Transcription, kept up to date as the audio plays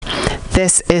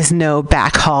This is no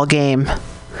back hall game.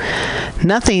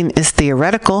 Nothing is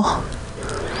theoretical.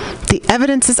 The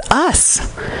evidence is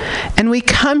us. And we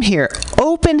come here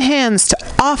open hands to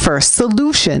offer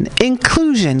solution,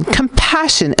 inclusion,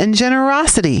 compassion, and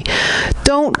generosity.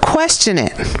 Don't question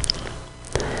it.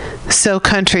 So,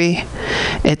 country,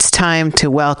 it's time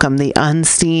to welcome the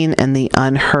unseen and the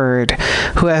unheard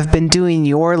who have been doing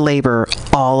your labor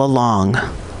all along.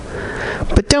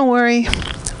 But don't worry,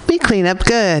 we clean up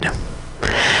good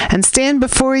and stand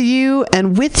before you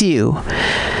and with you.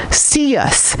 See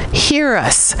us, hear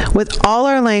us with all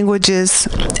our languages,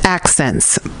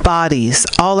 accents, bodies,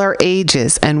 all our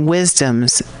ages and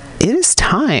wisdoms. It is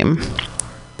time.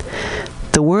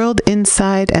 The world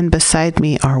inside and beside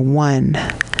me are one.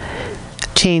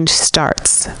 Change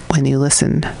starts when you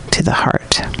listen to the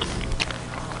heart.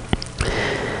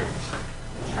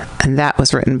 And that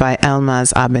was written by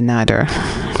Elmaz Abenader,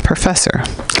 professor.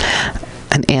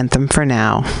 An anthem for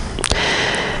now.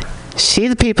 She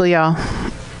the people, y'all.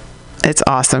 It's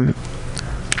awesome.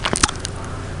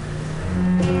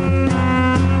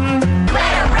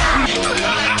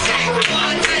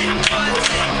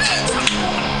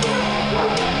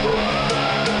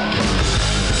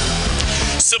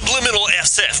 Subliminal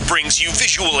SF brings you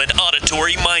visual and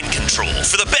auditory mind control.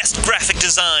 For the best graphic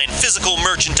design, physical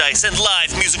merchandise, and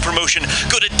live music promotion,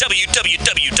 go to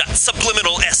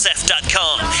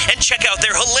www.subliminalsf.com and check out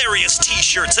their hilarious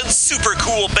t-shirts and super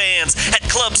cool bands at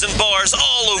clubs and bars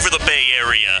all over the Bay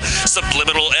Area.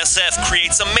 Subliminal SF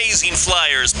creates amazing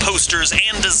flyers, posters,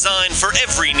 and design for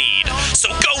every need.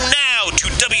 So go now to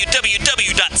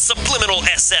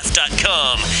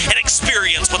www.subliminalsf.com and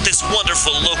experience what this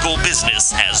wonderful local business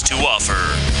has to offer.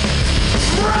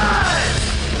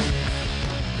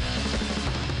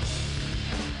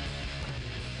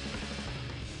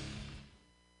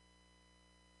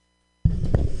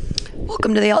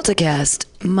 Welcome to the AltaCast.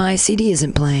 My CD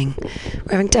isn't playing.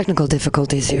 We're having technical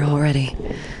difficulties here already.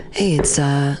 Hey, it's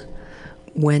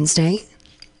Wednesday.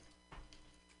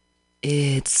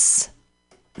 It's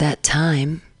that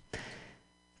time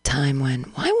when,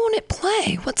 why won't it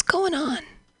play? What's going on?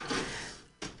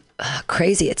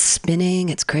 Crazy. It's spinning.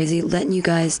 It's crazy. Letting you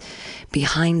guys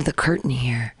behind the curtain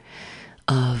here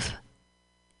of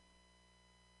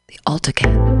the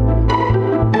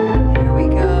AltaCast. Here we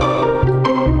go.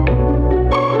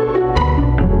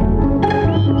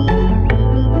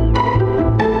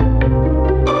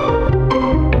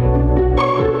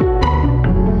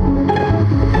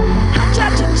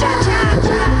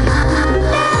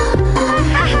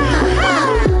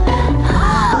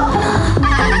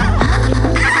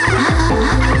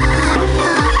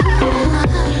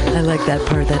 I like that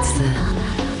part.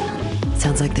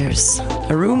 Sounds like there's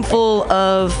a room full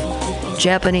of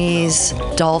Japanese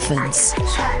dolphins.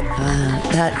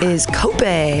 That is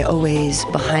Kobe, always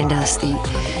behind us, the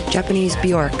Japanese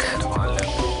Bjork.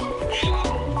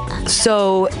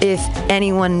 So if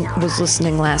anyone was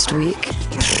listening last week,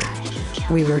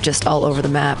 we were just all over the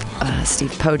map.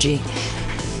 Steve Poggi,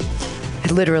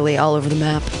 literally all over the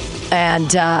map,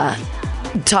 and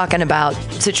talking about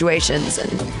situations.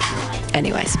 And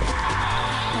anyways,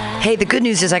 hey, the good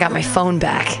news is I got my phone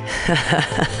back.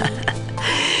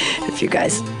 If you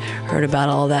guys heard about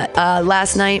all that.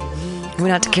 Last night, we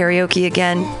went out to karaoke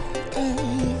again.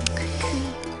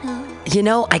 You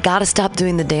know, I gotta stop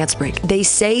doing the dance break. They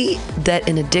say that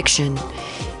an addiction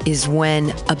is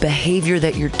when a behavior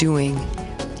that you're doing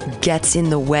gets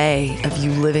in the way of you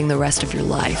living the rest of your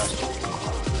life.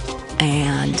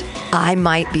 And I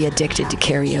might be addicted to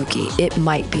karaoke. It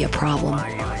might be a problem.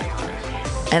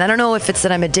 And I don't know if it's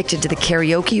that I'm addicted to the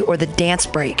karaoke or the dance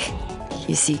break.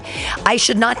 You see, I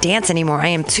should not dance anymore. I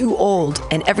am too old.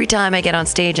 And every time I get on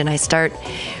stage and I start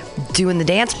doing the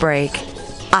dance break,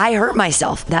 I hurt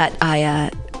myself.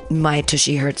 My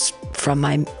tushy hurts from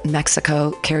my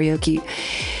Mexico karaoke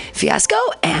fiasco.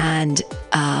 And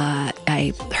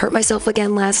I hurt myself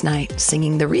again last night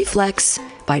singing The Reflex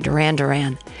by Duran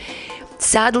Duran.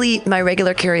 Sadly, my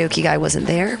regular karaoke guy wasn't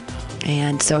there.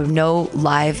 And so no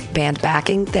live band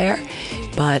backing there,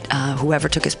 but whoever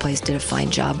took his place did a fine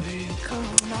job.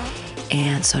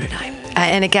 And so did I.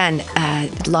 And again, a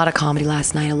lot of comedy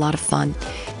last night, a lot of fun.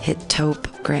 Hit Taupe,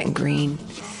 Grant and Green,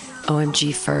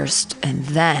 OMG first, and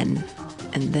then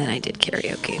I did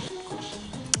karaoke.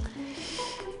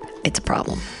 It's a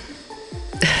problem.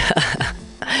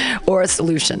 Or a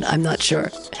solution, I'm not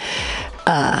sure.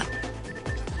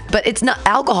 But it's not,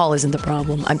 alcohol isn't the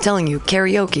problem. I'm telling you,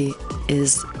 karaoke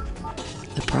is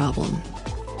the problem.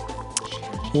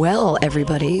 Well,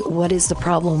 everybody, what is the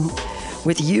problem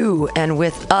with you and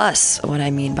with us? What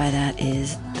I mean by that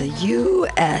is the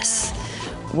U.S.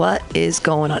 What is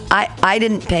going on? I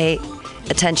didn't pay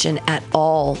attention at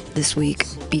all this week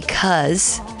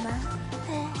because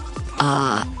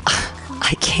I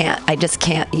just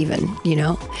can't even,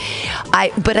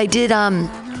 but I did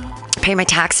pay my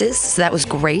taxes, so that was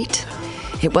great.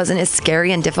 It wasn't as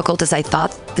scary and difficult as I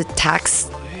thought. The tax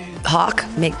hawk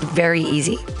made it very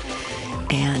easy,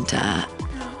 and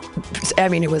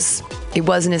it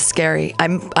wasn't as scary.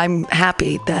 I'm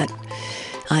happy that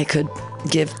I could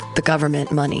give the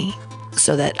government money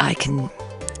so that I can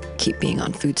keep being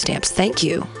on food stamps. Thank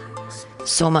you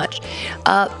so much.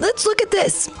 Let's look at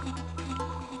this.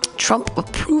 Trump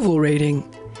approval rating.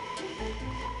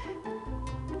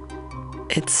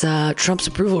 It's Trump's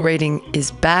approval rating is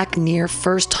back near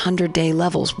first 100-day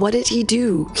levels. What did he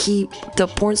do?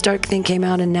 The porn star thing came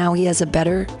out and now he has a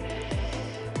better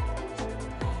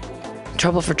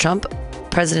trouble for Trump.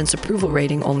 President's approval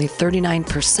rating only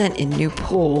 39% in new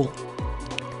poll.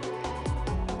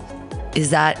 Is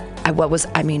that what was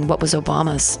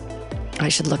Obama's? I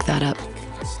should look that up.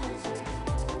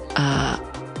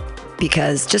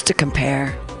 Because just to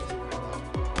compare,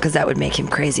 because that would make him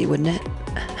crazy, wouldn't it?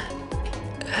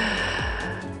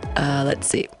 Let's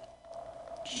see.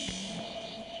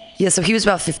 Yeah, so he was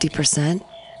about 50%.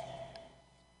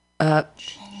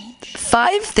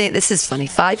 This is funny.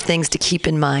 5 things to keep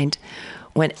in mind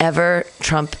whenever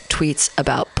Trump tweets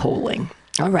about polling.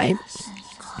 All right.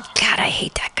 God, I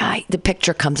hate that guy. The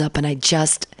picture comes up and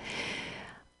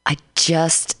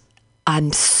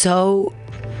I'm so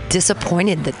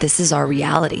disappointed that this is our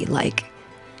reality. Like,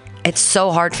 it's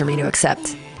so hard for me to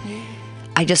accept.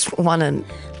 I just want to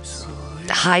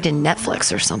hide in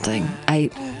Netflix or something.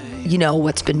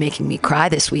 What's been making me cry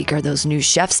this week are those new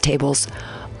chef's tables.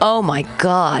 Oh my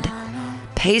God.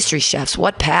 Pastry chefs,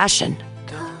 what passion.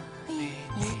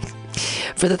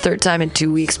 For the third time in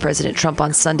 2 weeks, President Trump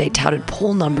on Sunday touted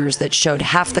poll numbers that showed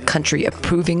half the country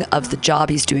approving of the job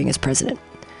he's doing as president.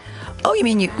 Oh, you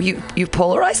mean you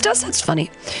polarized us? That's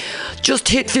funny. Just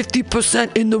hit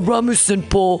 50% in the Rasmussen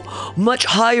poll, much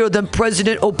higher than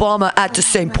President Obama at the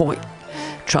same point,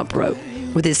 Trump wrote,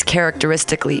 with his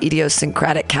characteristically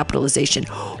idiosyncratic capitalization.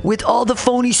 With all the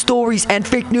phony stories and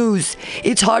fake news,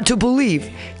 it's hard to believe.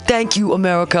 Thank you,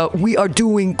 America. We are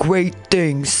doing great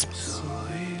things.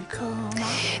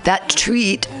 That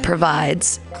tweet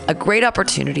provides a great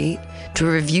opportunity to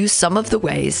review some of the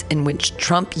ways in which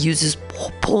Trump uses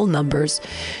poll numbers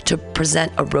to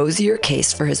present a rosier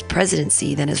case for his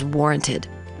presidency than is warranted.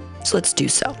 So let's do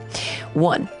so.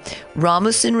 1.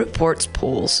 Rasmussen reports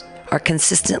polls are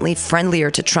consistently friendlier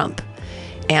to Trump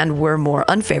and were more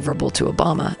unfavorable to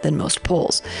Obama than most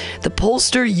polls. The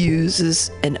pollster uses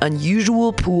an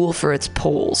unusual pool for its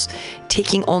polls,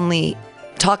 talking only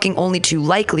to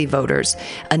likely voters,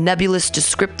 a nebulous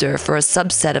descriptor for a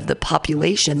subset of the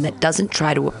population that doesn't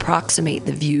try to approximate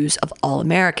the views of all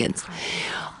Americans.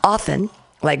 Often,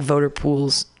 likely voter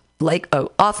pools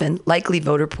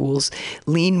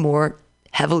lean more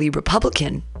heavily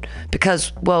Republican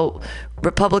because,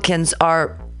 Republicans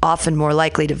are often more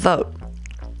likely to vote.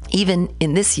 Even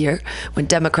in this year, when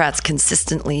Democrats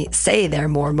consistently say they're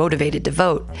more motivated to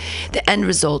vote, the end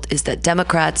result is that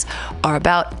Democrats are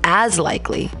about as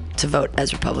likely to vote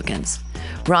as Republicans.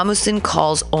 Rasmussen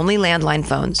calls only landline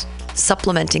phones,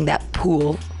 supplementing that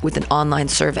pool with an online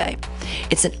survey.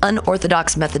 It's an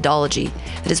unorthodox methodology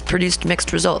that has produced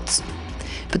mixed results.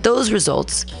 But those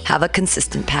results have a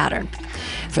consistent pattern.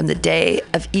 From the day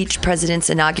of each president's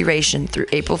inauguration through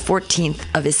April 14th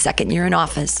of his second year in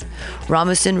office,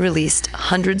 Rasmussen released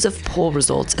hundreds of poll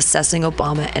results assessing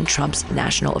Obama and Trump's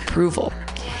national approval.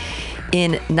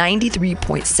 In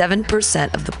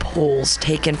 93.7% of the polls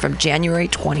taken from January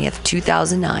 20th,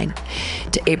 2009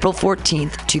 to April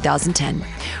 14th, 2010,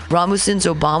 Rasmussen's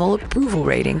Obama approval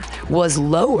rating was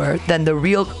lower than the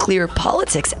Real Clear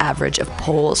Politics average of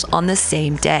polls on the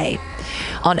same day.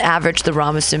 On average, the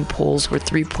Rasmussen polls were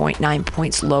 3.9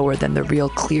 points lower than the Real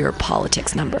Clear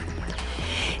Politics number.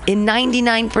 In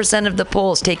 99% of the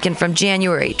polls taken from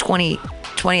January 20th,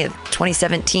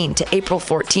 2017 to April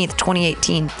 14th,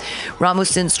 2018,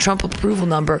 Rasmussen's Trump approval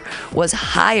number was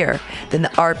higher than the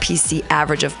RPC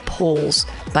average of polls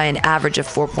by an average of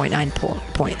 4.9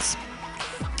 points.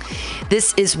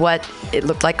 This is what it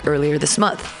looked like earlier this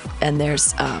month. And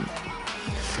there's,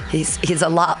 he's a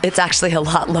lot, it's actually a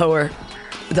lot lower.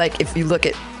 Like if you look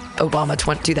at Obama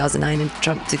 2009 and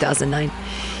Trump 2009,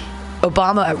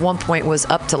 Obama at one point was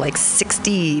up to like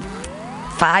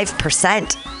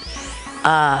 65%.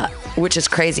 which is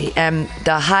crazy. And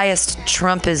the highest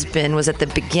Trump has been was at the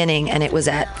beginning, and it was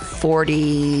at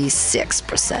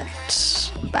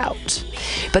 46%, about.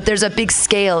 But there's a big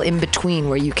scale in between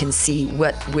where you can see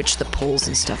which the polls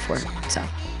and stuff were. So,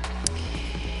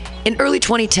 in early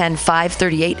 2010,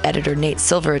 538 editor Nate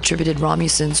Silver attributed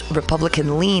Rasmussen's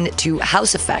Republican lean to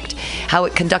house effect. How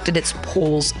it conducted its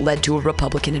polls led to a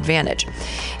Republican advantage.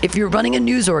 If you're running a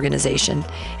news organization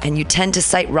and you tend to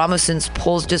cite Rasmussen's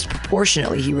polls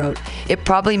disproportionately, he wrote, it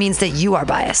probably means that you are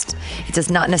biased. It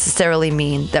does not necessarily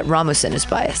mean that Rasmussen is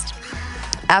biased.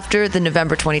 After the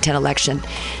November 2010 election,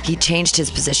 he changed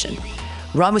his position.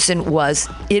 Rasmussen was,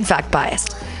 in fact,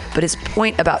 biased, but his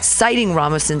point about citing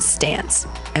Rasmussen stands,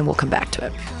 and we'll come back to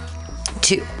it.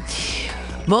 2,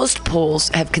 most polls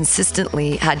have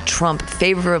consistently had Trump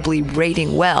favorably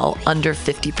rating well under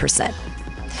 50%.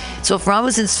 So if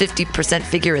Rasmussen's 50%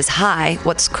 figure is high,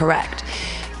 what's correct?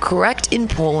 Correct in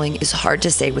polling is hard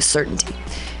to say with certainty.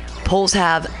 Polls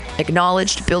have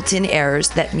acknowledged built-in errors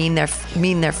that mean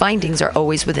their findings are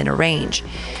always within a range.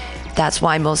 That's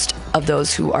why most of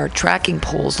those who are tracking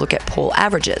polls look at poll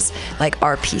averages, like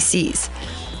RPCs.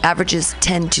 Averages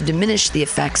tend to diminish the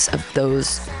effects of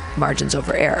those margins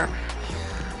over error.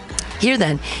 Here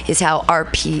then is how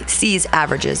RPC's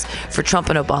averages for Trump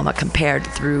and Obama compared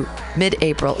through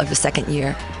mid-April of the second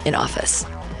year in office.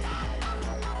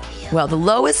 Well, the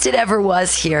lowest it ever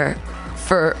was here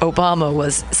for Obama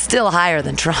was still higher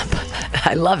than Trump.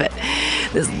 I love it.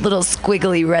 This little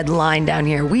squiggly red line down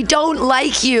here. We don't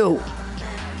like you.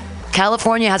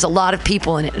 California has a lot of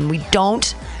people in it, and we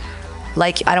don't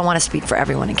like you. I don't want to speak for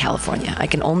everyone in California. I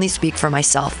can only speak for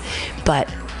myself.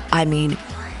 But, I mean,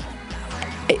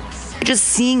 just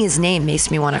seeing his name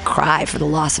makes me want to cry for the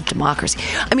loss of democracy.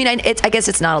 I mean, I guess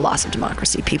it's not a loss of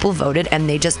democracy. People voted, and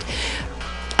they just...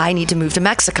 I need to move to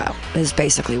Mexico is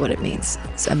basically what it means.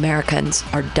 So Americans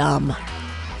are dumb.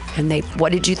 And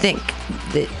what did you think?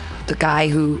 The guy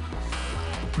who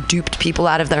duped people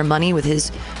out of their money with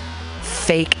his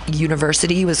fake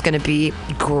university was going to be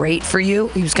great for you?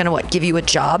 He was going to, give you a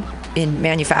job in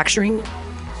manufacturing?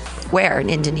 Where?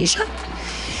 In Indonesia?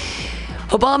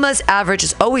 Obama's average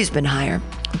has always been higher,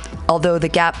 although the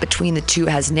gap between the two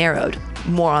has narrowed.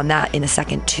 More on that in a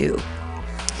second, too.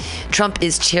 Trump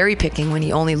is cherry-picking when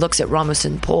he only looks at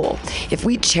Rasmussen poll. If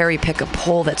we cherry-pick a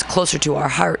poll that's closer to our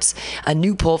hearts, a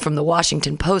new poll from the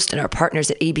Washington Post and our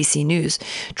partners at ABC News,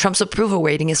 Trump's approval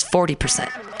rating is 40%.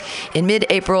 In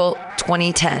mid-April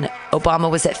 2010,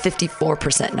 Obama was at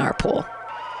 54% in our poll.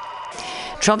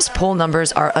 Trump's poll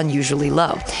numbers are unusually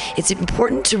low. It's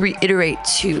important to reiterate,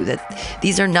 too, that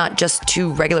these are not just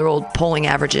two regular old polling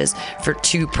averages for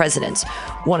two presidents,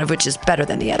 one of which is better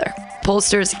than the other.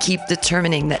 Pollsters keep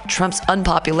determining that Trump's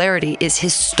unpopularity is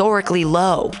historically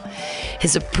low.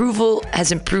 His approval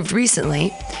has improved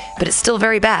recently, but it's still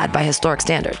very bad by historic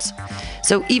standards.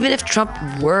 So even if Trump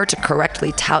were to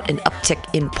correctly tout an uptick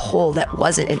in poll that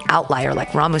wasn't an outlier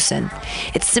like Rasmussen,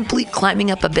 it's simply climbing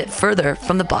up a bit further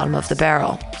from the bottom of the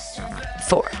barrel.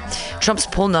 4, Trump's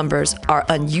poll numbers are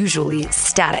unusually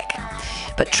static,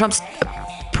 but Trump's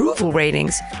approval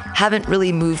ratings haven't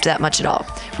really moved that much at all.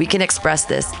 We can express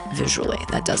this visually.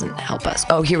 That doesn't help us.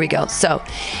 Oh, here we go. So,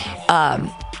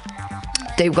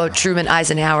 they go Truman,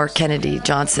 Eisenhower, Kennedy,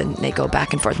 Johnson. They go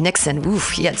back and forth. Nixon,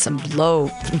 oof, he had some low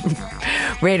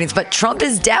ratings, but Trump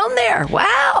is down there.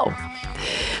 Wow.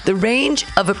 The range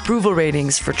of approval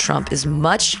ratings for Trump is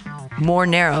much more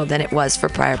narrow than it was for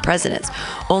prior presidents.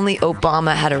 Only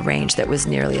Obama had a range that was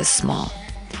nearly as small.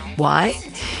 Why?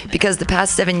 Because the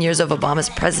past 7 years of Obama's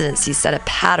presidency set a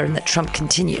pattern that Trump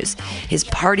continues. His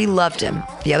party loved him,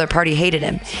 the other party hated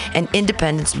him, and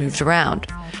independents moved around.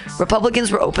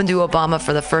 Republicans were open to Obama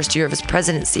for the first year of his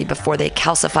presidency before they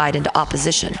calcified into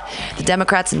opposition. The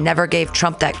Democrats never gave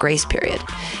Trump that grace period.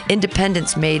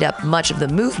 Independents made up much of the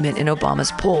movement in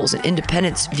Obama's polls, and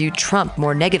independents viewed Trump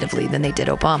more negatively than they did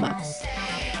Obama.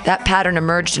 That pattern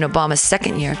emerged in Obama's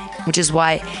second year, which is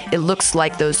why it looks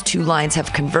like those two lines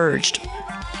have converged.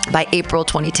 By April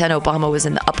 2010, Obama was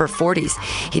in the upper 40s.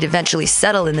 He'd eventually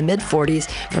settle in the mid-40s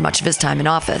for much of his time in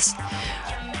office.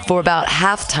 For about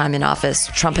half time in office,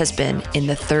 Trump has been in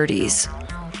the 30s.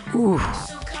 Ooh.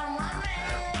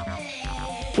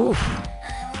 Ooh.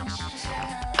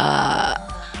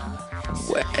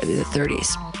 The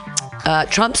 30s.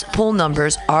 Trump's poll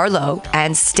numbers are low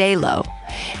and stay low,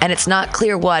 and it's not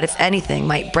clear what, if anything,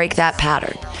 might break that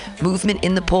pattern. Movement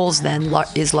in the polls, then,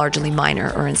 is largely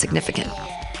minor or insignificant.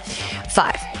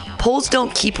 5. Polls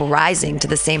don't keep rising to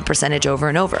the same percentage over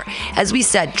and over. As we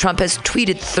said, Trump has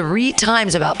tweeted 3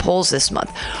 times about polls this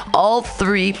month. All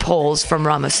 3 polls from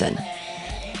Rasmussen.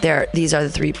 These are the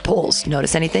 3 polls.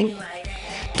 Notice anything?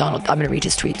 I'm going to read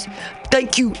his tweets.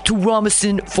 Thank you to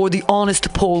Robinson for the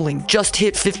honest polling. Just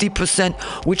hit 50%,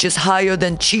 which is higher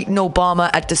than cheating Obama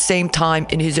at the same time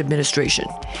in his administration.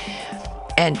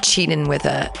 And cheating with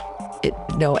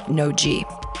no G.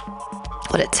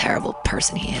 What a terrible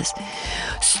person he is.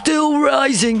 Still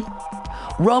rising.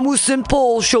 Rasmussen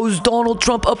poll shows Donald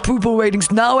Trump approval ratings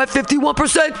now at 51%.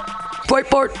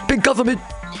 Breitbart, big government.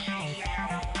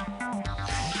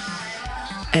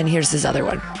 And here's his other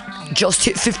one. Just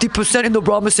hit 50% in the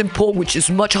Rasmussen poll, which is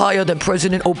much higher than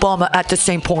President Obama at the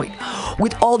same point.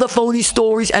 With all the phony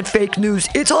stories and fake news,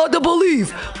 it's hard to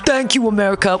believe. Thank you,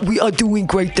 America. We are doing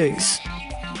great things.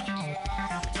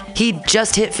 He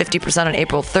just hit 50% on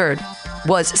April 3rd,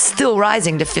 was still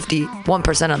rising to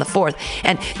 51% on the 4th,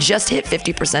 and just hit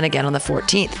 50% again on the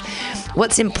 14th.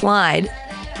 What's implied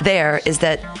there is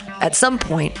that at some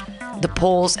point, the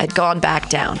polls had gone back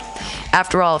down.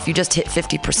 After all, if you just hit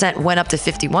 50%, went up to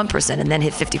 51%, and then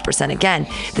hit 50% again,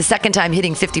 the second time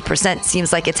hitting 50%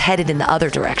 seems like it's headed in the other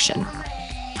direction.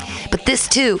 But this,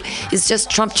 too, is just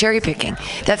Trump cherry picking.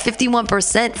 That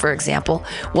 51%, for example,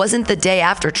 wasn't the day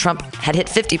after Trump had hit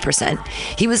 50%.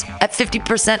 He was at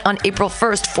 50% on April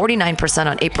 1st, 49%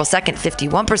 on April 2nd,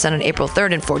 51% on April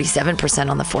 3rd, and 47%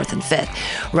 on the 4th and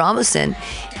 5th. Rasmussen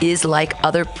is like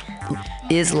other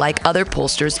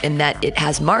pollsters in that it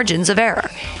has margins of error.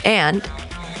 And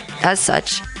as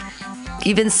such,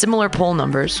 even similar poll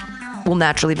numbers will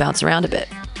naturally bounce around a bit.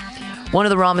 One of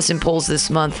the Rasmussen polls this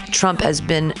month, Trump has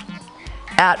been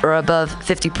at or above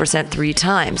 50% 3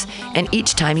 times, and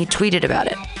each time he tweeted about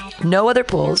it. No other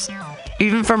polls,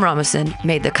 even from Rasmussen,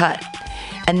 made the cut.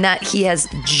 And that he has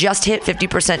just hit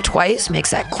 50% twice makes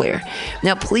that clear.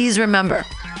 Now, please remember,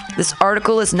 this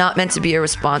article is not meant to be a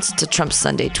response to Trump's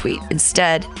Sunday tweet.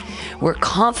 Instead, we're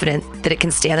confident that it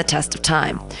can stand the test of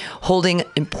time, holding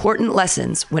important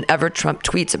lessons whenever Trump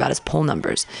tweets about his poll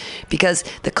numbers, because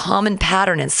the common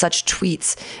pattern in such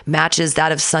tweets matches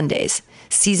that of Sunday's,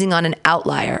 seizing on an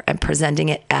outlier and presenting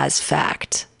it as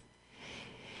fact.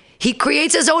 He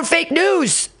creates his own fake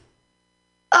news.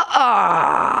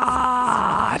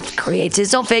 Creates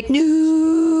his own fake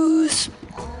news.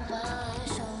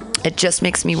 It just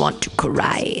makes me want to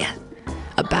cry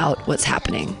about what's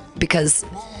happening, because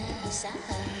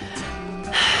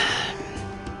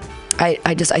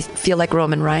I feel like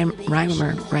Roman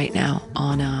Reimer right now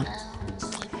on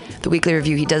the Weekly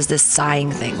Review. He does this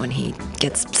sighing thing when he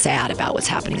gets sad about what's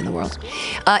happening in the world.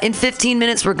 In 15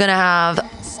 minutes, we're going to have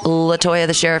LaToya,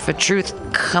 the Sheriff of Truth,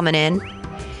 coming in.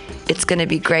 It's going to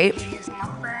be great.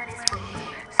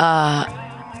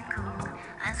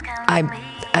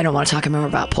 I don't want to talk more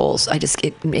about polls.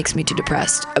 It makes me too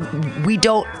depressed. We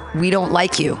don't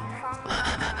like you.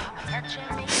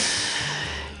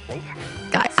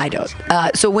 I don't.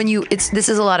 So this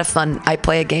is a lot of fun. I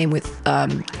play a game with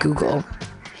Google,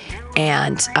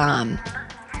 and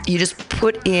you just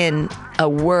put in a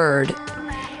word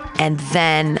and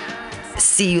then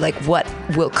see like what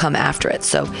will come after it.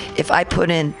 So if I put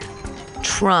in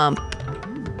Trump,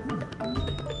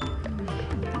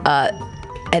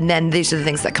 and then these are the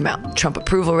things that come out. Trump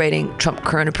approval rating, Trump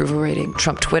current approval rating,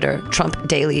 Trump Twitter, Trump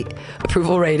daily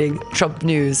approval rating, Trump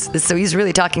news. So he's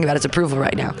really talking about his approval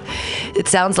right now. It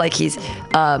sounds like he's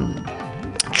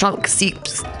Trump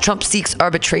seeks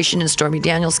arbitration in Stormy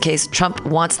Daniels' case. Trump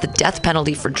wants the death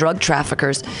penalty for drug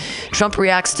traffickers. Trump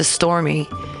reacts to Stormy.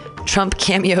 Trump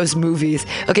cameos movies.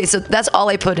 Okay, so that's all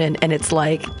I put in, and it's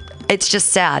like, it's just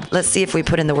sad. Let's see if we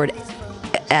put in the word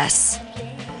S.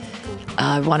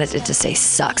 I wanted it to say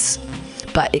sucks,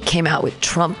 but it came out with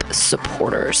Trump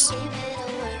supporters.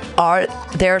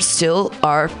 There still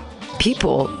are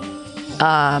people.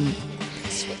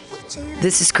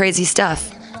 This is crazy stuff.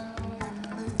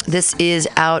 This is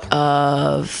out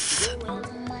of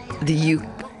the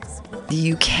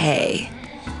UK,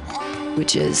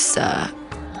 which is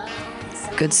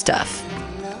good stuff.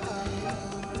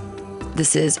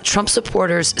 This is Trump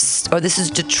supporters, or this is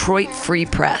Detroit Free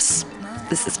Press.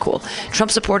 This is cool.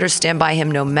 Trump supporters stand by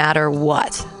him no matter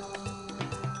what.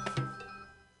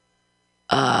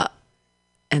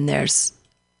 And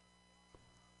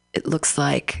it looks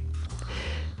like,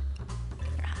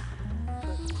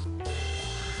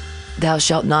 thou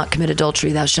shalt not commit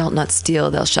adultery, thou shalt not steal,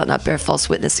 thou shalt not bear false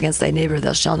witness against thy neighbor,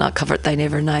 thou shalt not covet thy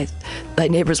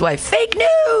neighbor's wife. Fake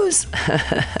news!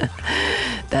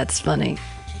 That's funny.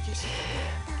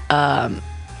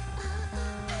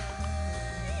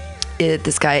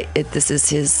 This is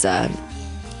his,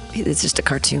 it's just a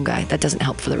cartoon guy. That doesn't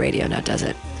help for the radio now, does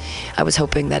it? I was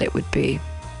hoping that it would be.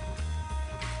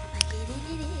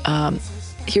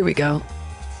 Here we go.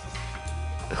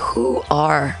 Who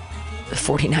are the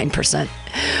 49%?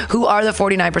 Who are the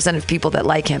 49% of people that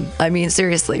like him? I mean,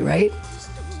 seriously, right?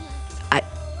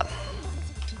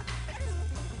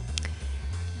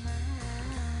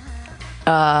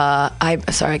 I'm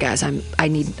sorry, guys. I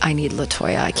need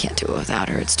LaToya. I can't do it without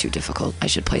her. It's too difficult. I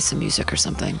should play some music or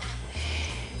something.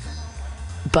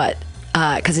 But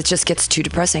because it just gets too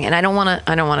depressing, and I don't want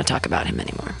to talk about him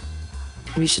anymore.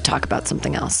 We should talk about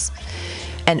something else.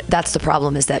 And that's the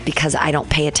problem, is that because I don't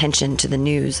pay attention to the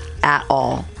news at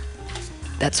all,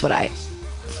 that's what I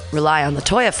rely on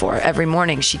LaToya for. Every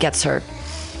morning she gets her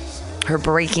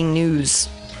breaking news,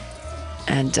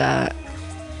 and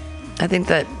I think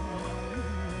that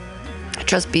I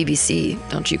trust BBC,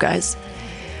 don't you guys?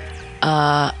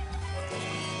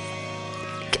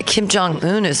 Kim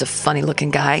Jong-un is a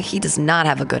funny-looking guy. He does not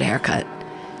have a good haircut.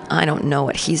 I don't know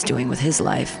what he's doing with his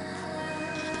life.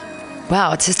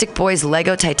 Wow, autistic boy's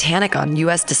Lego Titanic on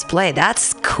U.S. display.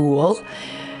 That's cool.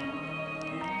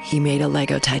 He made a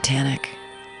Lego Titanic.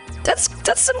 That's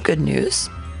some good news.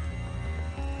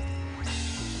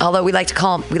 Although we like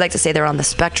to say they're on the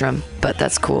spectrum, but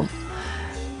that's cool.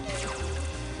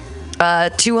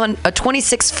 A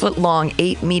 26-foot-long,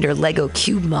 8-meter Lego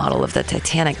cube model of the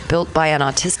Titanic, built by an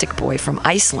autistic boy from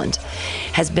Iceland,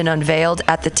 has been unveiled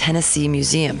at the Tennessee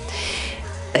Museum.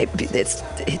 They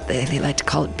like to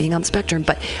call it being on the spectrum,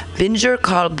 but Binger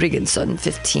Carl Briggenson,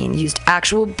 15, used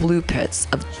actual blueprints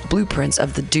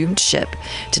of the doomed ship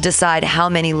to decide how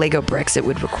many Lego bricks it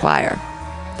would require.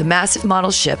 The massive model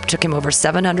ship took him over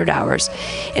 700 hours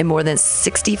and more than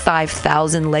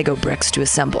 65,000 Lego bricks to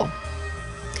assemble.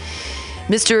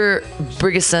 Mr.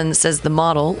 Briggeson says the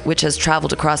model, which has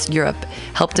traveled across Europe,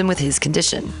 helped him with his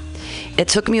condition. It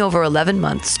took me over 11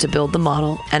 months to build the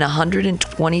model, and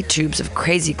 120 tubes of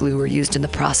crazy glue were used in the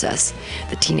process,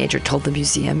 the teenager told the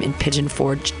museum in Pigeon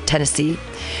Forge, Tennessee,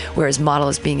 where his model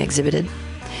is being exhibited.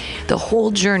 The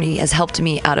whole journey has helped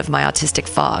me out of my autistic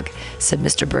fog, said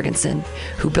Mr. Briggeson,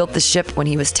 who built the ship when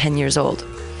he was 10 years old.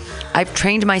 I've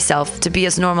trained myself to be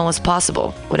as normal as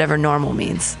possible, whatever normal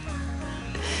means.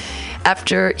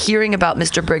 After hearing about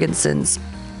Mr. Briggeson's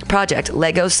project,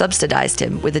 Lego subsidized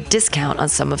him with a discount on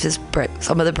some of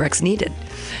the bricks needed.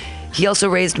 He also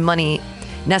raised money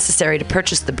necessary to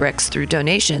purchase the bricks through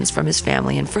donations from his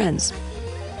family and friends.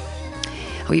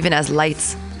 He even has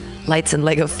lights and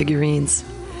Lego figurines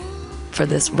for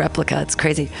this replica. It's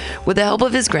crazy. With the help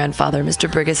of his grandfather, Mr.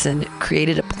 Briggeson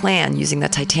created a plan using the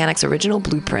Titanic's original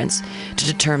blueprints to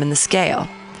determine the scale.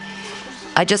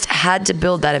 I just had to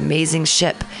build that amazing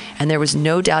ship, and there was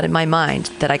no doubt in my mind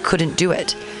that I couldn't do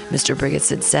it, Mr.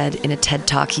 Briggeson said in a TED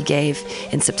Talk he gave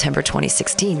in September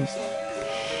 2016.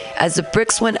 As the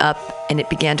bricks went up and it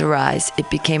began to rise, it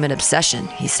became an obsession,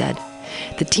 he said.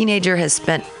 The teenager has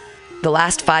spent the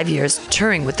last 5 years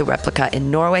touring with the replica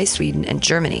in Norway, Sweden, and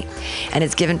Germany, and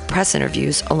has given press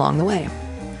interviews along the way.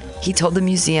 He told the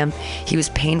museum he was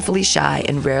painfully shy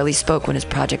and rarely spoke when his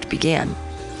project began.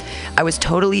 I was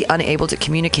totally unable to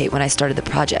communicate when I started the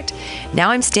project.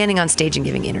 Now I'm standing on stage and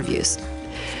giving interviews.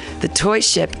 The toy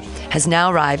ship has now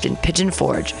arrived in Pigeon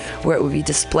Forge, where it will be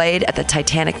displayed at the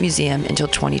Titanic Museum until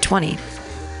 2020.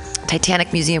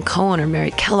 Titanic Museum co-owner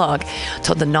Mary Kellogg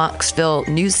told the Knoxville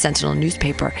News Sentinel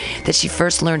newspaper that she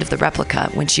first learned of the replica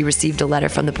when she received a letter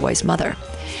from the boy's mother.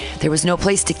 There was no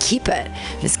place to keep it,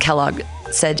 Ms. Kellogg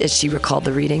said as she recalled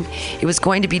the reading. It was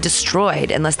going to be destroyed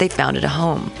unless they found it a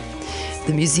home.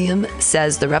 The museum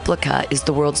says the replica is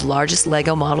the world's largest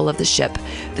Lego model of the ship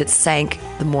that sank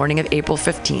the morning of April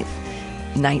 15th,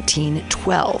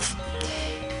 1912.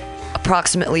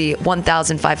 Approximately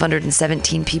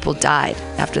 1,517 people died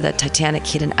after the Titanic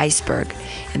hit an iceberg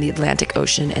in the Atlantic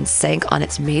Ocean and sank on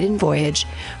its maiden voyage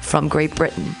from Great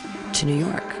Britain to New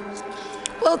York.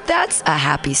 Well, that's a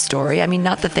happy story. I mean,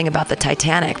 not the thing about the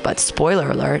Titanic, but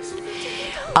spoiler alert.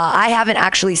 I haven't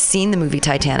actually seen the movie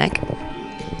Titanic.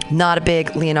 Not a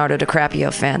big Leonardo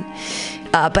DiCaprio fan.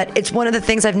 But it's one of the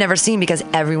things I've never seen because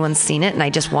everyone's seen it and I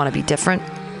just want to be different.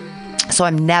 So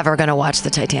I'm never going to watch the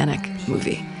Titanic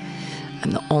movie.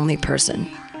 I'm the only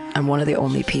person. I'm one of the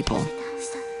only people.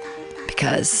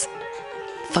 Because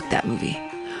fuck that movie.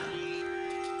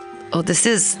 Oh, this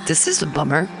is a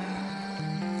bummer.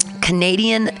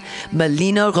 Canadian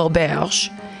Melina Roberge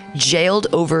jailed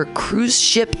over cruise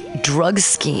ship drug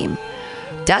scheme.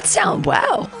 That sound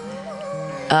wow.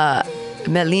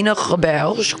 Melina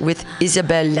Roberge with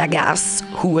Isabelle Lagasse,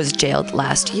 who was jailed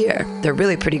last year. They're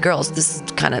really pretty girls. This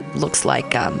kind of looks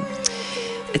like,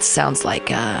 it sounds like,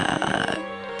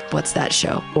 what's that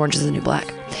show? Orange is the New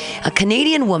Black. A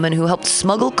Canadian woman who helped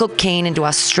smuggle cocaine into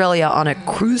Australia on a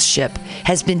cruise ship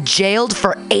has been jailed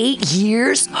for 8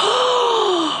 years.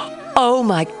 Oh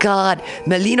my God.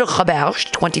 Melina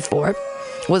Roberge, 24,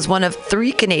 was one of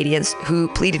 3 Canadians who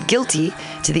pleaded guilty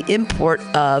to the import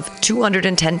of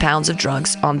 210 pounds of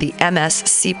drugs on the MS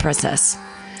Princess.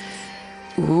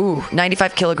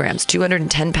 95 kilograms,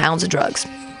 210 pounds of drugs.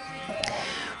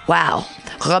 Wow.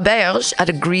 Roberge had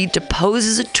agreed to pose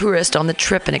as a tourist on the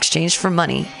trip in exchange for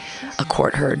money, a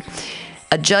court heard.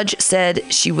 A judge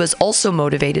said she was also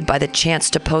motivated by the chance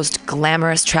to post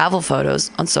glamorous travel photos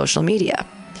on social media.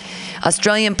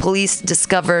 Australian police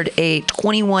discovered a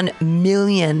 21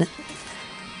 million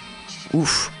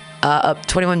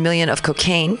of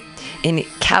cocaine in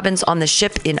cabins on the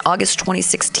ship in August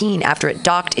 2016 after it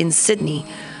docked in Sydney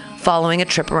following a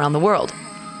trip around the world.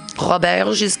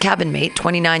 Roberge's cabin mate,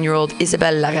 29-year-old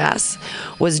Isabelle Larasse,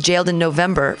 was jailed in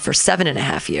November for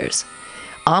 7.5 years.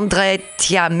 André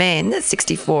Thiamen,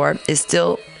 64, is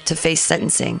still to face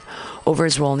sentencing over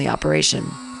his role in the operation.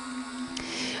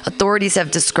 Authorities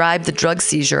have described the drug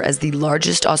seizure as the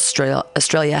largest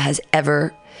Australia has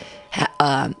ever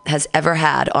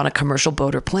had on a commercial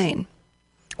boat or plane.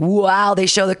 Wow, they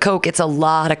show the coke. It's a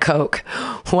lot of coke.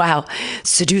 Wow,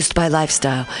 seduced by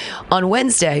lifestyle. On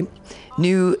Wednesday,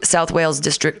 New South Wales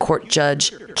District Court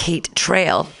Judge Kate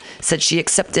Trail said she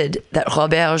accepted that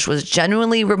Roberge was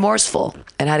genuinely remorseful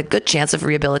and had a good chance of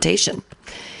rehabilitation.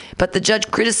 But the judge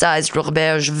criticized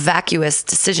Roberge's vacuous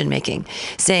decision-making,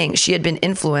 saying she had been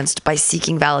influenced by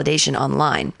seeking validation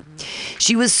online.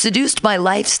 She was seduced by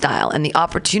lifestyle and the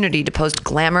opportunity to post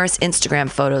glamorous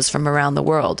Instagram photos from around the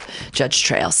world, Judge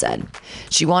Trail said.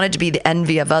 She wanted to be the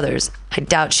envy of others. I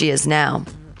doubt she is now.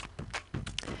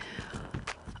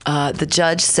 The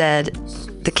judge said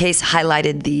the case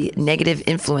highlighted the negative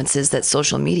influences that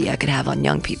social media could have on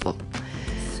young people.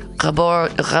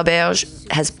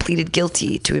 Roberge has pleaded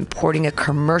guilty to importing a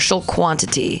commercial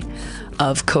quantity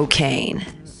of cocaine.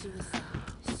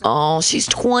 Oh, she's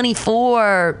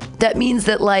 24. That means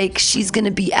that, like, she's going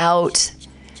to be out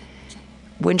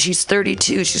when she's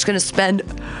 32. She's going to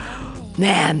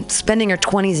spending her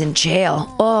 20s in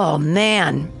jail. Oh,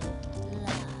 man.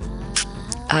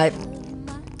 I'm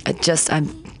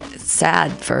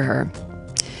sad for her.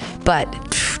 But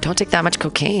don't take that much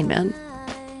cocaine, man.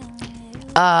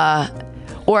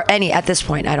 At this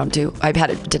point, I don't do.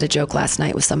 Did a joke last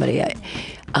night with somebody.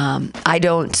 I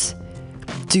don't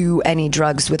do any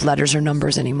drugs with letters or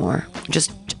numbers anymore.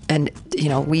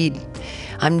 Weed.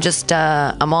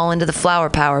 I'm all into the flower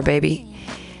power, baby.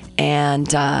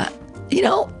 And,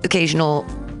 occasional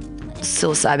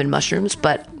psilocybin mushrooms,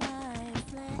 but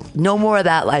no more of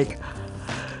that, like,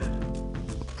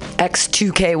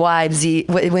 X2KYZ.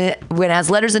 When it has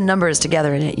letters and numbers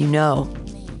together in it,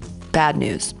 bad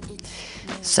news.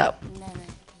 So,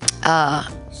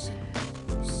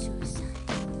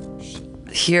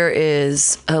 here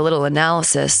is a little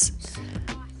analysis.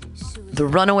 The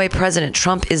runaway president,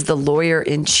 Trump, is the lawyer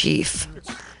in chief.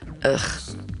 Ugh.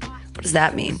 What does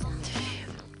that mean?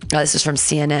 This is from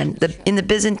CNN. In the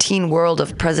Byzantine world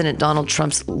of President Donald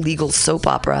Trump's legal soap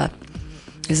opera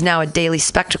is now a daily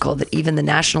spectacle that even the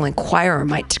National Enquirer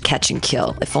might catch and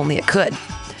kill, if only it could.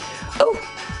 Oh,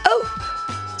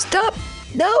 stop.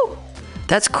 No.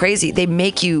 That's crazy. They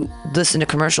make you listen to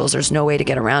commercials. There's no way to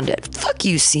get around it. Fuck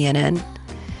you, CNN.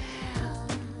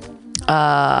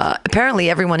 Apparently,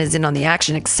 everyone is in on the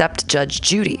action except Judge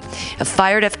Judy, a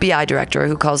fired FBI director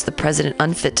who calls the president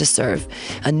unfit to serve,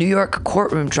 a New York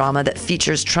courtroom drama that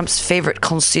features Trump's favorite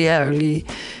consigliere,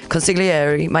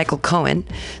 Michael Cohen,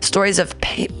 stories of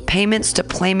payments to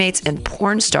playmates and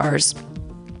porn stars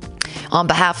on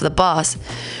behalf of the boss,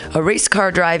 a race car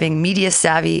driving,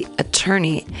 media-savvy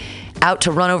attorney out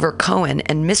to run over Cohen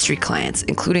and mystery clients,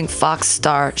 including Fox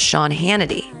star Sean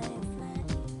Hannity.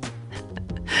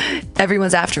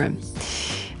 Everyone's after him.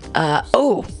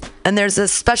 And there's a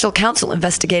special counsel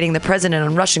investigating the president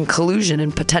on Russian collusion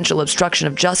and potential obstruction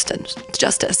of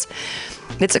justice.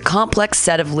 It's a complex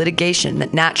set of litigation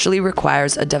that naturally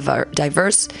requires a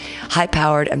diverse,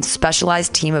 high-powered, and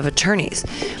specialized team of attorneys,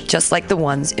 just like the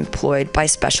ones employed by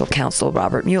special counsel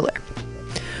Robert Mueller.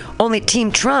 Only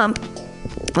Team Trump,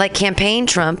 like Campaign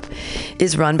Trump,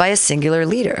 is run by a singular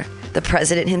leader, the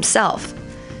president himself.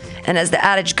 And as the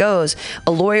adage goes,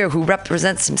 a lawyer who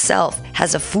represents himself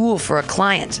has a fool for a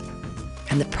client.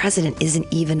 And the president isn't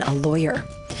even a lawyer.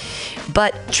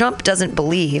 But Trump doesn't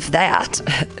believe that.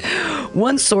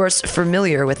 One source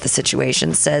familiar with the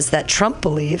situation says that Trump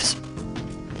believes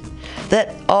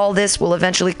that all this will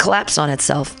eventually collapse on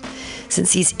itself,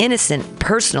 since he's innocent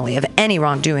personally of any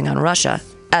wrongdoing on Russia,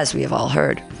 as we have all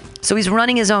heard. So he's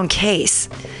running his own case.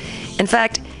 In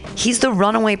fact, he's the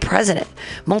runaway president.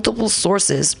 Multiple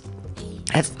sources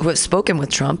who have spoken with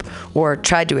Trump or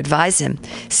tried to advise him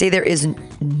say there is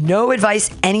no advice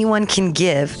anyone can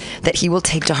give that he will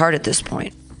take to heart at this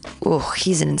point. Oh,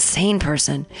 he's an insane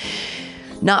person.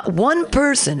 Not one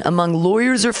person among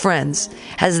lawyers or friends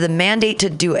has the mandate to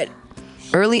do it.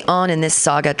 Early on in this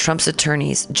saga, Trump's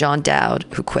attorneys, John Dowd,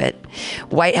 who quit,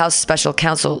 White House Special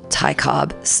Counsel Ty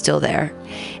Cobb, still there,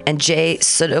 and Jay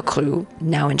Sudoklu,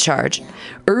 now in charge,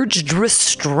 urged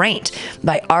restraint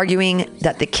by arguing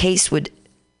that the case would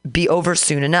be over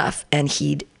soon enough and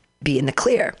he'd be in the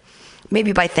clear,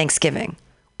 maybe by Thanksgiving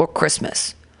or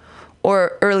Christmas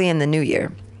or early in the new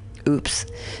year. Oops.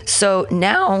 So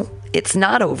now it's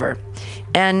not over.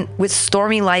 And with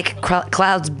stormy-like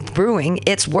clouds brewing,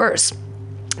 it's worse.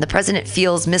 The president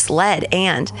feels misled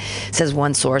and, says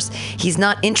one source, he's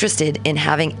not interested in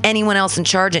having anyone else in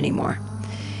charge anymore.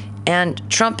 And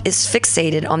Trump is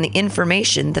fixated on the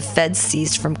information the Fed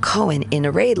seized from Cohen in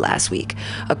a raid last week,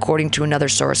 according to another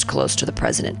source close to the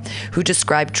president, who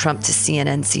described Trump to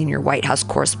CNN senior White House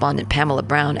correspondent Pamela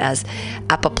Brown as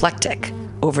apoplectic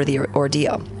over the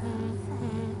ordeal.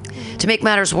 To make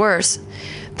matters worse,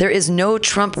 there is no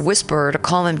Trump whisperer to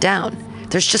calm him down.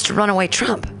 There's just a runaway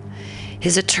Trump.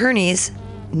 His attorneys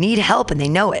need help and they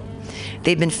know it.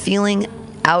 They've been feeling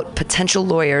out potential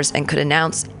lawyers and could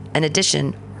announce an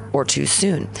addition or two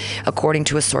soon, according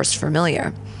to a source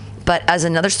familiar. But as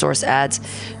another source adds,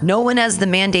 no one has the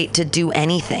mandate to do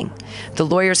anything. The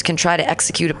lawyers can try to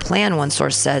execute a plan, one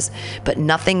source says, but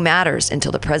nothing matters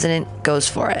until the president goes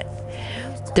for it.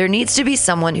 There needs to be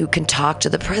someone who can talk to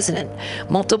the president.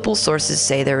 Multiple sources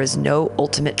say there is no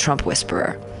ultimate Trump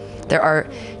whisperer. There are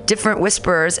different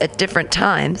whisperers at different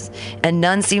times, and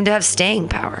none seem to have staying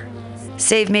power,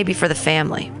 save maybe for the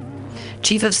family.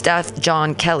 Chief of Staff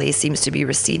John Kelly seems to be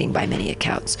receding by many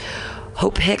accounts.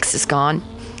 Hope Hicks is gone.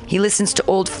 He listens to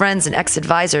old friends and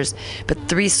ex-advisors, but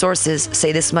three sources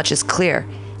say this much is clear.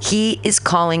 He is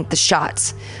calling the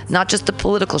shots, not just the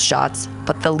political shots,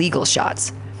 but the legal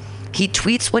shots. He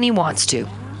tweets when he wants to,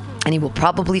 and he will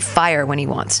probably fire when he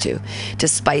wants to,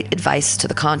 despite advice to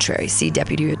the contrary. See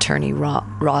Deputy Attorney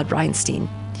Rod Rosenstein.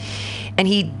 And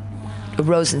he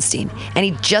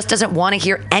just doesn't want to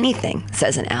hear anything,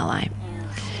 says an ally.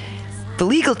 The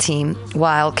legal team,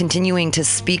 while continuing to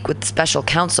speak with special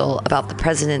counsel about the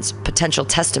president's potential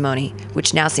testimony,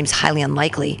 which now seems highly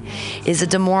unlikely, is a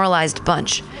demoralized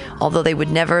bunch, although they would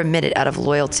never admit it out of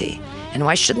loyalty. And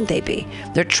why shouldn't they be?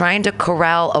 They're trying to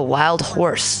corral a wild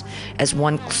horse, as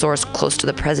one source close to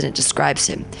the president describes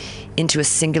him, into a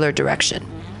singular direction.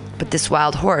 But this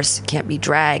wild horse can't be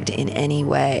dragged in any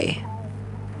way.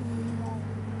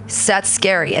 So that's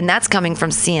scary, and that's coming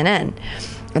from CNN.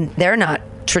 And they're not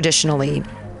traditionally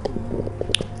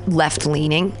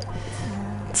left-leaning.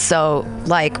 So,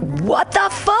 like, what the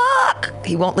fuck?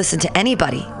 He won't listen to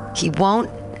anybody. He won't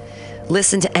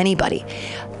listen to anybody.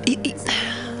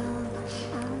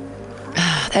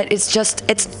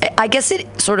 I guess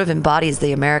it sort of embodies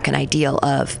the American ideal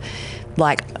of,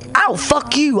 like, oh,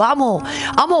 fuck you. I'm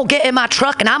gonna get in my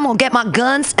truck and I'm gonna get my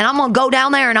guns and I'm gonna go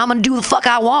down there and I'm gonna do the fuck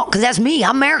I want because that's me.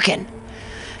 I'm American.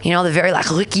 You know, they're very like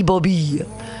Ricky Bobby.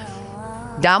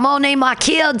 I'm gonna name my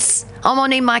kids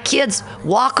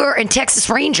Walker and Texas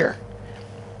Ranger.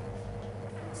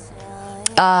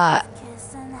 I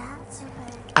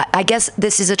guess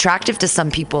this is attractive to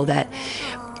some people that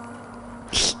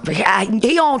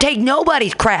he don't take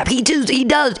nobody's crap. He do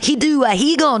what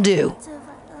he gonna do.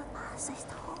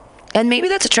 And maybe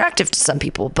that's attractive to some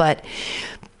people, but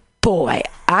boy,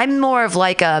 I'm more of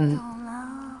like I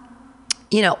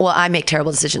make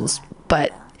terrible decisions,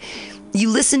 but you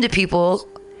listen to people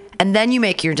and then you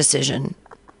make your decision.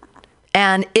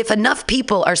 And if enough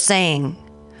people are saying,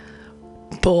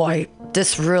 boy,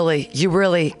 you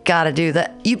really got to do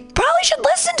that, you probably should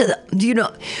listen to them. You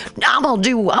know, I'm going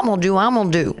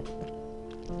to do.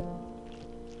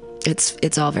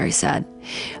 It's all very sad.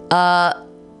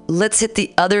 Let's hit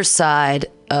the other side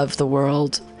of the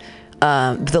world,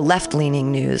 the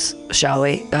left-leaning news, shall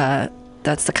we?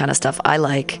 That's the kind of stuff I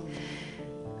like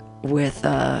with,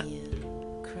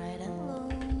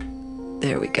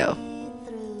 there we go.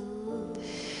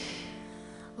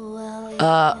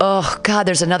 Oh God,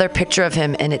 there's another picture of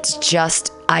him and it's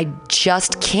just, I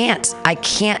can't,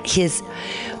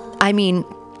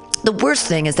 the worst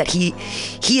thing is that he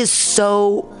is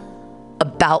so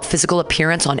about physical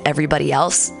appearance on everybody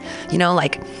else, you know,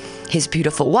 like his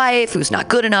beautiful wife who's not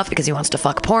good enough because he wants to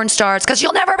fuck porn stars because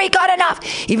you'll never be good enough,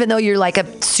 even though you're like a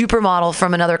supermodel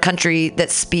from another country that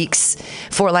speaks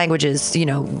 4 languages. You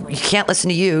know, you can't listen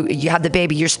to you have the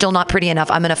baby, you're still not pretty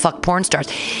enough, I'm gonna fuck porn stars.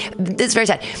 It's very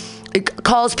sad. It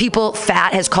calls people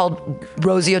fat, has called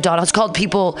Rosie O'Donnell, has called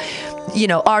people,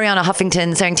 Ariana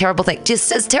Huffington saying terrible things, just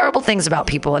says terrible things about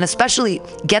people, and especially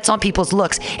gets on people's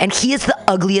looks. And he is the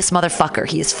ugliest motherfucker.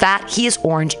 He is fat, he is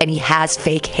orange, and he has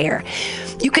fake hair.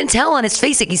 You can tell on his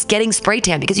face that he's getting spray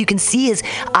tan because you can see his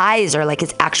eyes are like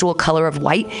his actual color of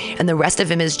white, and the rest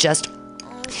of him is just...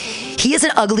 He is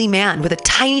an ugly man with a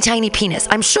tiny, tiny penis.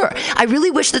 I'm sure. I really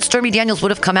wish that Stormy Daniels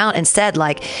would have come out and said,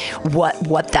 like,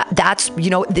 that's,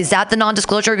 is that the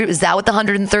non-disclosure agreement? Is that what the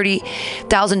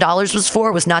 $130,000 was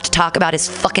for? Was not to talk about his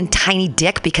fucking tiny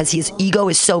dick because his ego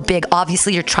is so big.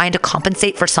 Obviously, you're trying to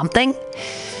compensate for something.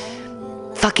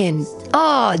 Fucking,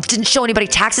 didn't show anybody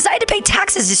taxes. I had to pay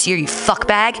taxes this year, you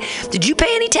fuckbag. Did you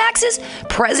pay any taxes?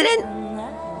 President?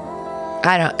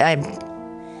 I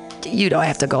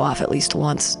have to go off at least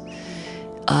once.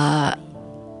 God,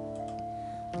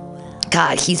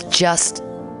 he's just,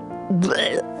 and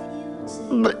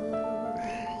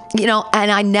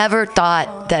I never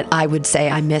thought that I would say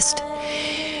I missed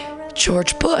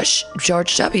George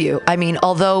W. I mean,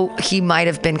 although he might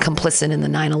have been complicit in the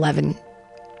 9/11,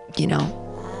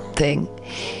 thing,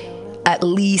 at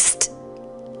least,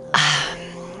 I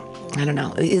don't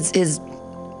know, he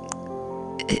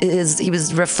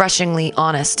was refreshingly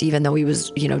honest, even though he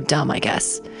was, dumb, I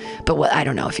guess. But I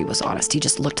don't know if he was honest. He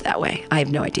just looked that way. I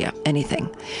have no idea anything.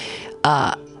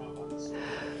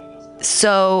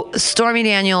 So Stormy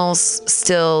Daniels,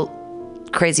 still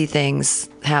crazy things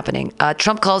happening.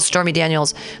 Trump calls Stormy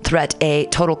Daniels' threat a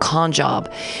total con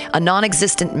job. A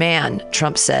non-existent man,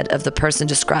 Trump said of the person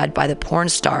described by the porn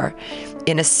star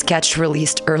in a sketch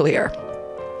released earlier.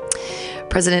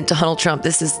 President Donald Trump,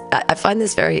 I find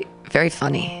this very, very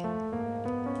funny.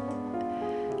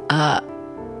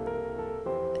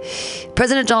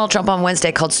 President Donald Trump on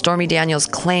Wednesday called Stormy Daniels'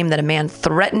 claim that a man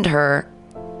threatened her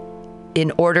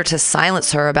in order to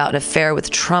silence her about an affair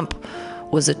with Trump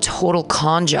was a total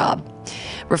con job.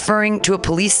 Referring to a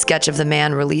police sketch of the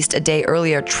man released a day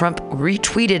earlier, Trump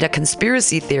retweeted a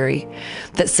conspiracy theory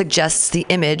that suggests the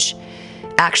image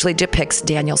actually depicts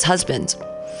Daniels' husband.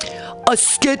 A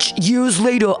sketch years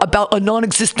later about a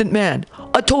non-existent man.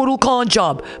 A total con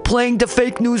job, playing the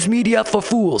fake news media for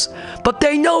fools. But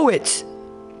they know it.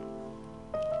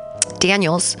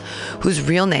 Daniels, whose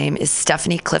real name is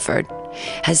Stephanie Clifford,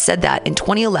 has said that in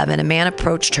 2011, a man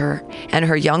approached her and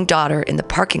her young daughter in the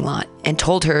parking lot and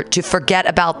told her to forget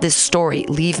about this story,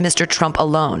 leave Mr. Trump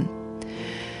alone.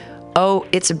 Oh,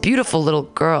 it's a beautiful little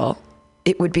girl.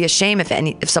 It would be a shame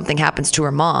if something happens to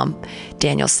her mom,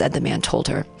 Daniels said, the man told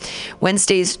her.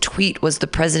 Wednesday's tweet was the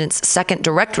president's second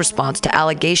direct response to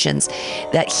allegations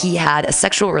that he had a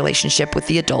sexual relationship with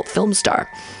the adult film star.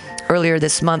 Earlier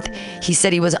this month, he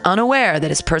said he was unaware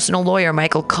that his personal lawyer,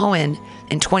 Michael Cohen,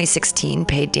 in 2016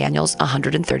 paid Daniels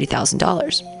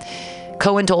 $130,000.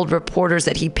 Cohen told reporters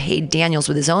that he paid Daniels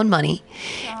with his own money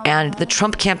and the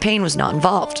Trump campaign was not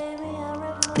involved.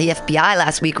 The FBI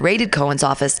last week raided Cohen's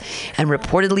office and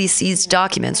reportedly seized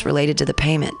documents related to the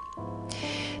payment.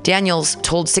 Daniels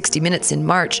told 60 Minutes in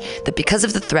March that because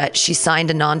of the threat, she signed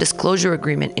a non-disclosure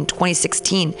agreement in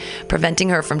 2016, preventing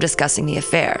her from discussing the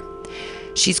affair.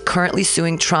 She's currently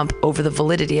suing Trump over the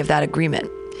validity of that agreement.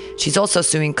 She's also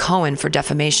suing Cohen for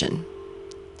defamation.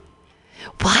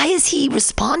 Why is he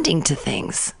responding to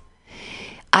things?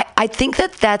 I think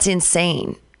that's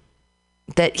insane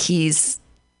that he's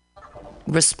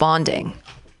responding.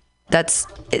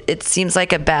 It seems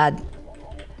like a bad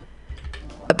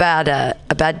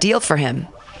deal for him,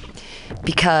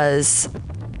 because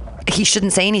he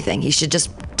shouldn't say anything. He should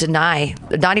just deny,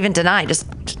 not even deny, just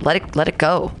let it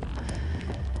go.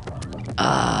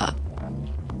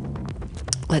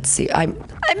 Let's see. I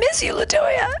miss you, LaToya.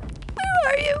 Where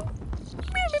are you?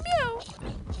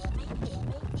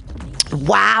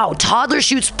 Wow, toddler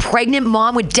shoots pregnant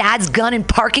mom with dad's gun in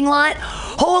parking lot?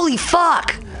 Holy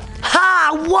fuck.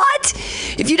 Ha, what?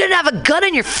 If you didn't have a gun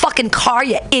in your fucking car,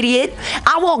 you idiot.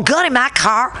 I want a gun in my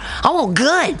car. I want a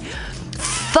gun.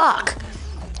 Fuck.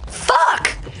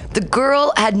 The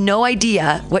girl had no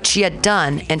idea what she had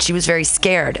done, and she was very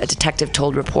scared, a detective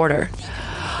told reporter.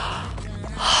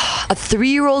 A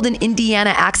 3-year-old in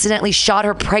Indiana accidentally shot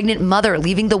her pregnant mother,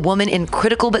 leaving the woman in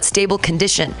critical but stable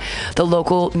condition, the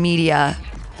local media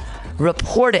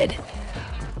reported.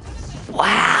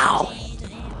 Wow.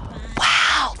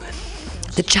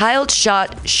 The child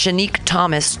shot Shanique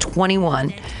Thomas,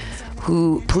 21,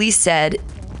 who police said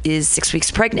is 6 weeks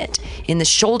pregnant, in the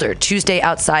shoulder Tuesday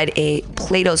outside a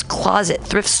Plato's Closet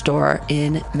thrift store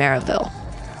in Maryville.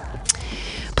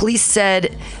 Police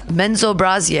said Menzo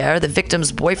Brazier, the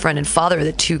victim's boyfriend and father of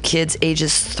the two kids,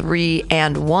 ages 3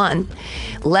 and 1,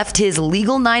 left his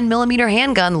legal 9mm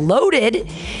handgun loaded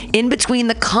in between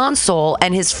the console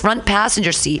and his front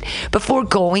passenger seat before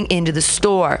going into the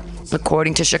store,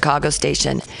 according to Chicago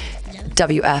station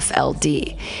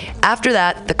WFLD. After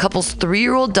that, the couple's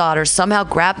 3-year-old daughter somehow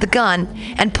grabbed the gun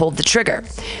and pulled the trigger.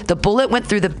 The bullet went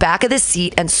through the back of the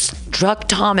seat and struck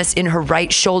Thomas in her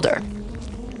right shoulder.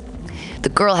 The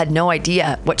girl had no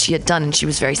idea what she had done, and she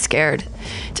was very scared.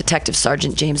 Detective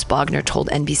Sergeant James Bogner told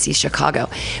NBC Chicago.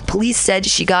 Police said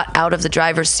she got out of the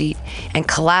driver's seat and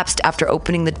collapsed after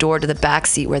opening the door to the back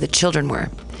seat where the children were.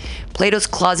 Plato's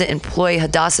Closet employee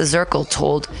Hadassah Zirkle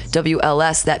told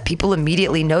WLS that people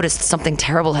immediately noticed something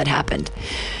terrible had happened.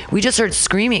 "We just heard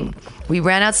screaming. We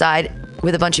ran outside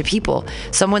with a bunch of people.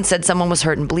 Someone said someone was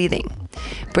hurt and bleeding."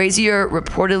 Brazier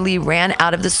reportedly ran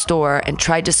out of the store and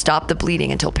tried to stop the bleeding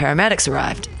until paramedics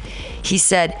arrived. He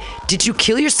said, "Did you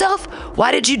kill yourself?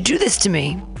 Why did you do this to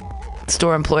me?"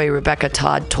 Store employee Rebecca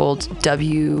Todd told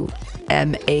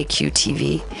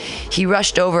WMAQ-TV. "He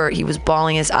rushed over. He was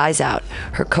bawling his eyes out,"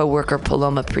 her co-worker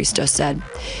Paloma Presto said.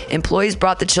 Employees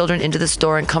brought the children into the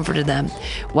store and comforted them,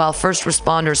 while first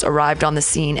responders arrived on the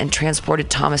scene and transported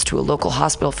Thomas to a local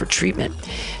hospital for treatment.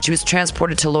 She was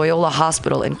transported to Loyola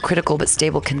Hospital in critical but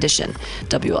stable condition,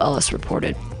 WLS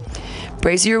reported.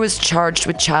 Brazier was charged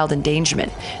with child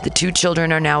endangerment. The 2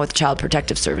 children are now with Child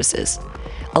Protective Services.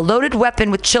 "A loaded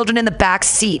weapon with children in the back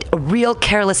seat, a real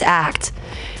careless act,"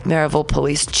 Maryville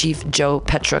Police Chief Joe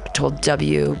Petruk told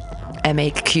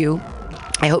WMAQ.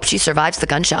 "I hope she survives the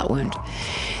gunshot wound."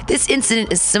 This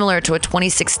incident is similar to a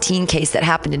 2016 case that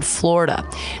happened in Florida.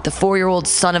 The 4-year-old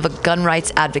son of a gun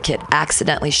rights advocate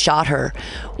accidentally shot her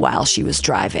while she was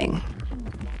driving.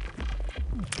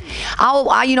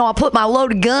 I put my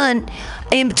loaded gun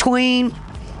in between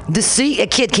the seat. A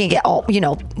kid can't get all,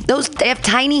 they have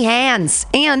tiny hands.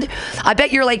 And I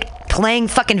bet you're like playing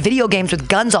fucking video games with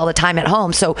guns all the time at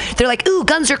home. So they're like, "Ooh,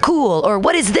 guns are cool." Or,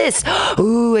 "What is this?"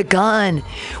 "Ooh, a gun."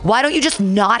 Why don't you just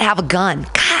not have a gun?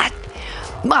 God,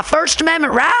 my First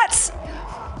Amendment rights.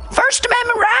 First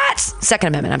Amendment rights. Second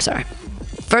Amendment, I'm sorry.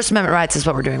 First Amendment rights is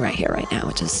what we're doing right here, right now,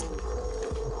 which is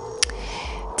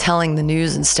telling the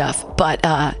news and stuff. But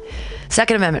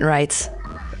Second Amendment rights.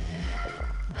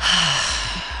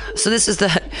 So this is the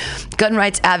gun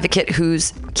rights advocate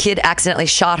whose kid accidentally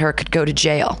shot her could go to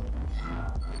jail.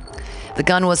 The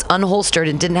gun was unholstered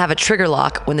and didn't have a trigger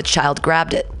lock when the child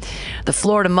grabbed it. The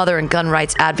Florida mother and gun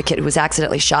rights advocate who was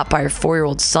accidentally shot by her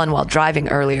 4-year-old son while driving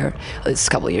earlier, this is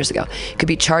a couple of years ago, could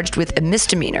be charged with a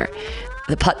misdemeanor,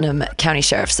 the Putnam County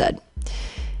Sheriff said.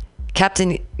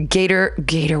 Captain Gator,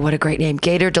 what a great name,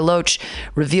 Gator DeLoach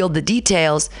revealed the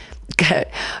details.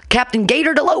 Captain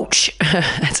Gator DeLoach,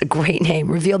 that's a great name,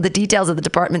 revealed the details of the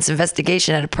department's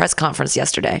investigation at a press conference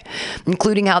yesterday,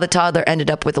 including how the toddler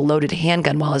ended up with a loaded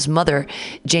handgun while his mother,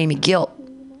 Jamie Gilt,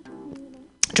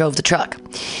 drove the truck.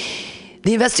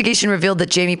 The investigation revealed that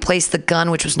Jamie placed the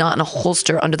gun, which was not in a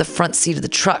holster, under the front seat of the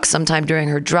truck. Sometime during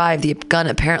her drive, the gun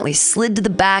apparently slid to the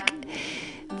back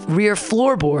rear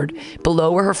floorboard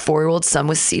below where her 4-year-old son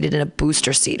was seated in a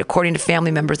booster seat. According to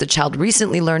family members, the child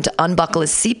recently learned to unbuckle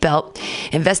his seatbelt.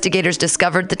 Investigators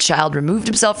discovered the child removed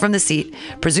himself from the seat,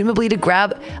 presumably to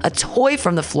grab a toy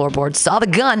from the floorboard, saw the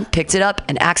gun, picked it up,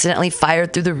 and accidentally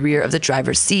fired through the rear of the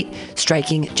driver's seat,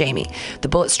 striking Jamie. The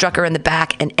bullet struck her in the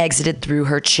back and exited through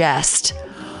her chest.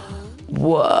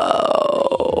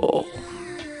 Whoa.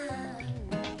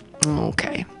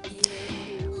 Okay.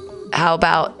 How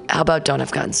about don't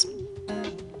have guns?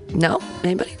 No?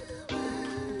 Anybody?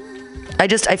 I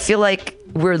feel like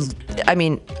we're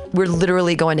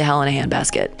literally going to hell in a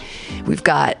handbasket.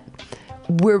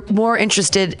 We're more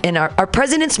interested in our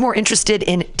president's more interested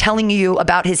in telling you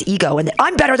about his ego and that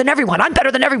I'm better than everyone. I'm better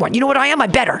than everyone. You know what I am?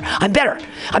 I'm better. I'm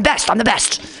best. I'm the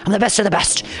best. I'm the best of the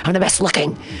best. I'm the best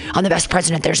looking. I'm the best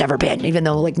president there's ever been, even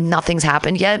though like nothing's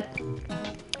happened yet.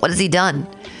 What has he done?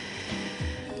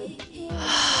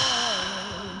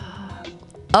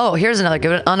 Oh, here's another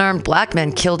good one. Unarmed black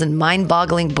men killed in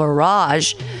mind-boggling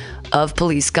barrage of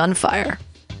police gunfire.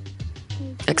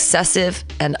 Excessive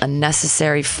and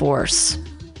unnecessary force.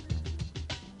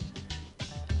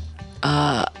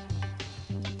 An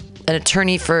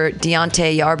attorney for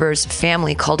Deontay Yarber's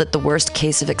family called it the worst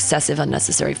case of excessive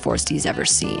unnecessary force he's ever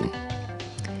seen.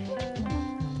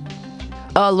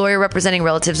 A lawyer representing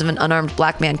relatives of an unarmed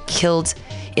black man killed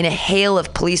in a hail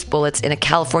of police bullets in a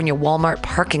California Walmart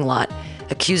parking lot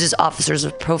accuses officers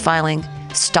of profiling,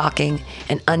 stalking,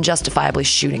 and unjustifiably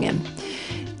shooting him.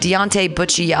 Deontay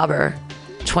Butchie Yarber,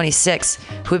 26,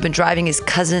 who had been driving his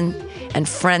cousin and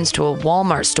friends to a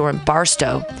Walmart store in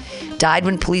Barstow died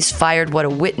when police fired what a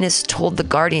witness told The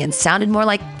Guardian sounded more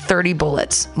like 30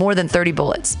 bullets, more than 30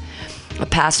 bullets. A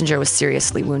passenger was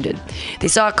seriously wounded. They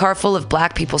saw a car full of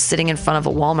black people sitting in front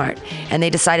of a Walmart, and they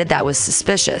decided that was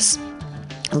suspicious.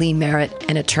 Lee Merritt,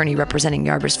 an attorney representing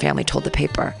Yarber's family, told the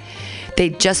paper. They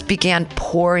just began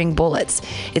pouring bullets.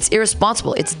 It's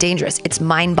irresponsible. It's dangerous. It's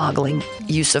mind-boggling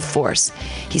use of force.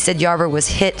 He said Yarber was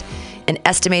hit an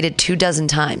estimated 24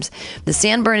 times. The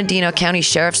San Bernardino County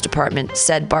Sheriff's Department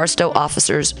said Barstow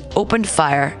officers opened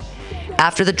fire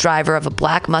after the driver of a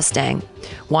black Mustang,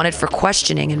 wanted for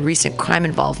questioning and recent crime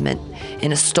involvement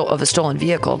of a stolen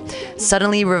vehicle,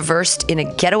 suddenly reversed in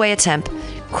a getaway attempt,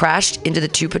 crashed into the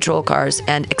two patrol cars,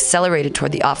 and accelerated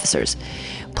toward the officers.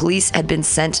 Police had been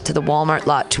sent to the Walmart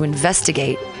lot to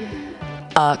investigate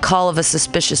a call of a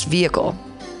suspicious vehicle,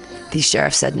 the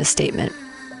sheriff said in a statement.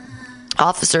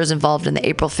 Officers involved in the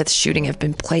April 5th shooting have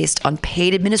been placed on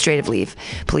paid administrative leave,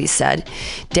 police said.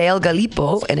 Dale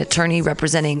Gallipo, an attorney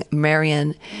representing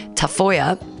Marion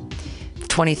Tafoya,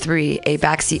 23, a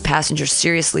backseat passenger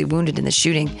seriously wounded in the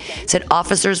shooting, said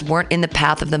officers weren't in the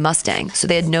path of the Mustang, so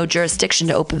they had no jurisdiction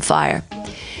to open fire.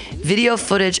 Video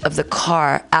footage of the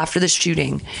car after the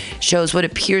shooting shows what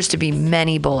appears to be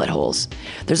many bullet holes.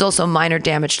 There's also minor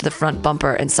damage to the front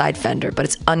bumper and side fender, but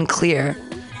it's unclear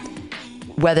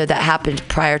whether that happened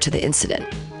prior to the incident.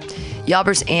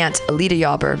 Yarber's aunt, Alida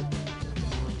Yarber,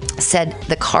 said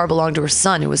the car belonged to her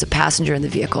son, who was a passenger in the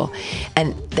vehicle,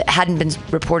 and that hadn't been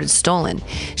reported stolen.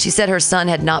 She said her son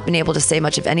had not been able to say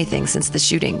much of anything since the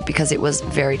shooting because it was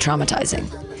very traumatizing.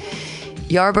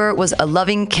 Yarber was a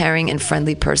loving, caring, and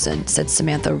friendly person, said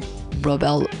Samantha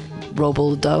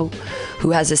Roboldo,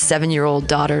 who has a 7-year-old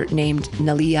daughter named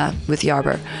Nalia with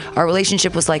Yarber. Our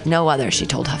relationship was like no other, she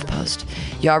told HuffPost.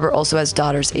 Yarber also has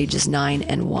daughters ages 9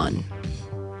 and 1.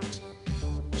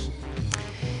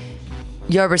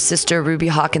 Yarber's sister, Ruby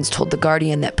Hawkins, told The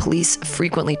Guardian that police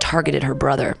frequently targeted her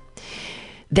brother.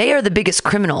 They are the biggest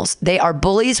criminals. They are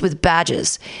bullies with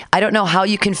badges. I don't know how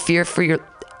you can fear for your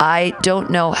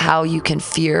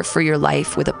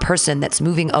life with a person that's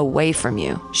moving away from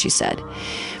you, she said.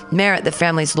 Merritt, the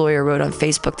family's lawyer, wrote on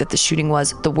Facebook that the shooting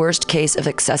was the worst case of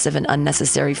excessive and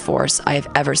unnecessary force I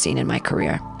have ever seen in my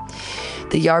career.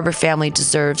 The Yarber family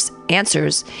deserves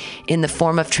answers in the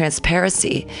form of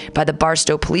transparency by the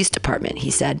Barstow Police Department,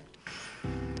 he said.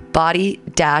 Body,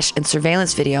 dash, and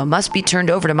surveillance video must be turned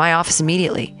over to my office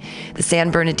immediately. The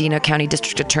San Bernardino County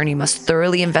District Attorney must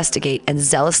thoroughly investigate and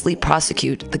zealously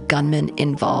prosecute the gunmen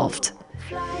involved.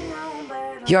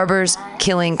 Yarber's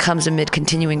killing comes amid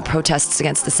continuing protests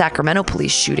against the Sacramento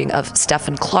police shooting of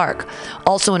Stephen Clark,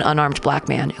 also an unarmed black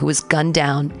man who was gunned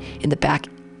down in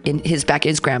his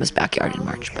grandma's backyard in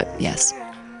March. But yes.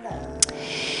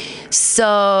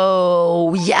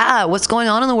 So, yeah, what's going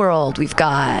on in the world? We've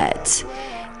got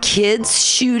kids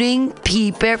shooting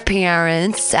their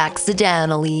parents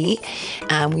accidentally,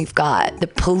 and we've got the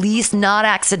police not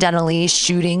accidentally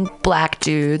shooting black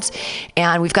dudes,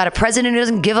 and we've got a president who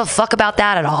doesn't give a fuck about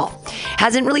that at all.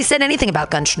 Hasn't really said anything about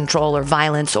gun control or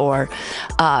violence or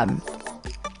are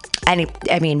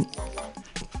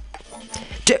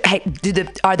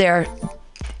there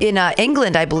in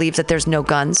England? I believe that there's no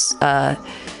guns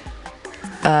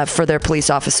for their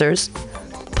police officers.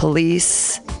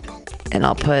 Police, and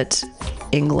I'll put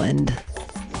England.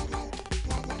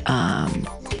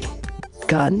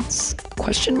 Guns?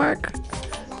 Question mark.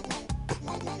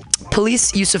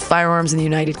 Police use of firearms in the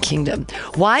United Kingdom.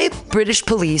 Why British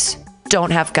police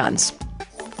don't have guns?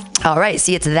 All right,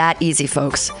 see, it's that easy,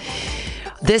 folks.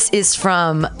 This is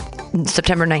from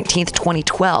September 19th,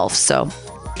 2012, so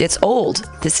it's old.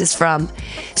 This is from,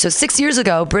 6 years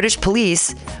ago, British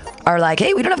police are like,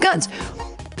 hey, we don't have guns.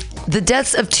 The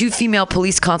deaths of 2 female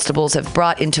police constables have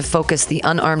brought into focus the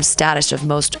unarmed status of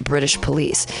most British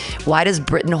police. Why does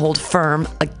Britain hold firm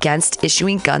against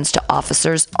issuing guns to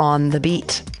officers on the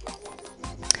beat?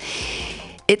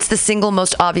 It's the single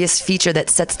most obvious feature that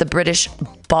sets the British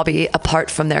bobby apart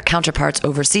from their counterparts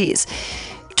overseas.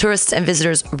 Tourists and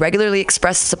visitors regularly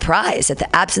express surprise at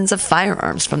the absence of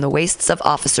firearms from the waists of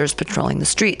officers patrolling the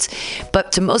streets.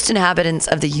 But to most inhabitants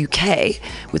of the UK,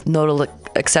 with notable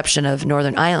exception of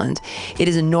Northern Ireland, it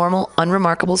is a normal,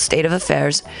 unremarkable state of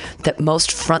affairs that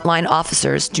most frontline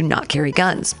officers do not carry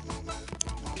guns.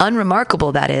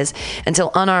 Unremarkable, that is, until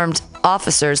unarmed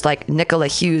officers like Nicola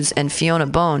Hughes and Fiona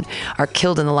Bone are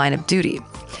killed in the line of duty.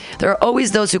 There are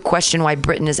always those who question why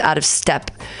Britain is out of step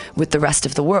with the rest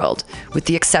of the world, with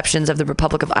the exceptions of the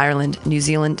Republic of Ireland, New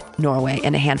Zealand, Norway,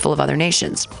 and a handful of other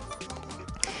nations.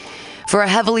 For a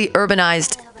heavily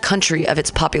urbanized country of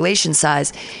its population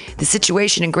size, the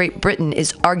situation in Great Britain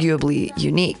is arguably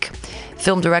unique.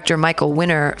 Film director Michael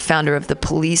Winner, founder of the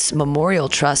Police Memorial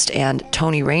Trust, and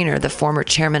Tony Rayner, the former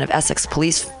chairman of Essex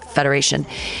Police Federation,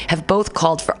 have both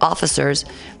called for officers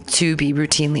to be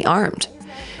routinely armed.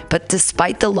 But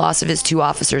despite the loss of his 2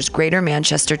 officers, Greater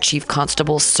Manchester Chief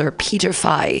Constable Sir Peter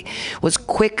Fahey was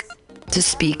quick to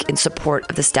speak in support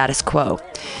of the status quo.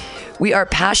 We are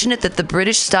passionate that the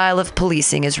British style of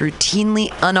policing is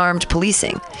routinely unarmed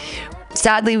policing.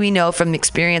 Sadly, we know from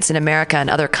experience in America and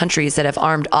other countries that have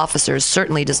armed officers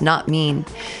certainly does not mean,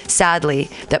 sadly,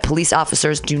 that police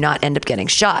officers do not end up getting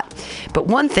shot. But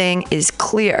one thing is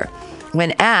clear.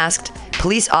 When asked,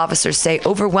 police officers say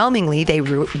overwhelmingly they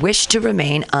wish to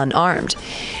remain unarmed.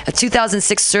 A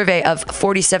 2006 survey of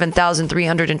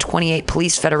 47,328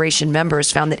 Police Federation members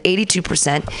found that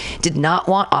 82% did not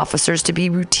want officers to be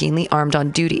routinely armed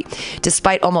on duty,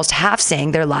 despite almost half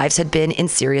saying their lives had been in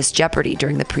serious jeopardy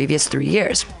during the previous 3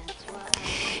 years.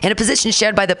 In a position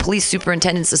shared by the Police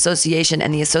Superintendents Association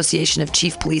and the Association of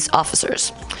Chief Police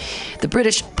Officers. The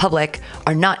British public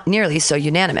are not nearly so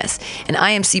unanimous. An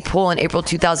IMC poll in April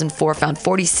 2004 found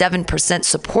 47%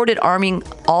 supported arming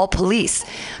all police,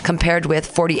 compared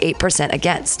with 48%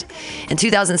 against. In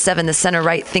 2007, the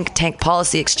center-right think tank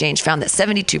Policy Exchange found that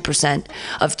 72%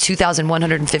 of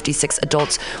 2,156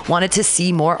 adults wanted to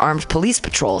see more armed police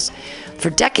patrols. For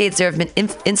decades, there have been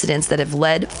incidents that have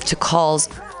led to calls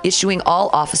issuing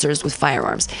all officers with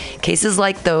firearms. Cases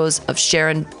like those of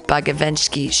Sharon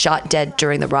Bagavensky, shot dead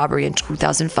during the robbery in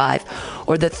 2005,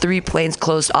 or the 3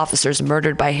 plainclothes officers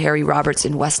murdered by Harry Roberts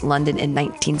in West London in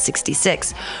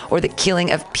 1966, or the killing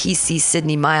of PC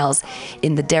Sidney Miles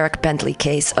in the Derek Bentley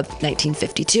case of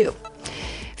 1952.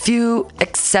 Few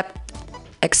expect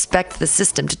the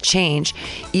system to change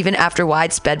even after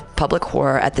widespread public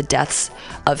horror at the deaths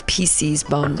of PCs,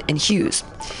 Bone, and Hughes.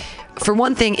 For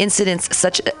one thing, incidents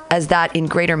such as that in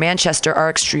Greater Manchester are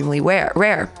extremely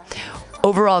rare.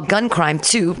 Overall gun crime,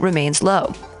 too, remains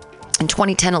low. In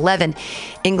 2010-11,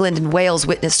 England and Wales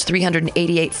witnessed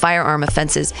 388 firearm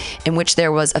offenses in which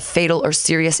there was a fatal or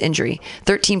serious injury,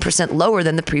 13% lower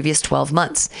than the previous 12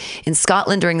 months. In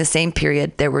Scotland during the same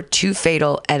period, there were 2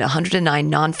 fatal and 109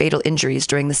 non-fatal injuries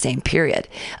during the same period,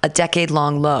 a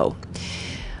decade-long low.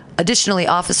 Additionally,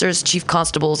 officers, chief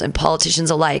constables, and politicians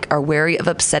alike are wary of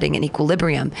upsetting an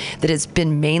equilibrium that has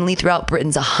been mainly throughout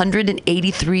Britain's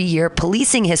 183-year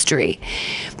policing history.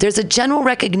 There's a general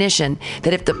recognition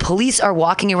that if the police are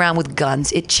walking around with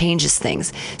guns, it changes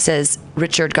things, says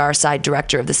Richard Garside,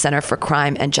 director of the Center for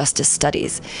Crime and Justice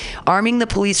Studies. Arming the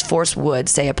police force would,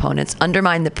 say opponents,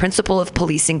 undermine the principle of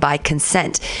policing by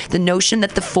consent, the notion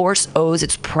that the force owes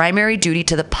its primary duty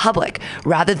to the public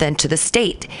rather than to the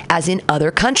state, as in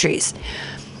other countries.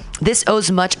 This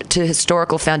owes much to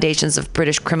historical foundations of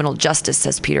British criminal justice,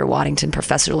 says Peter Waddington,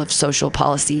 professor of social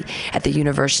policy at the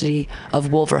University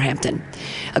of Wolverhampton.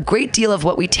 A great deal of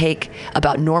what we take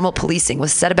about normal policing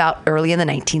was set about early in the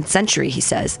 19th century, he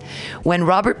says. When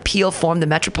Robert Peel formed the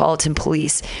Metropolitan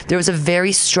Police, there was a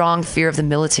very strong fear of the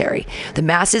military. The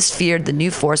masses feared the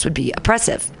new force would be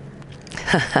oppressive.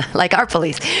 Like our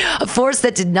police, a force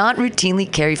that did not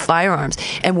routinely carry firearms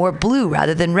and wore blue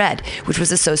rather than red, which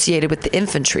was associated with the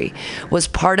infantry, was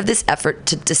part of this effort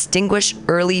to distinguish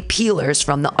early peelers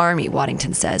from the army,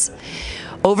 Waddington says.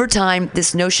 Over time,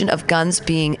 this notion of guns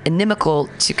being inimical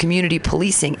to community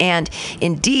policing and,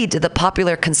 indeed, to the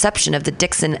popular conception of the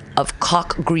Dixon of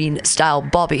cock green style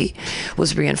bobby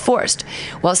was reinforced.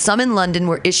 While some in London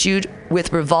were issued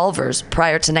with revolvers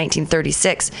prior to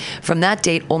 1936, from that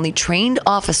date, only trained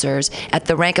officers at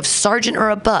the rank of sergeant or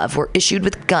above were issued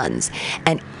with guns,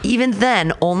 and even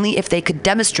then, only if they could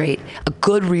demonstrate a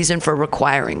good reason for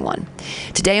requiring one.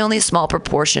 Today, only a small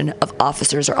proportion of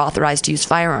officers are authorized to use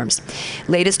firearms.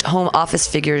 Latest Home Office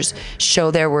figures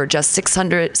show there were just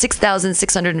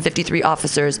 6,653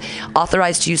 officers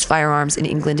authorized to use firearms in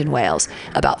England and Wales,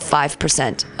 about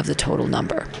 5% of the total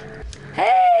number.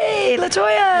 Hey,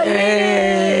 LaToya!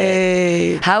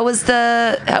 Hey! How was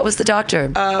the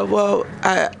doctor? Well,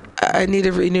 I need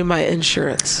to renew my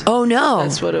insurance. Oh no!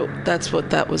 That's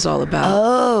what that was all about.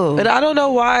 Oh. But I don't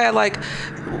know why.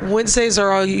 Wednesdays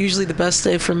are usually the best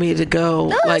day for me to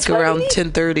go, around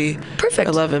 10:30, perfect,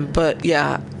 11. But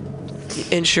yeah,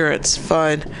 insurance,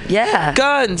 fine. Yeah.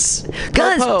 Guns.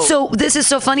 So this is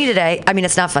so funny today. I mean,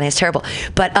 it's not funny. It's terrible.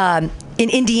 But in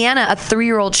Indiana, a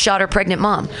 3-year-old shot her pregnant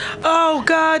mom. Oh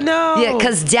God, no. Yeah,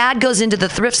 because dad goes into the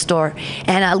thrift store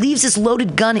and leaves this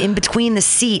loaded gun in between the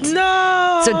seats.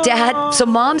 No. So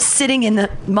mom's sitting in the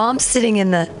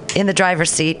in the driver's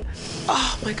seat.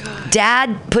 Oh my God.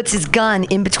 Dad puts his gun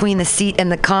in between the seat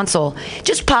and the console,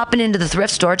 just popping into the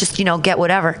thrift store, just, get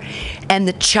whatever. And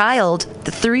the child,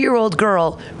 the 3-year-old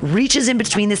girl, reaches in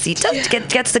between the seats,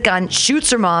 gets the gun,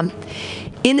 shoots her mom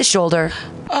in the shoulder.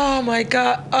 Oh my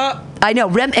God. I know.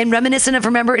 And reminiscent of,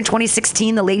 remember in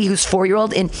 2016, the lady who's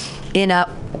 4-year-old in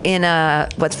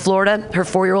Florida, her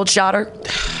 4-year-old shot her.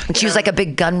 And she was like a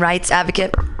big gun rights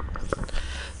advocate.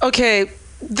 Okay,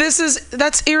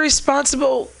 that's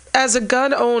irresponsible as a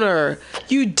gun owner.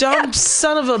 You dumb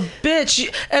son of a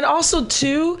bitch. And also,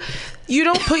 too, you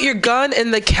don't put your gun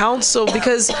in the council,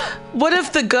 because what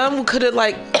if the gun could have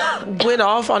went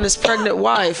off on his pregnant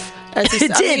wife?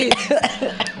 It did.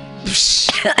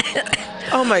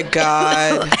 Oh my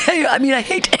God. I mean, I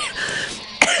hate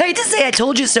to say I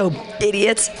told you so,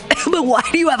 idiots. But why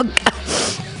do you have a gun?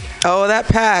 Oh, that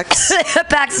packs. That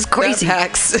packs is crazy. That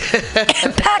packs.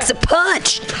 It packs a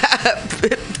punch.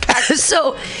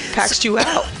 Packs you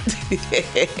out.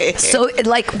 So,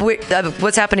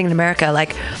 what's happening in America?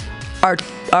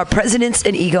 Our president's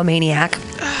an egomaniac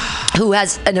who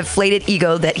has an inflated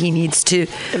ego that he needs to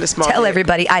tell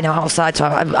everybody. I know. Also, I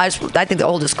think the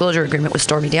old disclosure agreement with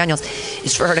Stormy Daniels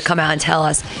is for her to come out and tell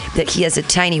us that he has a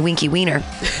tiny winky wiener,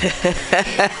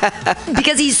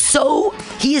 because he is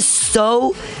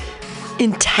so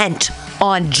intent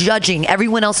on judging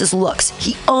everyone else's looks.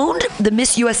 He owned the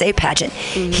Miss USA pageant.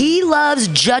 Mm-hmm. He loves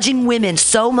judging women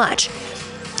so much.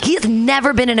 He has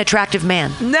never been an attractive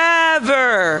man.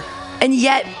 Never. And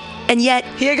yet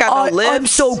he ain't got no lips. I'm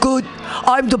so good.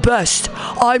 I'm the best.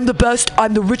 I'm the best.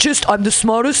 I'm the richest. I'm the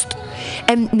smartest.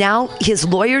 And now his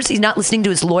lawyers, he's not listening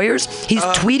to his lawyers. He's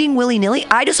tweeting willy-nilly.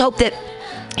 I just hope that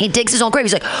he digs his own grave.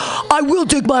 He's like, I will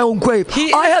dig my own grave.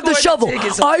 I have the shovel.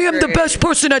 I am the best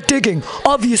person at digging,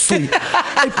 obviously.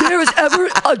 If there is ever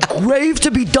a grave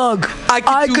to be dug,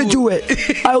 I could do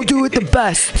it. I'll do it the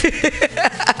best.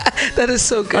 That is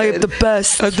so good. I am the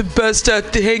best. I'm the best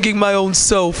at hanging my own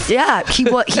self. Yeah,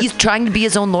 he's trying to be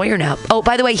his own lawyer now. Oh,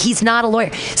 by the way, he's not a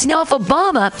lawyer. See, now if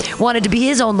Obama wanted to be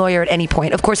his own lawyer at any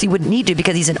point, of course he wouldn't need to,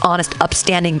 because he's an honest,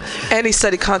 upstanding... And he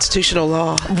studied constitutional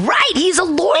law. Right, he's a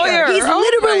lawyer. He's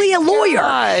literally a lawyer.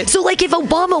 God. So, if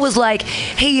Obama was like,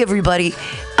 hey, everybody,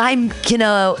 I'm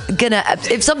gonna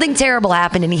if something terrible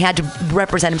happened and he had to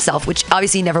represent himself, which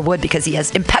obviously he never would, because he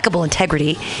has impeccable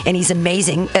integrity and he's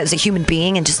amazing as a human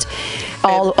being and just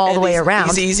all the way around.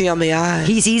 He's easy on the eyes.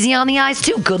 He's easy on the eyes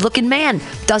too. Good looking man.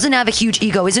 Doesn't have a huge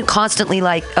ego. Isn't constantly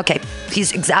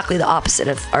he's exactly the opposite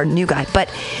of our new guy. But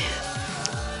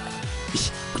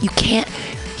you can't.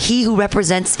 He who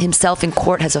represents himself in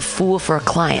court has a fool for a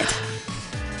client.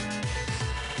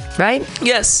 Right?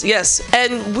 Yes.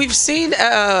 And we've seen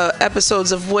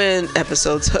episodes of yeah,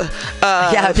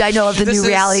 I know of the new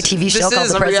reality TV show called The Presidency. This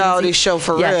is a reality show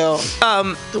for real,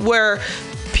 where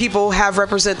people have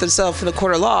represented themselves in the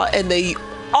court of law and they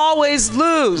always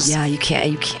lose. Yeah, you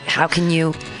can't. How can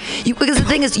you? Because the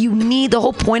thing is, you need, the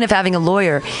whole point of having a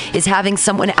lawyer is having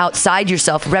someone outside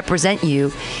yourself represent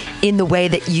you in the way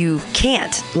that you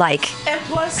can't. And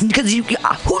plus, because who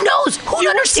knows? Who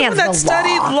understands the law?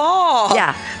 Studied law.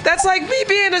 Yeah. That's like me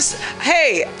being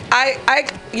hey, I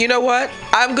you know what?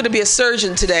 I'm going to be a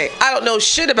surgeon today. I don't know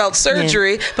shit about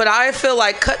surgery, but I feel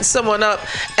like cutting someone up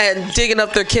and digging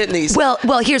up their kidneys. Well,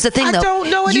 here's the thing, though. I don't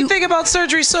know anything about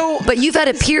surgery, so... But you've had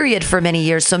a period for many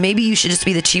years, so maybe you should just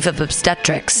be the chief of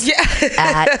obstetrics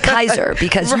at Kaiser,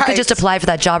 because you could just apply for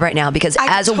that job right now, because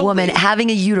as a woman, having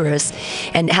a uterus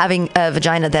and having a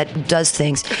vagina that does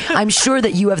things, I'm sure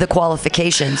that you have the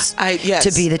qualifications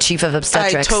to be the chief of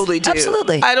obstetrics. I totally do.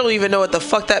 Absolutely. I don't even know what the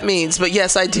fuck that means, but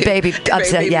yes, I do. Baby stuff,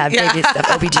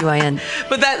 OBGYN.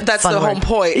 But that's the whole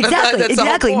point.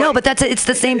 Exactly. No, but it's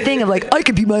the same thing of I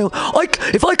could be my own.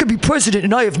 If I could be president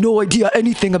and I have no idea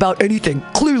anything about anything,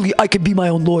 clearly I could be my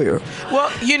own lawyer. Well,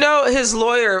 his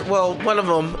lawyer, one of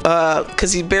them,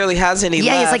 because he barely has any left.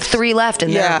 Yeah, he has 3 left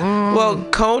in there. Well,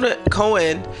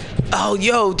 Cohen.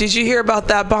 Oh, did you hear about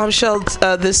that bombshell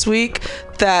this week?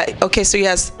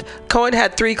 Cohen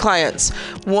had 3 clients.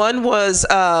 One was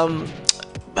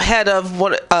head of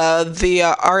the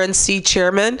RNC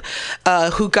chairman,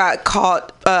 who got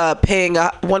caught paying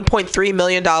 $1.3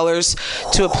 million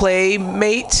to a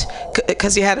playmate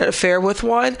because he had an affair with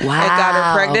one and got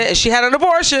her pregnant, and she had an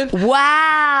abortion.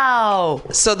 Wow.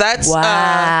 So that's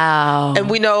and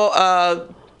we know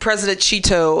President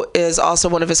Cheeto is also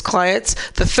one of his clients.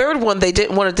 The third one they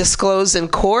didn't want to disclose in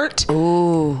court.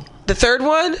 Ooh. The third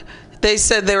one, they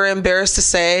said they were embarrassed to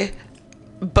say,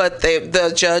 but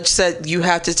the judge said, you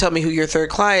have to tell me who your third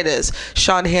client is.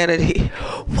 Sean Hannity.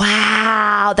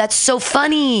 Wow, that's so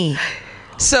funny.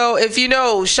 So if you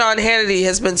know, Sean Hannity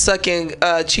has been sucking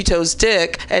Cheeto's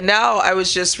dick, and now I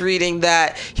was just reading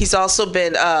that he's also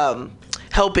been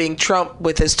helping Trump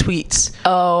with his tweets.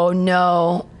 Oh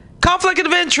no. Conflict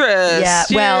of interest. Yeah.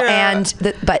 Well, and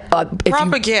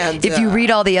propaganda. If you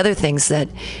read all the other things that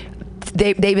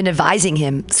they've been advising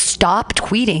him, stop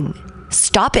tweeting.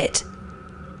 Stop it.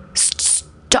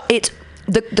 Stop it.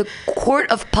 The court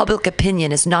of public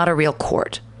opinion is not a real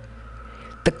court.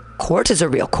 The court is a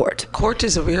real court. Court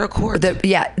is a real court.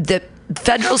 The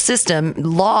federal system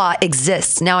law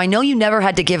exists. Now I know you never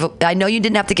had to give. I know you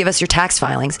didn't have to give us your tax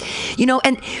filings. You know,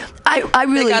 and I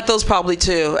really they got those probably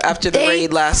too after the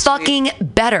raid last fucking week.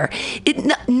 Better.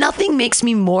 Nothing makes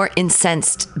me more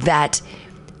incensed that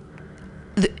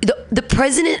the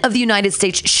president of the United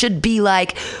States should be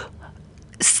like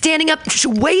standing up,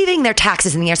 waving their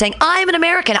taxes in the air, saying, "I am an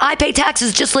American. I pay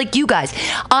taxes just like you guys.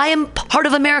 I am part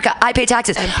of America. I pay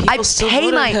taxes. And people I still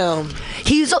pay voted him.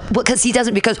 He's because he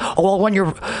doesn't because when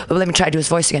you're let me try to do his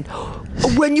voice again.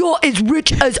 When you're as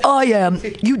rich as I am,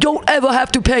 you don't ever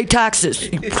have to pay taxes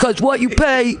because what you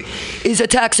pay is a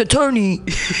tax attorney.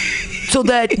 So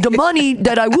that the money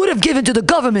that I would have given to the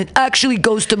government actually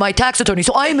goes to my tax attorney.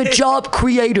 So I am a job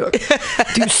creator.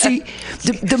 Do you see?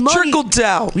 The money Trickle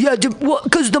down. Yeah,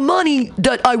 because the money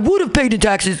that I would have paid in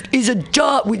taxes is a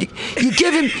job. You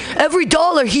give him every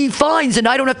dollar he finds and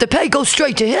I don't have to pay goes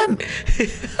straight to him.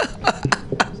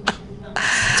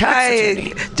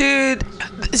 Dude,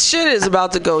 shit is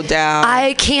about to go down.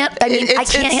 I can't. I mean, I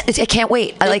can't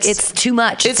wait. It's too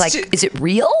much. It's like, is it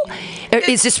real?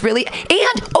 Is this really?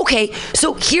 And okay,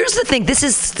 so here's the thing. This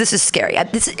is scary.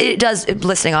 It does.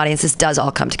 Listening audience, this does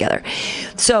all come together.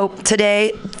 So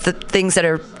today, the things that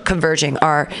are converging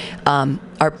are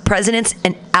our president's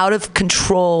an out of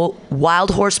control wild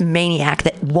horse maniac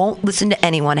that won't listen to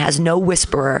anyone, has no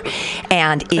whisperer,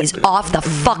 and is off the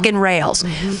fucking rails.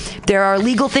 Mm-hmm. There are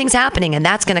legal things happening, and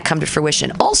that's going to come to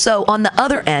fruition. Also, on the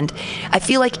other end, I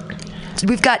feel like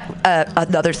we've got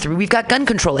another three. We've got gun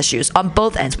control issues on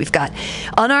both ends. We've got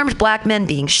unarmed black men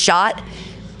being shot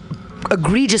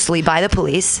egregiously by the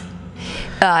police.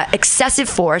 Excessive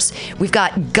force. We've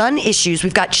got gun issues.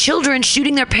 We've got children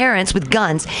shooting their parents with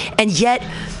guns, and yet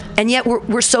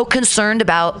we're so concerned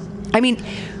about. I mean,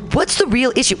 what's the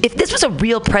real issue? If this was a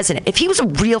real president, if he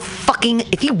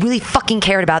really fucking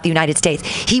cared about the United States,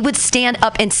 he would stand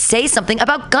up and say something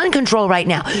about gun control right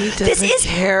now. This is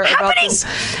happening.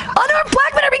 Unarmed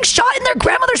black men are being shot in their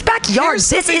grandmother's backyard.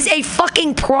 This is a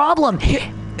fucking problem.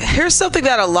 Here's something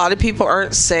that a lot of people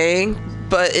aren't saying,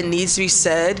 but it needs to be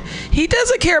said. He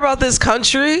doesn't care about this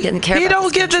country. He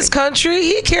don't get this country.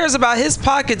 He cares about his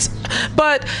pockets.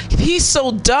 But he's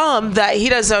so dumb that he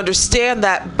doesn't understand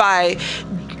that by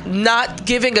not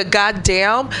giving a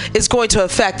goddamn is going to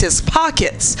affect his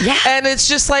pockets. Yeah. And it's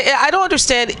just like, I don't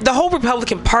understand the whole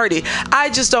Republican Party. I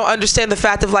just don't understand the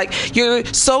fact of like your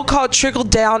so-called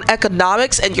trickle-down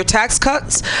economics and your tax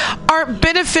cuts aren't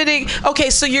benefiting. Okay,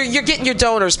 so you're getting your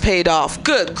donors paid off.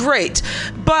 Good, great.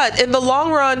 But in the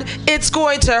long run, it's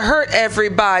going to hurt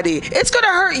everybody. It's going to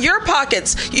hurt your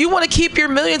pockets. You want to keep your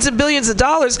millions and billions of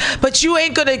dollars, but you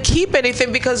ain't going to keep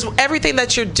anything because everything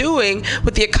that you're doing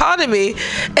with the economy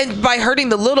and by hurting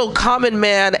the little common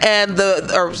man and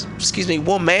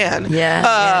woman,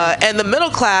 and the middle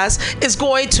class is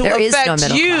going to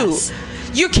affect you.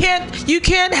 You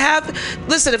can't have.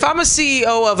 Listen, if I'm a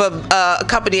CEO of a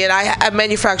company and I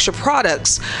manufacture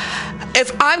products,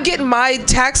 if I'm getting my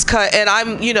tax cut and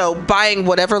I'm buying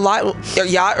whatever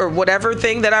yacht or whatever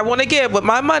thing that I want to get with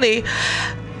my money,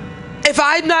 if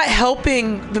I'm not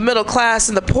helping the middle class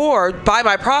and the poor buy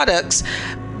my products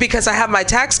because I have my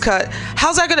tax cut,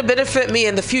 how's that going to benefit me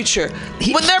in the future?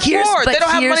 When they're poor, they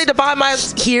don't have money to buy my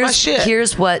shit. This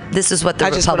is what the Republicans... I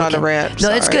just went on a rant.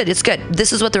 No, it's good.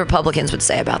 This is what the Republicans would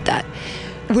say about that.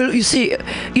 Well, you see,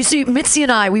 Mitzi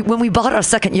and I, when we bought our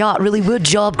second yacht, really, we're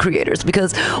job creators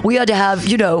because we had to have,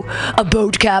 a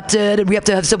boat captain and we have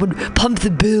to have someone pump the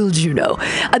bills,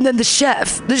 and then the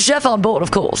chef on board,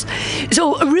 of course.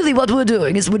 So really what we're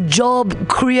doing is we're job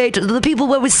creators, the people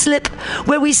where we slip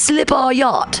our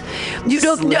yacht.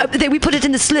 We put it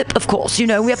in the slip, of course, we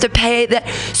have to pay that.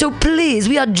 So please,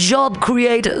 we are job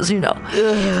creators,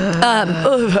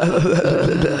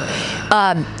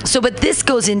 but this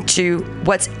goes into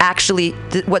what's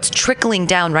trickling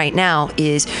down right now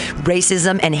is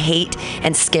racism and hate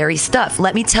and scary stuff.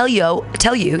 Let me tell you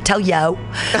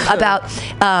about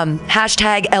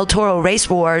hashtag El Toro Race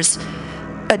Wars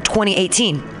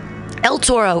 2018. El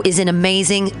Toro is an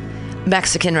amazing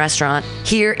Mexican restaurant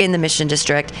here in the Mission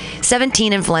District,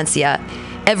 17 in Valencia.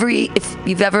 if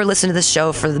you've ever listened to this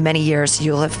show for the many years,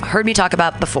 you'll have heard me talk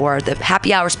about before. The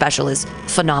happy hour special is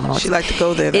phenomenal. She like to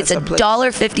go there. It's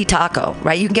 $1.50 taco,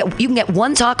 right? You can get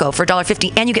one taco for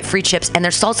 $1.50, and you get free chips. And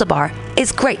their salsa bar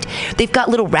is great. They've got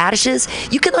little radishes.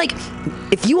 You can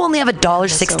if you only have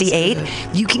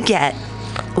 $1.68, you can get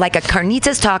like a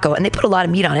carnitas taco, and they put a lot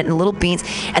of meat on it and little beans,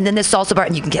 and then this salsa bar,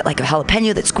 and you can get like a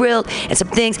jalapeno that's grilled and some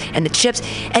things and the chips,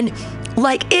 and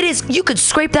it is, you could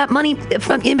scrape that money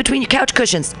from in between your couch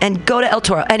cushions and go to El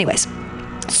Toro. Anyways,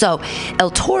 so El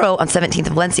Toro on 17th and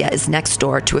Valencia is next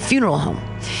door to a funeral home.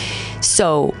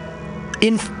 So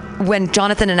when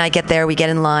Jonathan and I get there, we get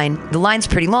in line. The line's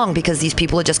pretty long because these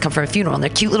people had just come from a funeral, and they're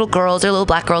cute little girls, they're little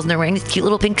black girls, and they're wearing these cute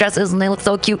little pink dresses, and they look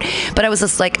so cute. But I was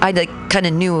just I kind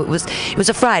of knew it was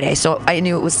a Friday, so I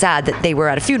knew it was sad that they were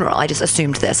at a funeral. I just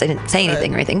assumed this. I didn't say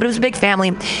anything or anything, but it was a big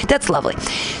family. That's lovely.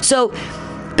 So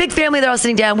big family, they're all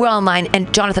sitting down, we're all in line,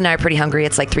 and Jonathan and I are pretty hungry.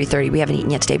 It's 3:30, we haven't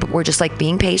eaten yet today, but we're just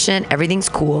being patient, everything's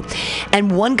cool.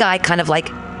 And one guy kind of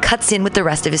cuts in with the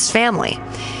rest of his family.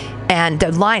 And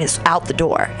the line is out the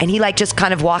door. And he just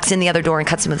kind of walks in the other door and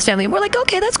cuts in with his family. And we're like,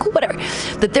 okay, that's cool, whatever.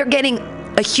 But they're getting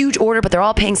a huge order, but they're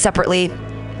all paying separately.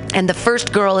 And the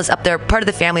first girl is up there, part of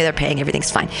the family, they're paying, everything's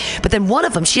fine. But then one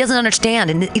of them, she doesn't understand,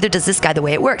 and either does this guy, the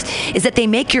way it works, is that they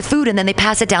make your food and then they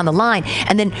pass it down the line,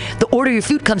 and then the order your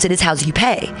food comes in is how you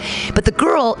pay. But the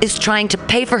girl is trying to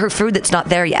pay for her food that's not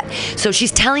there yet. So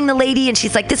she's telling the lady, and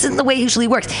she's like, this isn't the way it usually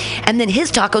works. And then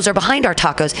his tacos are behind our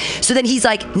tacos. So then he's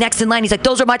next in line, he's like,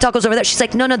 those are my tacos over there. She's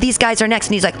like, no, these guys are next.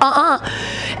 And he's like,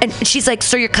 And she's like,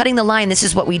 sir, you're cutting the line. This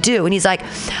is what we do. And he's like,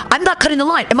 I'm not cutting the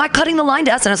line. Am I cutting the line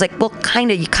to us? And I was like, well,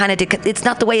 kind of, you kind of did. It's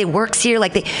not the way it works here.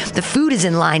 The food is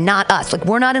in line, not us.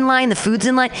 We're not in line. The food's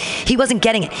in line. He wasn't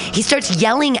getting it. He starts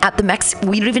yelling at the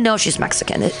we don't even know if she's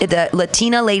Mexican, the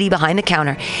Latina lady behind the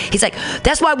counter. He's like,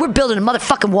 that's why we're building a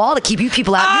motherfucking wall to keep you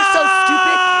people out. You're so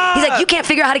stupid. He's like, you can't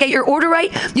figure out how to get your order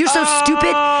right. You're so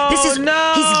stupid.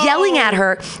 He's yelling at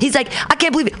her. He's like, I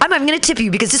can't believe it. I'm not even going to tip you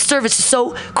because this service is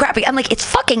so crappy. I'm like, it's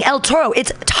fucking El Toro.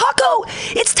 It's taco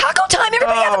time.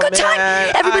 Everybody have a good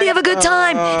time. Everybody have a good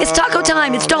time. It's taco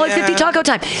time. It's $1.50 taco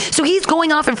time. So he's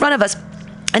going off in front of us,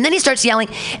 and then he starts yelling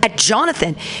at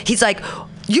Jonathan. He's like,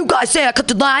 you guys say I cut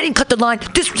the line. I didn't cut the line.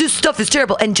 This stuff is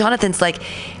terrible. And Jonathan's like,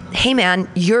 hey man,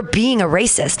 you're being a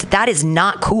racist. That is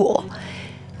not cool.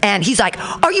 And he's like,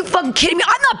 are you fucking kidding me?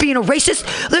 I'm not being a racist.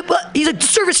 He's like, the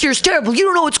service here is terrible. You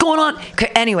don't know what's going on. Okay,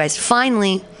 anyways,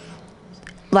 finally,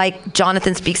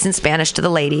 Jonathan speaks in Spanish to the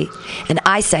lady, and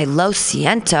I say, lo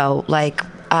siento,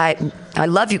 I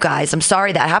love you guys. I'm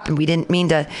sorry that happened. We didn't mean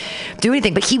to do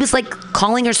anything. But he was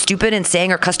calling her stupid and saying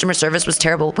her customer service was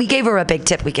terrible. We gave her a big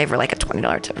tip. We gave her a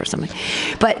 $20 tip or something.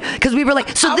 But because we were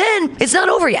then it's not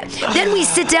over yet. Then we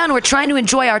sit down and we're trying to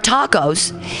enjoy our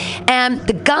tacos. And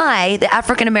the guy, the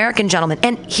African-American gentleman,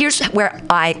 and here's where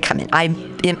I come in.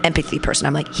 I'm an empathy person.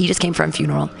 I'm like, he just came from a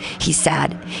funeral. He's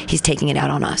sad. He's taking it out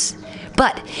on us.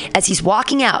 But as he's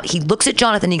walking out, he looks at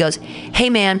Jonathan and he goes, hey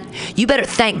man, you better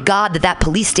thank God that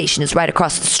police station is right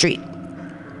across the street.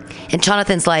 And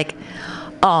Jonathan's like,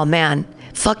 oh man,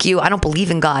 fuck you. I don't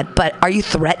believe in God, but are you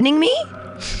threatening me?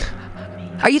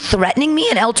 Are you threatening me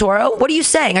in El Toro? What are you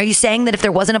saying? Are you saying that if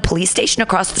there wasn't a police station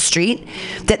across the street,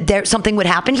 that something would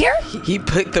happen here? He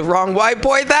picked the wrong white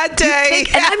boy that day.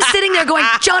 And I'm sitting there going,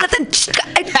 Jonathan,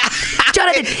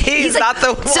 he's not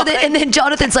the one. And then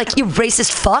Jonathan's like, you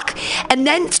racist fuck. And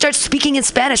then starts speaking in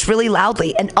Spanish really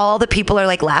loudly. And all the people are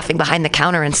laughing behind the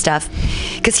counter and stuff.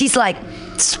 Because he's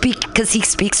because he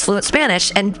speaks fluent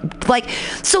Spanish. And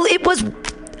so it was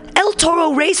El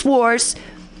Toro Race Wars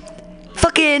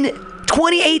fucking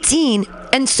 2018,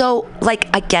 and so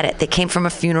I get it. They came from a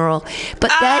funeral, but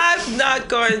I'm not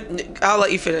going. I'll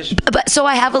let you finish. But so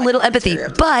I have a little empathy.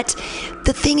 But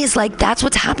the thing is, that's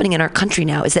what's happening in our country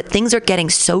now is that things are getting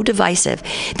so divisive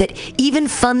that even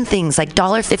fun things like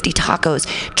 $1.50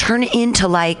 tacos turn into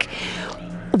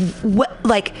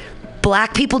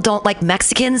black people don't like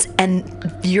Mexicans, and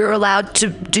you're allowed to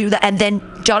do that, and then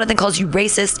Jonathan calls you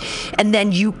racist, and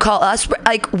then you call us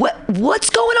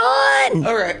what's going on?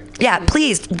 All right. Yeah,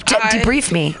 please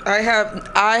debrief me. I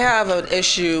have an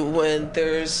issue when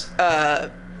there's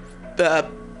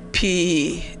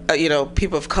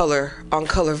people of color on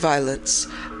color violence.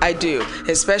 I do,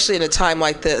 especially in a time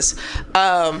like this.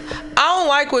 I don't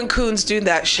like when coons do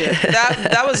that shit.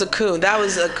 That was a coon. That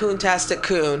was a coon-tastic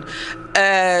coon.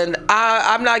 And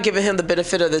I'm not giving him the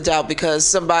benefit of the doubt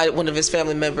because one of his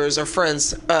family members or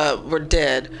friends were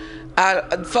dead.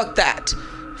 Fuck that.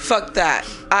 Fuck that.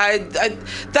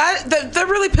 That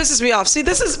really pisses me off. See,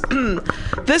 this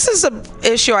is a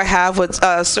issue I have with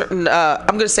certain I'm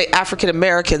going to say African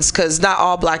Americans, because not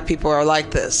all black people are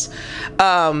like this.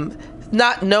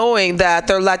 Not knowing that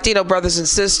their Latino brothers and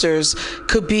sisters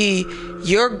could be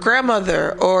your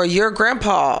grandmother or your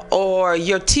grandpa or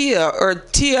your tia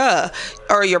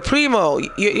or your primo.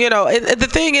 You know, and the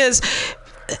thing is,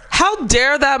 how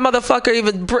dare that motherfucker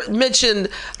even mention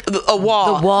a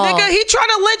wall? The wall. Nigga, he trying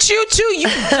to lynch you too, you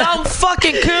dumb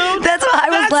fucking coon. That's what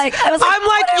I was like, I'm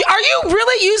like, are you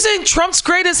really using Trump's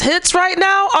greatest hits right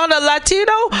now on a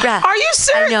Latino? Yeah, are you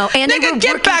serious? I know. And nigga,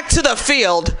 get back to the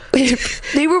field.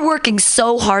 They were working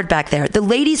so hard back there. The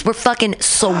ladies were fucking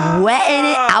sweating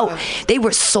it out. They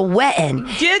were sweating.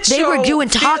 They were doing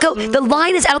taco. The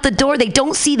line is out the door. They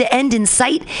don't see the end in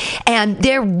sight, and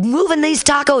they're moving these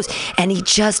tacos. And he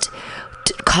just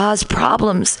caused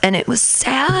problems, and it was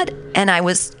sad. And I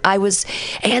was,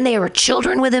 and there were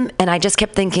children with him, and I just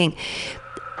kept thinking,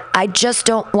 I just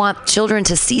don't want children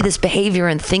to see this behavior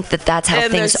and think that that's how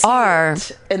things are.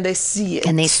 And they see it.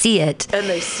 And they see it. And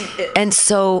they see it. And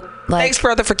so, like, thanks,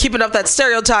 brother, for keeping up that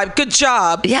stereotype. Good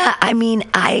job. Yeah, I mean,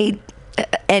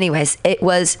 anyways, it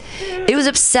was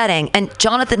upsetting, and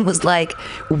Jonathan was like,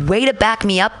 way to back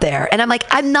me up there. And I'm like,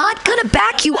 I'm not gonna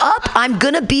back you up. I'm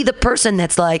gonna be the person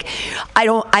that's like,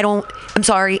 I'm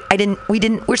sorry,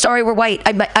 we're sorry, we're white.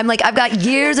 I'm like, I've got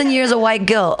years and years of white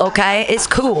guilt, okay? It's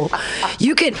cool.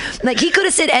 You could, like, he could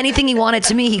have said anything he wanted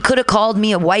to me. He could have called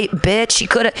me a white bitch. He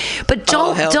could have, but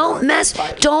don't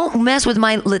mess with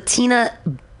my Latina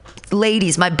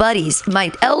ladies, my buddies, my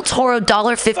El Toro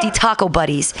 $1.50 taco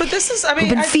buddies. But this is, I mean,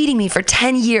 who've been feeding me for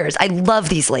 10 years. I love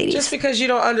these ladies. Just because you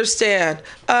don't understand.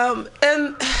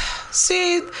 And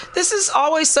see, this is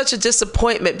always such a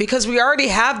disappointment, because we already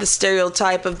have the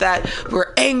stereotype of that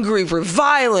we're angry, we're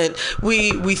violent,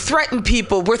 we threaten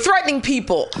people, we're threatening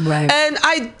people. Right. And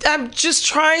I'm just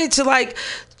trying to, like,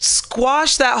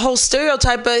 squash that whole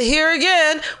stereotype. But here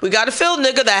again, we got a field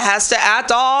nigga that has to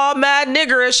act all mad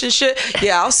niggerish and shit.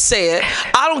 Yeah, I'll say it.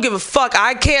 I don't give a fuck.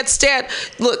 I can't stand.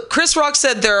 Look, Chris Rock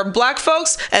said there are black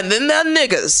folks and then there are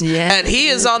niggas. Yeah. And he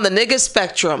is on the nigga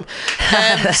spectrum.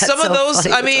 And some of those,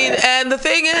 I mean, and the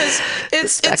thing is,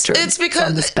 it's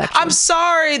because I'm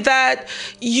sorry that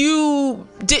you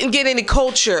didn't get any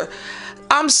culture.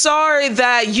 I'm sorry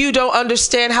that you don't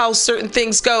understand how certain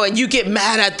things go and you get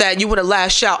mad at that and you want to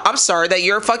lash out. I'm sorry that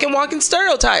you're a fucking walking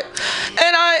stereotype.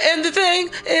 And the thing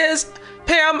is,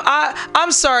 Pam,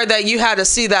 I'm sorry that you had to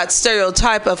see that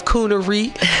stereotype of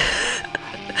coonery.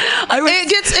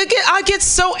 I get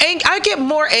so angry. I get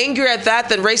more angry at that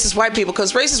than racist white people,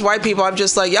 because racist white people, I'm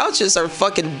just like, y'all just are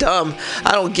fucking dumb.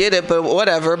 I don't get it, but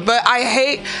whatever. But I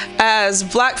hate, as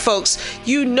black folks,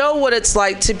 you know what it's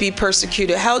like to be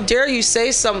persecuted. How dare you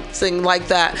say something like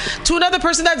that to another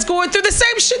person that's going through the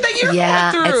same shit that you're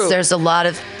going through? There's a lot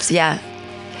of,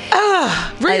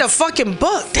 read a fucking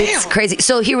book. Damn. It's crazy.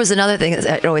 So here was another thing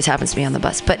that always happens to me on the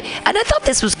bus. And I thought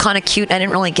this was kind of cute. I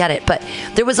didn't really get it, but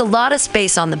there was a lot of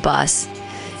space on the bus,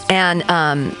 and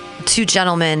two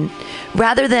gentlemen,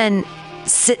 rather than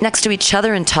sit next to each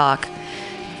other and talk,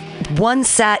 one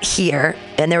sat here,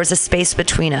 and there was a space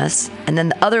between us, and then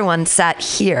the other one sat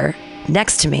here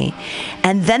next to me,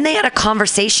 and then they had a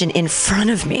conversation in front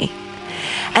of me,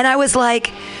 and I was like,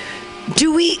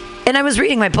 and I was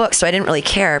reading my book, so I didn't really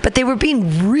care, but they were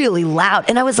being really loud.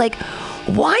 And I was like,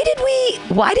 why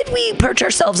did we perch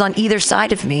ourselves on either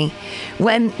side of me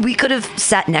when we could have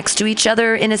sat next to each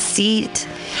other in a seat?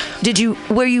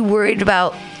 Were you worried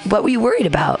about, what were you worried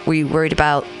about? Were you worried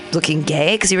about looking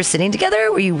gay because you were sitting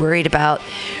together? Were you worried about,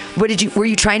 were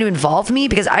you trying to involve me?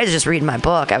 Because I was just reading my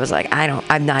book. I was like,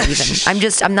 I'm not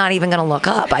even going to look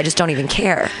up. I just don't even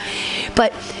care.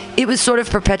 But it was sort of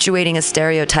perpetuating a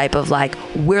stereotype of, like,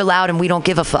 we're loud and we don't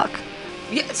give a fuck.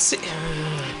 Yes.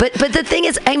 But the thing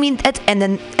is, I mean, the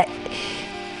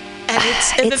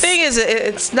thing is,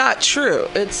 it's not true.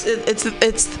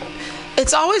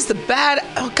 It's always the bad.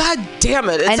 Oh, God damn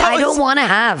it! I don't want to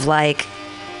have, like,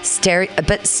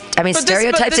 stereotypes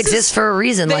exist for a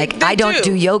reason. They I don't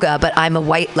do yoga, but I'm a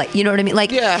white, like, you know what I mean?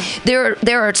 Like, yeah.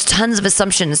 There are tons of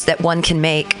assumptions that one can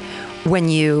make when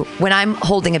I'm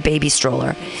holding a baby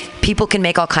stroller. People can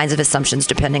make all kinds of assumptions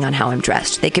depending on how I'm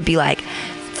dressed. They could be like,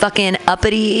 fucking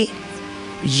uppity,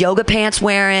 yoga pants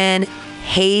wearing,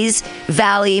 Hayes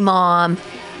Valley mom,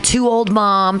 too old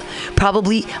mom,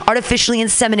 probably artificially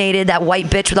inseminated, that white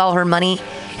bitch with all her money.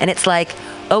 And it's like,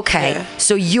 okay,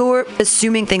 so you're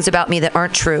assuming things about me that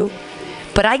aren't true.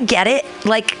 But I get it,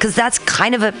 like, because that's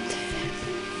kind of a,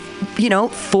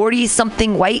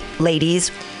 40-something white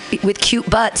ladies with cute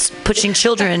butts pushing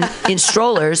children in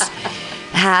strollers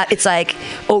It's like,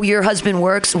 oh, your husband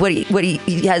works.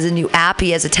 He has a new app.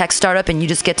 He has a tech startup, and you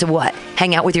just get to what?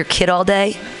 Hang out with your kid all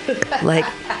day? Like,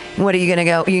 what are you gonna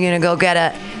go? You're gonna go get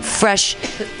a fresh,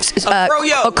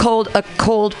 a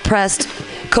cold pressed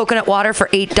coconut water for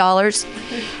 $8.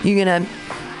 You're gonna.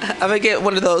 I'm gonna get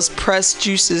one of those pressed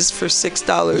juices for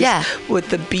 $6. Yeah. With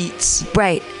the beets.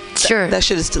 Right. Sure. That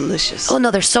shit is delicious. Oh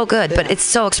no, they're so good, but it's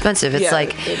so expensive. It's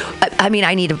like, I mean,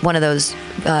 I need one of those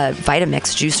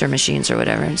Vitamix juicer machines or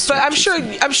whatever. But I'm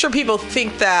sure people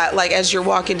think that, like, as you're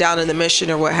walking down in the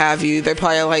Mission or what have you, they're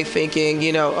probably like thinking,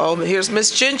 oh, here's Miss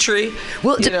Gentry.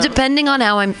 Well, depending on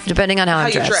how I'm you're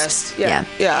dressed.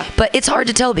 Yeah. But it's hard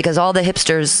to tell because all the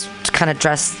hipsters kind of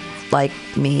dress like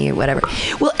me or whatever.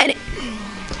 Well, and.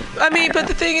 I mean, but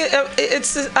the thing is,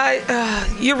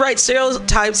 you're right.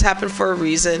 Stereotypes happen for a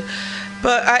reason,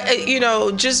 but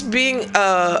just being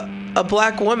a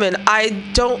black woman, I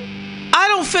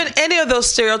don't fit any of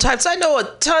those stereotypes. I know a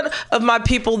ton of my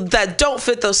people that don't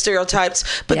fit those stereotypes,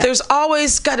 but there's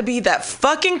always got to be that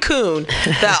fucking coon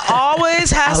that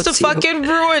always has to fucking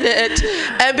ruin it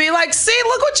and be like, see,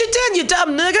 look what you did, you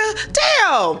dumb nigga.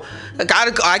 Damn.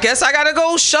 I guess I gotta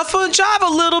go shuffle and jive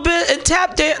a little bit and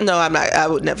tap dance. No, I'm not. I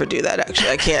would never do that. Actually,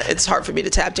 I can't. It's hard for me to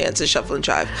tap dance and shuffle and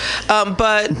jive.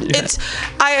 But it's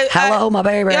hello, my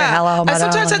baby. Yeah, hello, my I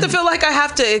sometimes darling. have to feel like I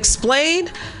have to explain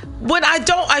when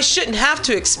I shouldn't have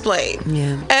to explain.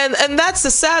 Yeah. And that's the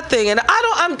sad thing. And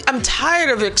I'm tired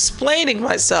of explaining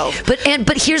myself. But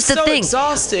here's the thing.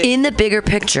 Exhausting. In the bigger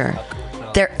picture,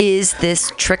 there is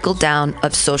this trickle down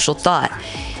of social thought.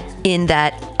 In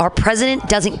that our president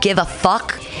doesn't give a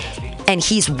fuck, and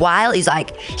he's wild. He's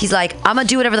like, I'm gonna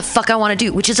do whatever the fuck I want to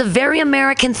do, which is a very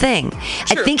American thing. Sure.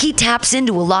 I think he taps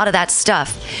into a lot of that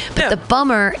stuff. But the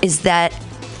bummer is that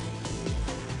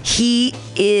he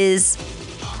is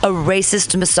a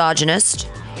racist misogynist,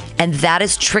 and that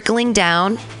is trickling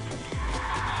down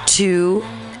to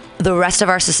the rest of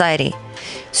our society.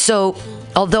 So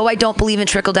although I don't believe in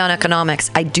trickle-down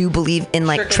economics, I do believe in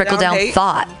trickle-down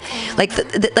thought. Like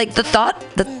the thought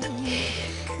that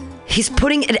he's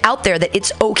putting it out there that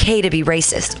it's okay to be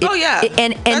racist.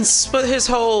 And that's what his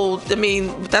whole. I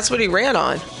mean, that's what he ran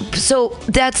on. So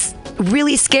that's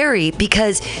really scary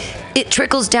because it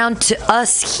trickles down to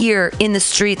us here in the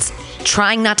streets,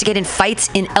 trying not to get in fights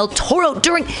in El Toro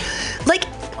during,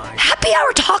 happy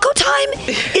hour taco time?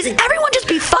 Is everyone just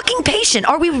be fucking patient?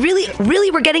 Are we really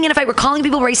we're getting in a fight? We're calling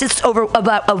people racists over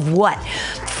of what?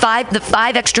 The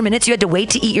 5 extra minutes you had to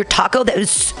wait to eat your taco that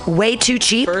was way too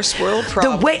cheap? First world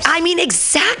problems.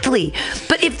 Exactly.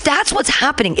 But if that's what's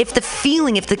happening, if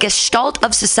the gestalt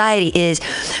of society is,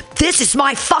 this is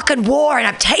my fucking war and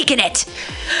I'm taking it.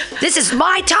 This is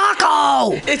my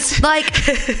taco.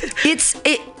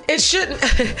 It shouldn't.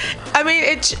 I mean,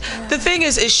 the thing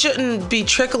is, it shouldn't be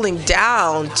trickling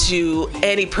down to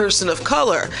any person of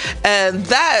color. And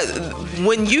that,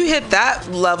 when you hit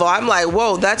that level, I'm like,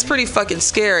 whoa, that's pretty fucking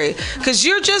scary. Because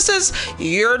you're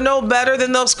no better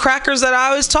than those crackers that I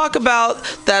always talk about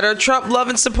that are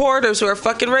Trump-loving supporters who are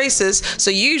fucking racist.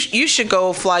 So you should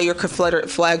go fly your Confederate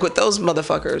flag with those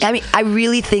motherfuckers. I mean, I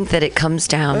really think that it comes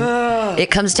down.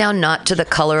 It comes down not to the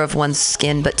color of one's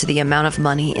skin, but to the amount of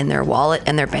money in their wallet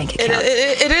and their bank account.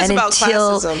 It is about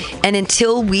classism. And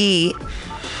until we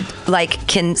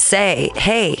can say,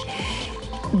 hey,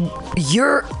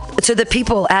 you're to the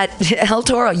people at El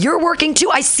Toro, you're working too.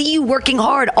 I see you working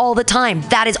hard all the time.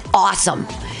 That is awesome.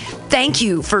 Thank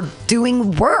you for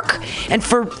doing work,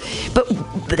 but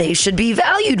they should be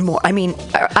valued more. There's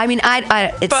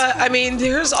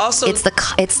also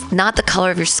it's not the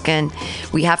color of your skin.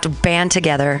 We have to band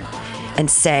together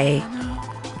and say,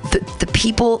 the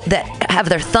people that have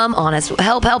their thumb on us,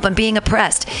 help, I'm being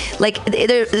oppressed.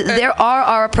 There are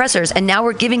our oppressors, and now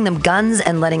we're giving them guns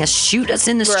and letting us shoot us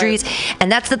in the streets.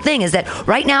 And that's the thing, is that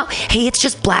right now, hey, it's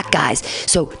just black guys.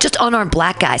 So just unarmed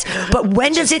black guys. But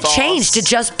when does it change to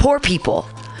just poor people?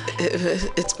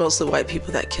 It's mostly white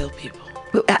people that kill people.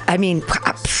 I mean,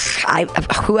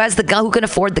 who has the gun? Who can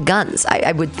afford the guns?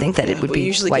 I would think that it would be. We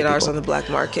usually get ours on the black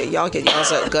market. Y'all get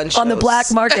y'all's at gun shows. On the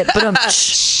black market, but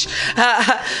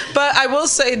but I will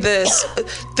say this: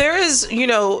 there is,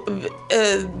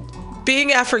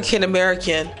 being African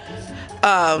American,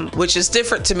 which is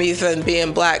different to me than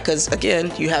being black, because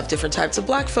again, you have different types of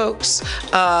black folks.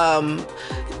 Our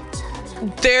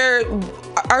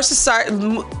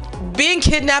society, being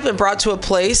kidnapped and brought to a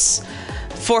place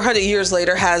 400 years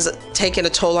later has taken a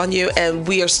toll on you, and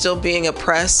we are still being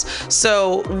oppressed.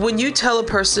 So when you tell a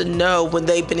person no when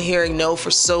they've been hearing no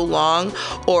for so long,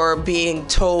 or being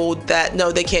told that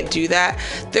no, they can't do that,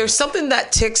 there's something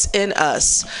that ticks in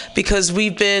us because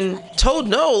we've been told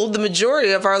no the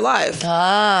majority of our life.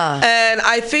 And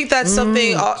I think that's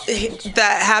something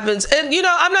that happens. And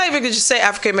I'm not even gonna just say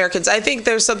African Americans. I think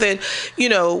there's something,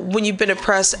 when you've been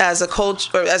oppressed as a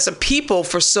culture or as a people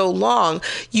for so long,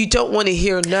 you don't want to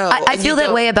hear no. I feel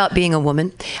that way about being a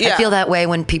woman. Yeah. I feel that way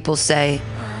when people say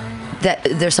that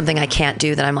there's something I can't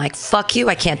do, that I'm like, fuck you,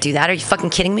 I can't do that. Are you fucking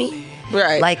kidding me?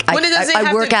 Right. Like,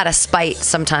 I work out of spite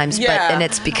sometimes, and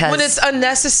it's because... when it's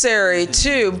unnecessary,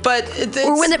 too, but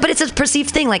it's a perceived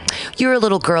thing, like, you're a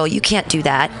little girl, you can't do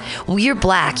that. Well, you're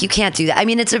black, you can't do that. I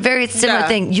mean, it's a very similar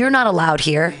thing. You're not allowed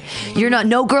here.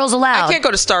 No girls allowed. I can't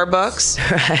go to Starbucks.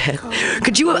 Right.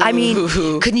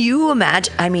 Can you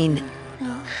imagine,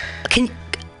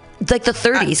 like the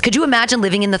 30s. Could you imagine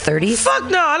living in the 30s? Fuck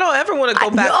no, I don't ever want to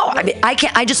go back. No, I mean, I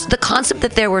can't. The concept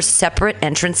that there were separate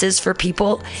entrances for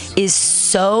people is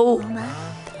so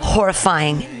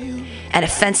horrifying and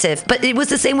offensive. But it was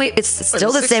the same way. It's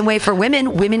still the same way for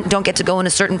women. Women don't get to go in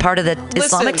a certain part of the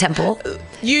Islamic temple.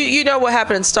 You know what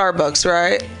happened in Starbucks,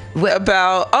 right?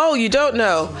 You don't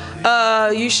know.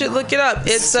 You should look it up.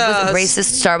 It's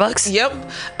racist Starbucks. Yep.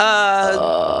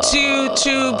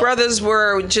 Two brothers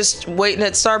were just waiting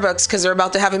at Starbucks because they're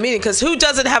about to have a meeting. Because who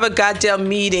doesn't have a goddamn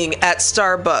meeting at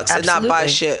Starbucks and not buy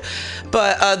shit?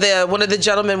 But one of the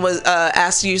gentlemen was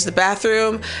asked to use the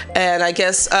bathroom, and I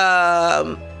guess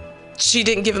she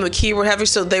didn't give him a key or whatever,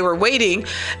 so they were waiting,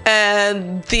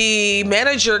 and the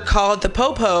manager called the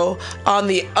popo on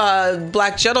the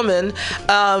black gentleman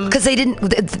because they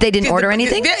didn't order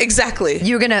anything. Yeah, exactly.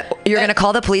 You're gonna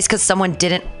call the police because someone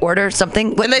didn't order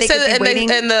something. And they said,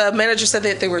 and the manager said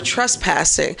that they were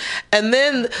trespassing, and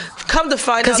then come to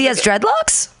find out because he has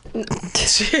dreadlocks.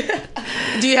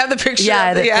 Do you have the picture? Yeah, I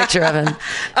have the picture of him.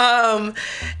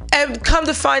 And come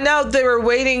to find out, they were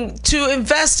waiting to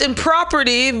invest in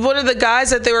property. One of the guys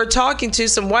that they were talking to,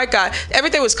 some white guy,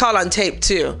 everything was caught on tape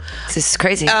too. This is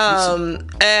crazy.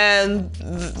 And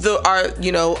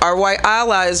our white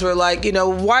allies were like,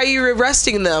 why are you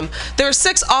arresting them? There were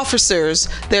 6 officers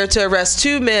there to arrest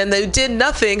 2 men that did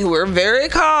nothing, who were very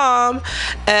calm,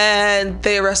 and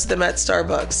they arrested them at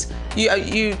Starbucks.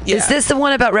 Is this the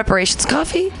one about reparations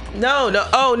coffee? No.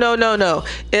 Oh, no.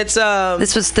 It's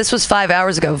This was 5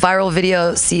 hours ago. Viral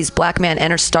video sees black man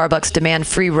enter Starbucks, demand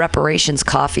free reparations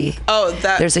coffee. Oh,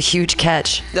 there's a huge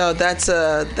catch. No, that's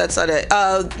not it.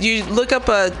 You look up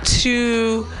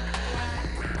Philadelphia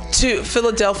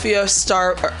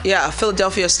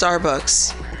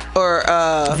Starbucks, or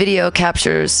video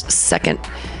captures second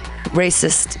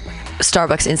racist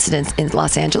Starbucks incident in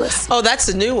Los Angeles. Oh, that's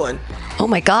the new one. Oh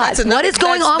my God! What is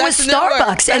going on with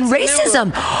Starbucks and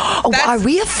racism? Are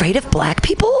we afraid of black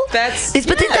people? That's the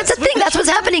thing. That's what's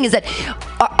happening. Is that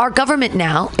our government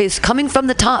now is coming from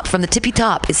the top, from the tippy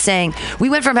top, is saying we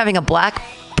went from having a black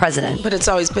president, but it's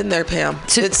always been there, Pam.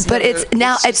 It's just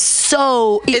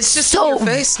so in your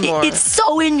face more. It's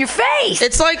so in your face.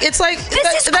 It's like that's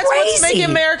crazy. What's making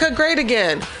America great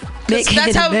again.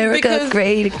 Making America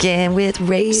great again with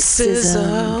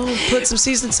racism. Put some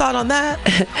seasoned salt on that.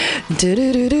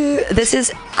 This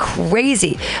is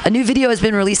crazy. A new video has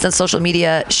been released on social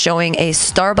media showing a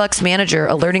Starbucks manager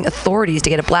alerting authorities to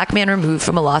get a black man removed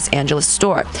from a Los Angeles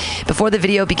store. Before the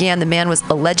video began, the man was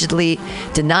allegedly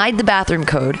denied the bathroom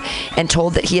code and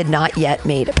told that he had not yet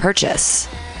made a purchase.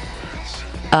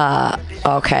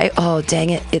 Okay. Oh,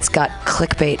 dang it. It's got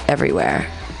clickbait everywhere.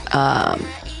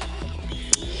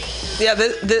 Yeah,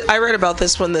 I read about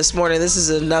this one this morning. This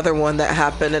is another one that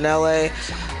happened in LA,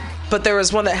 but there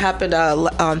was one that happened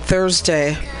on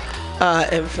Thursday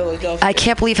in Philadelphia. I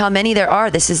can't believe how many there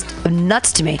are. This is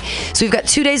nuts to me. So we've got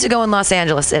 2 days ago in Los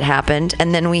Angeles it happened,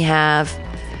 and then we have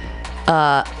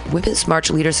Women's March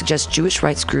leader suggests Jewish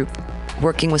rights group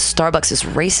working with Starbucks is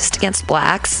racist against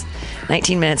blacks.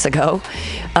 19 minutes ago.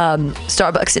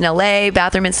 Starbucks in LA,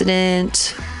 bathroom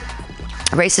incident.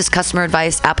 Racist customer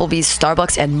advice, Applebee's,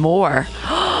 Starbucks, and more.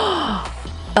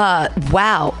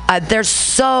 Wow. There's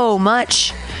so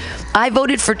much. I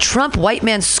voted for Trump. White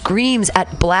man screams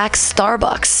at black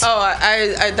Starbucks. Oh,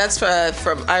 I that's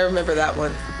from I remember that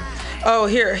one. Oh,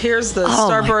 here's the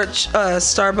Starbucks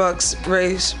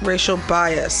racial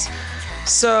bias.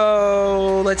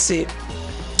 So let's see.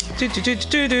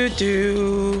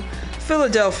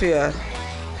 Philadelphia.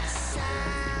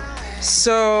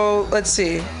 So let's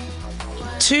see.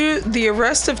 The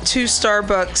arrest of 2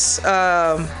 Starbucks.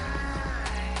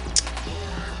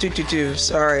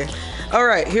 Sorry. All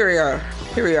right, here we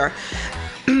are.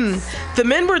 The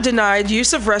men were denied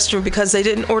use of restroom because they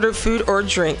didn't order food or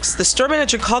drinks. The store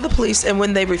manager called the police, and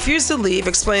when they refused to leave,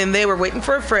 explained they were waiting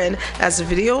for a friend. As the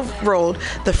video rolled,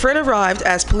 the friend arrived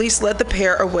as police led the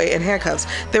pair away in handcuffs.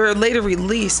 They were later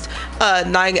released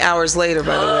 9 hours later,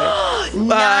 by the way.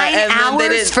 9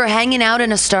 hours for hanging out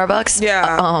in a Starbucks?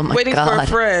 Yeah. Oh my waiting God. for a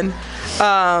friend.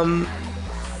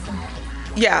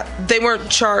 Yeah, they weren't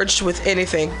charged with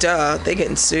anything. Duh, they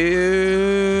getting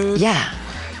sued. Yeah.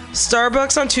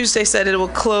 Starbucks on Tuesday said it will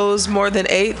close more than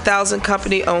 8,000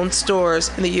 company-owned stores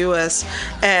in the U.S.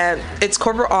 and its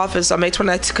corporate office on May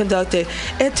 29th conducted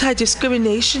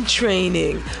anti-discrimination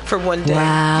training for one day.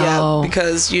 Wow. Yeah,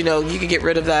 because, you can get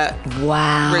rid of that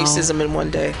racism in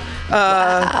one day.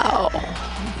 Wow.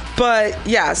 But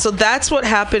yeah, so that's what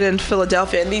happened in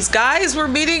Philadelphia. And these guys were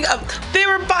meeting up. They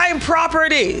were buying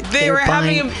property. They were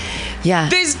having... Yeah.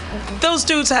 Those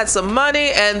dudes had some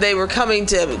money and they were coming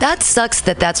to... That sucks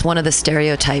that's one of the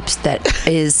stereotypes that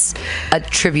is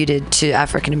attributed to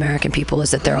African American people, is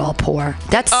that they're all poor.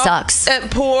 That sucks. And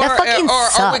poor. That fucking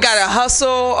sucks. Or we got to hustle,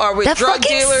 or we drug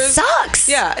dealers. That fucking sucks.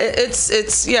 Yeah,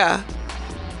 it's yeah.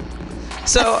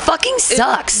 So that fucking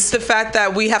sucks. The fact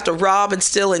that we have to rob and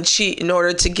steal and cheat in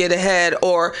order to get ahead,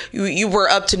 or you were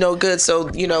up to no good, so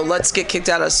let's get kicked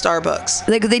out of Starbucks.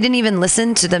 Like, they didn't even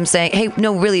listen to them saying, "Hey,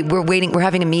 no, really, we're waiting. We're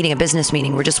having a meeting, a business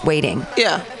meeting. We're just waiting."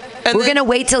 Yeah. And we're gonna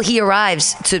wait till he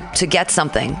arrives to get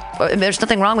something. There's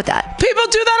nothing wrong with that. People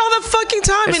do that all the fucking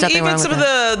time. There's and even some of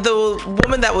the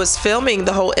woman that was filming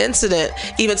the whole incident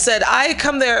even said, I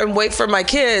come there and wait for my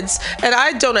kids, and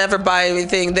I don't ever buy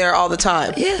anything there all the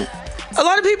time. Yeah. A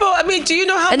lot of people, do you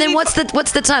know how And then what's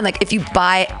the time? Like, if you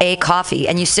buy a coffee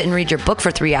and you sit and read your book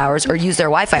for 3 hours or use their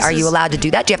Wi-Fi, are you allowed to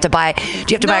do that? Do you have to buy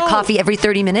a coffee every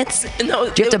 30 minutes? No.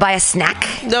 Do you have to buy a snack?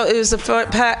 No, it was the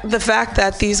fact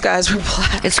that these guys were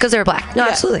black. It's because they were black. No,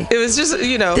 absolutely. It was just,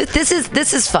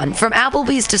 This is fun. From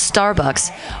Applebee's to Starbucks,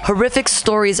 horrific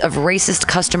stories of racist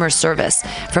customer service.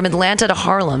 From Atlanta to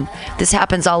Harlem, this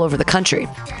happens all over the country.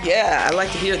 Yeah, I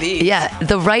like to hear these. Yeah,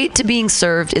 the right to being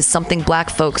served is something black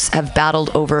folks have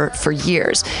battled over for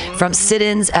years. From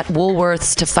sit-ins at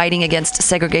Woolworths to fighting against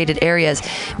segregated areas,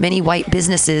 many white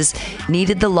businesses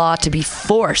needed the law to be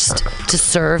forced to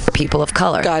serve people of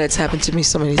color. God, it's happened to me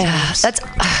so many times. That's...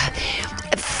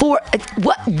 what?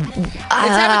 It's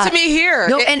happened to me here.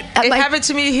 No, it happened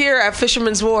to me here at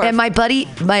Fisherman's Wharf. And our buddy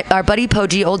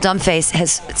Poji, old dumbface,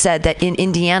 has said that in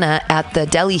Indiana, at the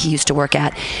deli he used to work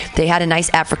at, they had a nice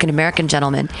African American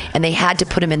gentleman, and they had to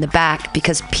put him in the back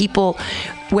because people,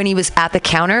 when he was at the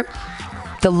counter,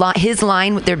 his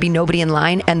line, there'd be nobody in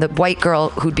line, and the white girl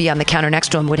who'd be on the counter next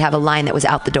to him would have a line that was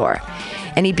out the door,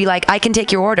 and he'd be like, "I can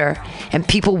take your order," and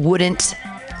people wouldn't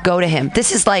go to him.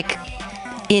 This is like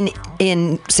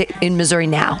in Missouri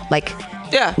now, like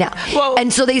yeah. now. Well,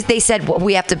 and so they said, well,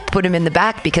 we have to put him in the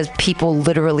back because people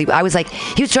literally. I was like,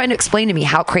 he was trying to explain to me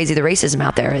how crazy the racism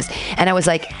out there is, and I was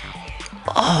like,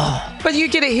 oh. But you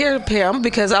get it here, Pam,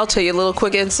 because I'll tell you a little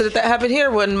quick incident that happened here.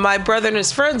 When my brother and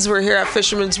his friends were here at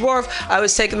Fisherman's Wharf, I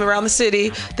was taking them around the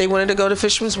city. They wanted to go to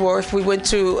Fisherman's Wharf. We went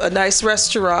to a nice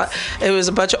restaurant. It was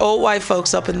a bunch of old white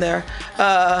folks up in there.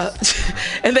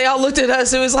 And they all looked at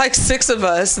us. It was like 6 of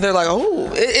us. They're like,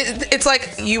 oh. It's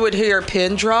like you would hear a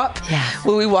pin drop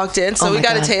when we walked in. So we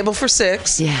got a table for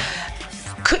 6. Yeah.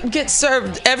 Couldn't get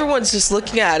served. Everyone's just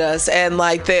looking at us, and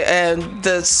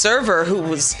the server, who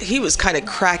was kind of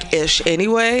crack-ish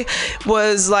anyway,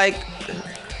 was like,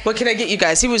 what can I get you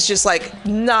guys? He was just like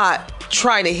not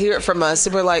trying to hear it from us,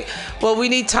 and we're like, well, we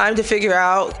need time to figure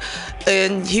out.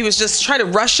 And he was just trying to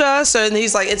rush us, and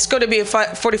he's like, it's going to be a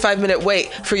 45-minute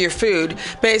wait for your food,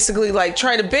 basically like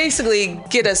trying to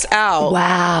get us out.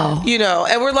 Wow.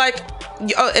 And we're like,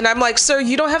 and I'm like, sir,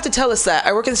 you don't have to tell us that.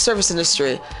 I work in the service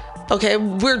industry. Okay,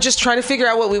 we're just trying to figure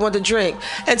out what we want to drink.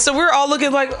 And so we're all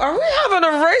looking like, are we having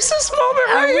a racist moment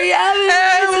right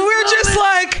now? And we're just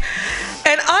like,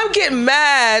 and I'm getting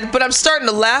mad, but I'm starting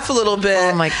to laugh a little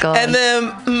bit. Oh my God. And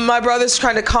then my brother's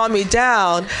trying to calm me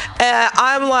down. And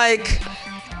I'm like,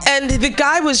 and the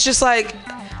guy was just like,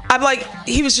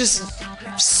 he was just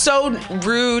so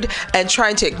rude and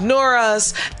trying to ignore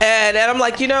us, and I'm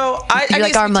like, I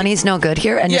like, our money's no good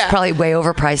here, and it's probably way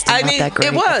overpriced and not that great.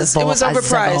 It was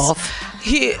overpriced.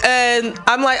 And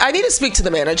I'm like, I need to speak to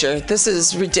the manager. This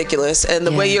is ridiculous, and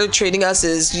the way you're treating us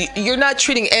is you're not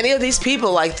treating any of these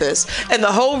people like this. And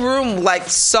the whole room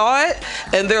saw it,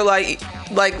 and they're like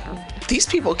these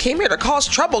people came here to cause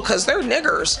trouble because they're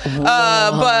niggers.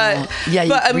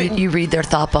 You read their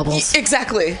thought bubbles.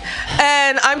 Exactly.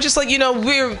 And I'm just like, we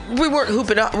weren't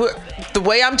hooping up. the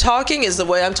way I'm talking is the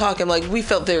way I'm talking. Like, we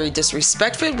felt very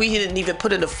disrespected. We didn't even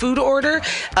put in a food order.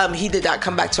 He did not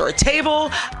come back to our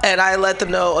table, and I let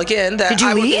them know again that Did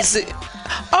you leave?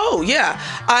 Oh yeah,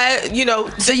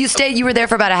 So you were there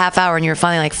for about a half hour, and you were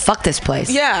finally like, "Fuck this place."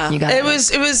 Yeah, you got it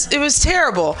was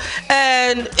terrible,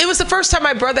 and it was the first time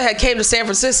my brother had came to San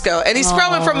Francisco, and he's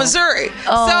from Missouri,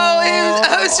 so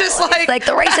I was just like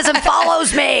the racism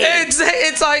follows me.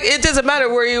 It's like it doesn't matter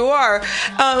where you are,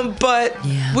 but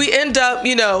we end up,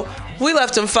 we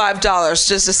left him $5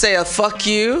 just to say a fuck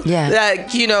you. Yeah.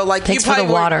 Thanks you for the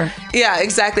water. Yeah,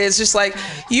 exactly. It's just like,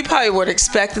 you probably weren't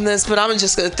expecting this, but I'm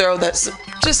just going to throw that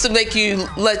just to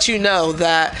let you know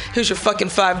that here's your fucking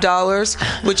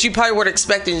 $5, which you probably weren't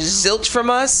expecting zilch from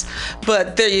us,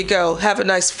 but there you go. Have a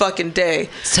nice fucking day.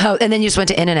 So, and then you just went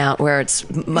to In-N-Out where it's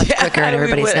much quicker and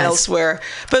everybody's we went nice. elsewhere.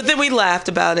 But then we laughed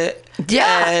about it.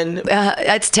 Yeah, and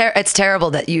it's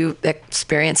terrible that you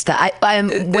experienced that.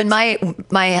 When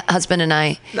my husband and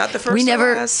I, not the first.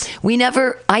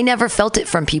 I never felt it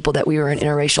from people that we were an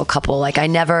interracial couple. Like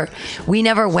we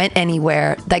never went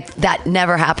anywhere. Like that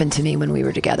never happened to me when we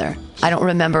were together. I don't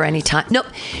remember any time. Nope.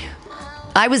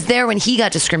 I was there when he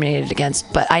got discriminated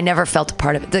against, but I never felt a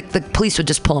part of it. The police would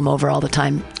just pull him over all the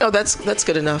time. Oh, that's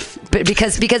good enough. But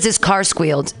because his car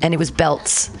squealed and it was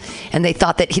belts, and they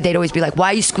thought that they'd always be like,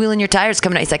 "Why are you squealing your tires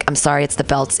coming out?" He's like, "I'm sorry, it's the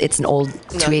belts. It's an old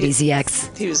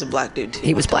 280ZX." He was a black dude too.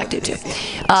 He was black dude too.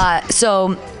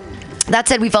 So. That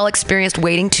said, we've all experienced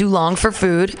waiting too long for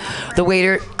food. The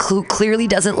waiter clearly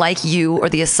doesn't like you, or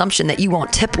the assumption that you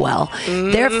won't tip well.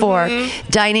 Mm-hmm. Therefore,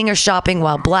 dining or shopping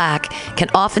while black can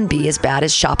often be as bad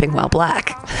as shopping while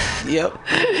black. Yep.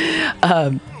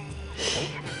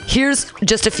 Here's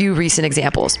just a few recent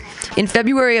examples. In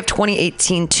February of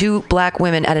 2018, 2 black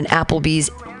women at an Applebee's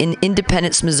in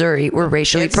Independence, Missouri were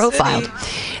racially profiled.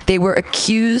 They were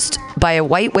accused by a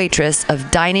white waitress of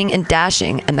dining and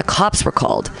dashing, and the cops were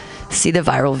called. See the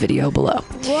viral video below.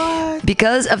 What?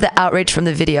 Because of the outrage from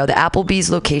the video, the Applebee's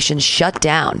location shut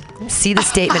down. See the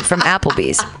statement from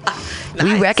Applebee's. Nice.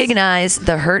 We recognize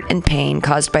the hurt and pain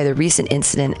caused by the recent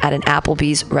incident at an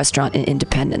Applebee's restaurant in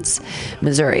Independence,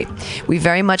 Missouri. We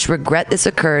very much regret this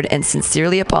occurred and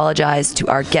sincerely apologize to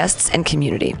our guests and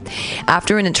community.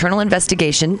 After an internal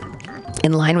investigation,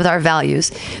 in line with our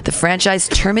values, the franchise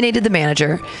terminated the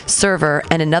manager, server,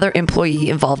 and another employee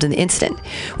involved in the incident.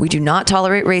 We do not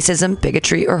tolerate racism,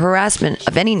 bigotry, or harassment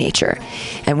of any nature,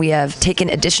 and we have taken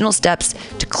additional steps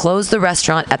to close the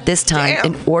restaurant at this time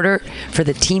in order for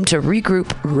the team to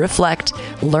regroup, reflect,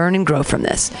 learn, and grow from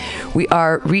this. We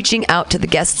are reaching out to the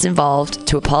guests involved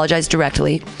to apologize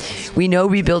directly. We know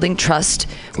rebuilding trust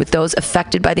with those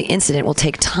affected by the incident will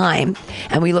take time,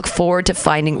 and we look forward to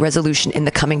finding resolution in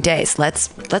the coming days. Let's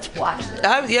watch this.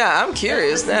 I'm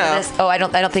curious now. Oh, I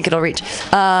don't think it'll reach.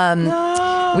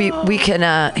 No. We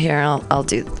can here. I'll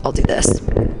do this.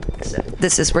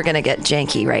 This is, we're gonna get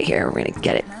janky right here. We're gonna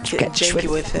get janky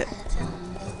with it.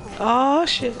 Oh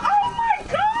shit. Oh my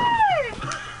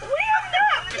god! We have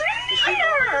not been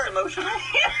here. Emotional.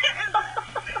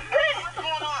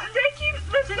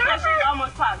 She said she's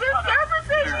almost positive. This girl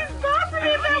said she's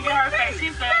positive. Let me get her face. She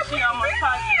said she almost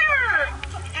positive.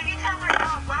 Can you tell her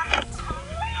how black?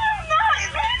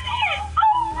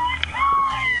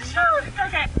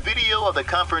 Okay. Video of the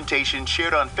confrontation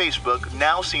shared on Facebook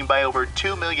now seen by over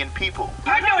 2 million people.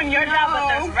 You're doing your job,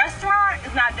 but this restaurant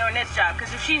is not doing its job.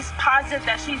 Because if she's positive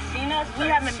that she's seen us, we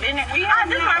haven't been there.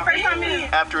 This is my first time meeting.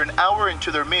 After an hour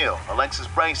into their meal, Alexis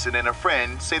Bryson and a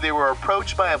friend say they were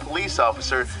approached by a police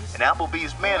officer, an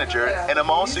Applebee's manager, and a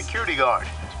mall security guard.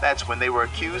 That's when they were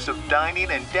accused of dining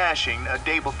and dashing a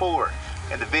day before.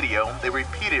 In the video, they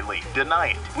repeatedly deny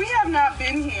it. We have not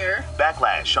been here.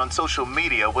 Backlash on social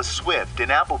media was swift,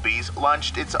 and Applebee's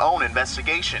launched its own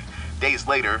investigation. Days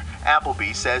later,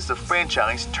 Applebee's says the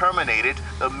franchise terminated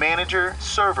the manager,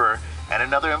 server, and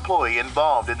another employee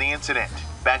involved in the incident.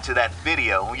 Back to that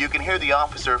video, you can hear the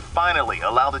officer finally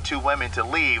allow the 2 women to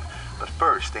leave, but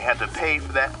first they had to pay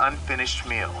for that unfinished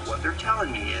meal. What they're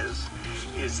telling me is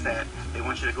that they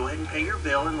want you to go ahead and pay your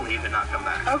bill and leave and not come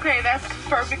back. Okay, that's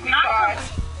perfectly fine.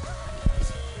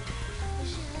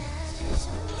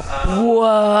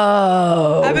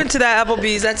 Whoa! I've been to that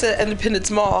Applebee's. That's at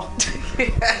Independence Mall.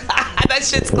 That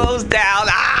shit's closed down.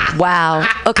 Wow.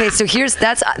 Okay, so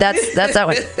that's that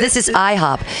one. This is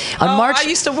IHOP. I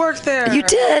used to work there. You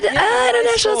did?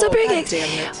 International God Upbringing.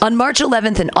 damn it. On March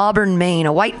 11th in Auburn, Maine,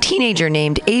 a white teenager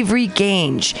named Avery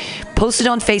Gange posted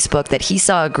on Facebook that he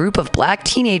saw a group of black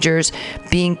teenagers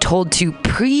being told to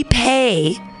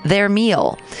prepay their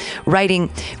meal. Writing,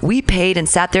 we paid and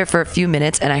sat there for a few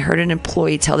minutes, and I heard an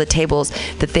employee tell the tables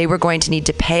that they were going to need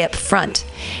to pay up front,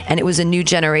 and it was a new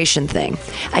generation thing.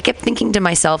 I kept thinking to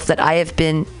myself that I have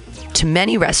been to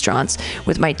many restaurants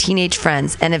with my teenage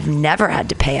friends and have never had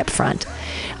to pay up front.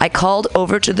 I called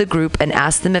over to the group and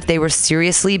asked them if they were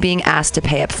seriously being asked to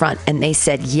pay up front, and they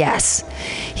said yes.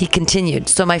 He continued,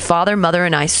 so my father, mother,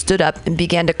 and I stood up and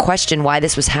began to question why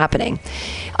this was happening.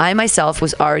 I myself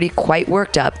was already quite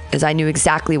worked up as I knew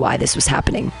exactly why this was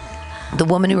happening. The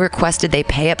woman who requested they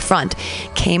pay up front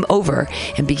came over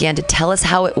and began to tell us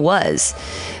how it was,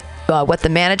 what the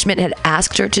management had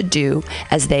asked her to do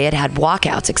as they had had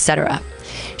walkouts, etc.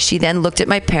 She then looked at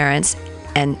my parents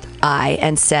and I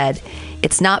and said,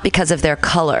 it's not because of their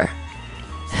color.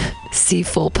 See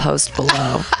full post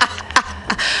below.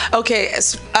 Okay,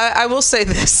 I will say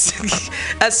this.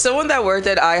 As someone that worked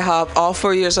at IHOP all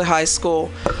 4 years of high school,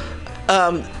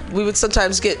 we would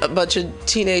sometimes get a bunch of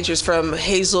teenagers from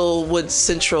Hazelwood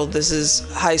Central. This is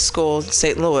high school in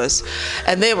St. Louis.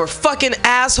 And they were fucking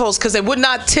assholes because they would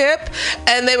not tip.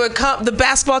 And they would come, the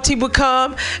basketball team would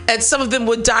come, and some of them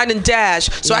would dine and dash.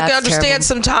 So I can understand terrible.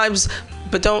 Sometimes,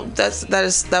 but don't,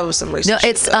 that was some racist. No,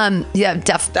 it's,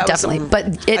 definitely.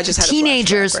 But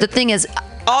teenagers, the thing is,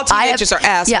 all teenagers are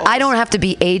assholes. Yeah, I don't have to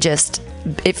be ageist.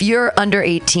 If you're under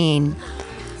 18,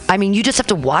 I mean, you just have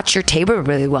to watch your table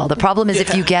really well. The problem is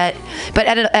if you get, but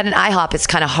at an IHOP, it's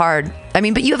kind of hard. I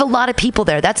mean, but you have a lot of people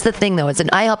there. That's the thing, though. It's an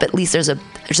IHOP. At least there's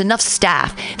enough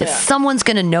staff that someone's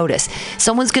going to notice.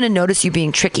 Someone's going to notice you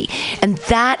being tricky, and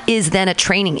that is then a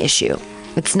training issue.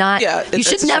 It's not. Yeah, you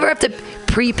should never have to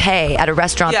prepay at a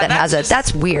restaurant that has a.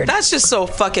 That's weird. That's just so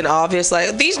fucking obvious.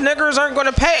 Like, these niggers aren't going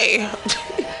to pay.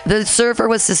 The server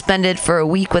was suspended for a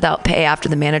week without pay after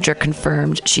the manager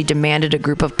confirmed she demanded a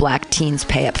group of black teens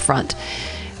pay up front.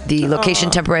 The location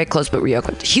temporarily closed but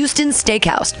reopened. Houston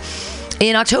Steakhouse.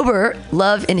 In October,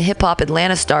 Love and Hip Hop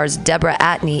Atlanta stars Deborah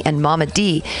Atney and Mama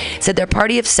D said their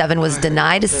party of 7 was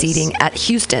denied a seating at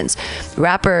Houston's.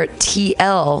 Rapper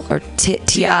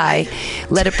T.I.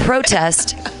 led a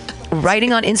protest,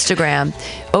 writing on Instagram,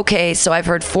 okay, so I've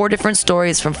heard 4 different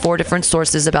stories from 4 different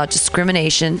sources about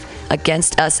discrimination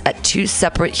against us at 2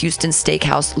 separate Houston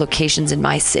Steakhouse locations in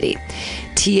my city.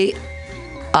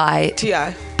 T.I.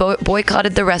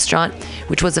 boycotted the restaurant,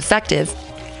 which was effective,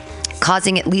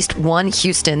 causing at least 1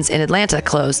 Houston's in Atlanta to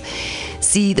close.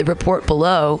 See the report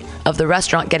below of the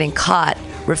restaurant getting caught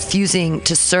refusing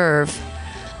to serve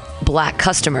black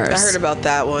customers. I heard about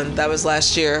that one. That was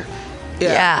last year.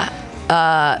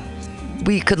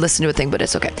 We could listen to a thing, but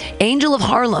it's okay. Angel of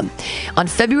Harlem. On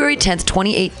February 10th,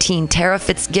 2018, Tara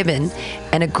Fitzgibbon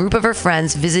and a group of her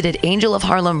friends visited Angel of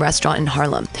Harlem restaurant in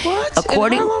Harlem. What?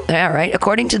 In Harlem? Yeah, right.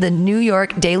 According to the New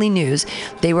York Daily News,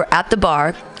 they were at the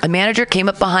bar. A manager came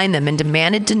up behind them and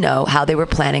demanded to know how they were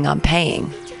planning on paying.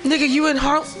 Nigga, you in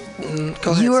Harlem?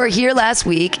 Go ahead, you were here last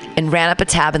week and ran up a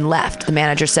tab and left, the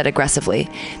manager said aggressively.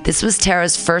 This was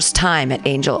Tara's first time at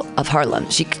Angel of Harlem.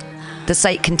 The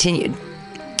site continued.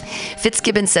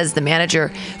 Fitzgibbon says the manager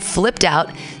flipped out,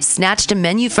 snatched a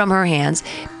menu from her hands,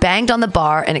 banged on the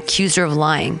bar, and accused her of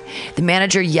lying. The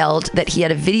manager yelled that he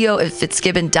had a video of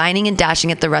Fitzgibbon dining and dashing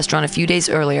at the restaurant a few days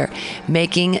earlier,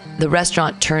 making the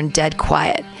restaurant turn dead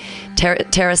quiet.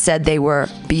 Tara said they were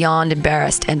beyond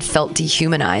embarrassed and felt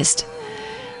dehumanized.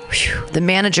 Whew. The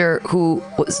manager, who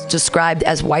was described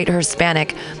as white or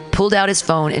Hispanic, pulled out his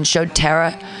phone and showed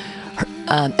Tara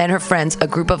and her friends a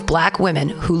group of black women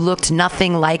who looked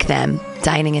nothing like them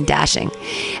dining and dashing.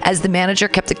 As the manager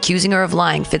kept accusing her of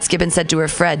lying, Fitzgibbon said to her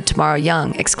friend, Tamara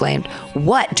Young, exclaimed,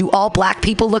 "What, do all black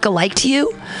people look alike to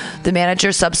you?" The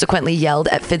manager subsequently yelled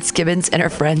at Fitzgibbons and her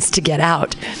friends to get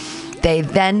out. They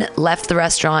then left the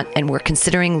restaurant and were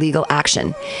considering legal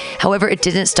action. However, it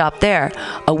didn't stop there.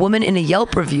 A woman in a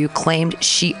Yelp review claimed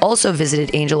she also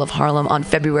visited Angel of Harlem on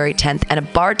February 10th, and a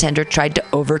bartender tried to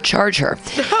overcharge her.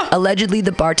 Allegedly,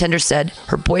 the bartender said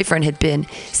her boyfriend had been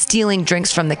stealing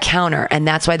drinks from the counter, and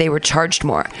that's why they were charged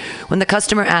more. When the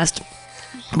customer asked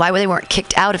why they weren't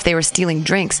kicked out if they were stealing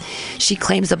drinks, she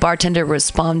claims the bartender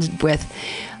responded with,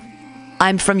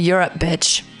 "I'm from Europe,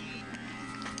 bitch."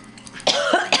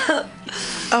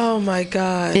 Oh my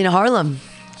God. In Harlem.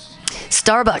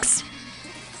 Starbucks.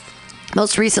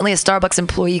 Most recently, a Starbucks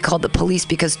employee called the police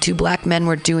because 2 black men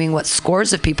were doing what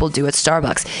scores of people do at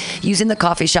Starbucks, using the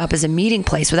coffee shop as a meeting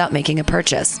place without making a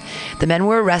purchase. The men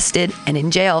were arrested and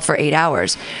in jail for 8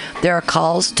 hours. There are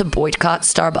calls to boycott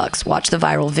Starbucks. Watch the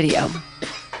viral video.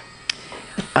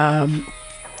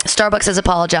 Starbucks has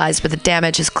apologized, but the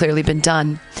damage has clearly been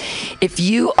done. If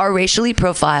you are racially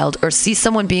profiled or see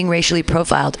someone being racially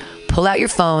profiled, pull out your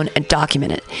phone and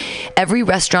document it. Every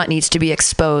restaurant needs to be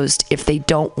exposed if they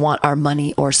don't want our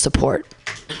money or support.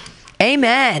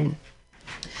 Amen.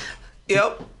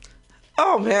 Yep.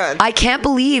 Oh man, I can't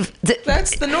believe that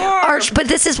that's the norm. But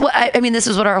this is what I mean. This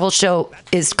is what our whole show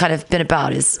is kind of been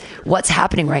about: is what's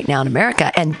happening right now in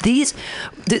America. And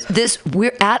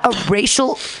we're at a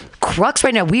racial crux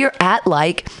right now. We are at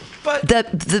like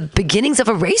the beginnings of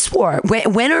a race war.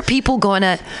 When are people going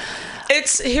to?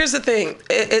 Here's the thing.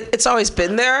 It's always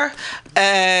been there,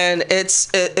 and it's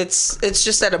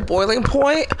just at a boiling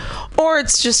point, or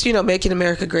it's just making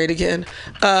America great again.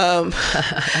 But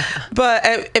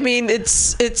I mean,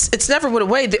 it's never went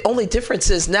away. The only difference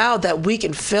is now that we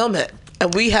can film it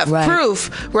and we have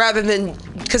proof, rather than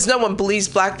because no one believes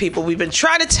black people. We've been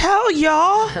trying to tell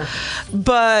y'all,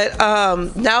 but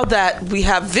now that we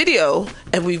have video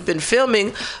and we've been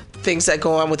filming things that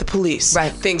go on with the police,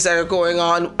 things that are going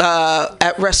on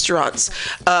at restaurants.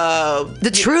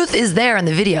 The truth is there in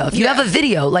the video. If you have a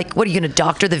video, like, what are you going to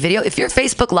doctor the video? If you're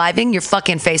Facebook living, you're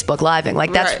fucking Facebook living.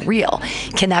 Like, that's real.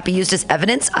 Can that be used as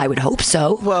evidence? I would hope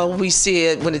so. Well, we see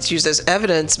it when it's used as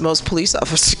evidence. Most police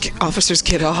officers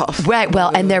get off. Right.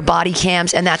 Well, and their body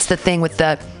cams, and that's the thing with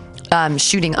the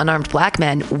shooting unarmed black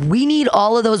men. We need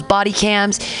all of those body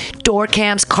cams, door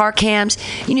cams, car cams.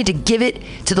 You need to give it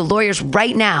to the lawyers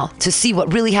right now to see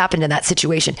what really happened in that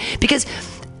situation. Because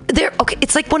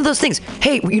it's like one of those things.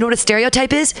 Hey, you know what a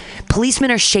stereotype is?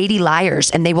 Policemen are shady liars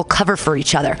and they will cover for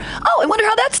each other. Oh, I wonder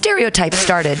how that stereotype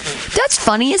started. That's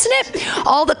funny, isn't it?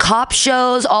 All the cop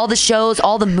shows, all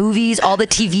the movies, all the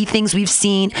TV things we've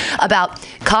seen about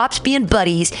cops being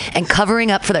buddies and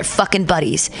covering up for their fucking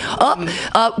buddies.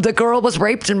 The girl was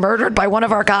raped and murdered by one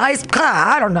of our guys.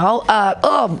 I don't know.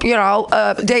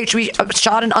 We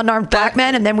shot an unarmed black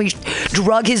man and then we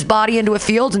drug his body into a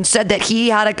field and said that he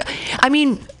had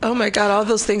oh my God, all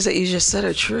those things that you just said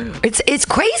are true. It's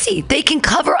crazy. They can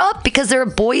cover up because they're a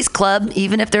boys' club,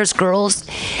 even if there's girls.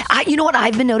 You know what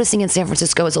I've been noticing in San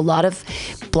Francisco is a lot of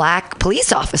black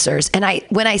police officers. And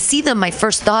when I see them, my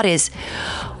first thought is,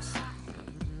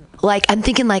 like, I'm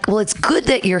thinking like, well, it's good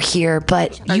that you're here,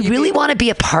 but you really want to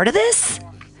be a part of this?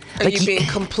 Are you being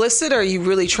complicit, or are you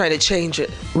really trying to change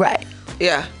it? Right.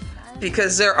 Yeah.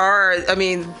 Because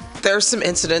there's some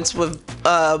incidents with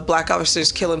black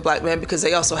officers killing black men because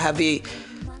they also have they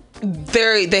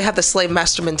have the slave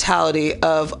master mentality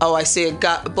of, I see a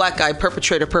black guy,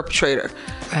 perpetrator.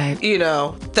 Right.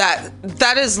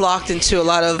 That is locked into a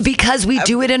lot of... Because we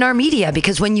do it in our media.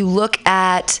 Because when you look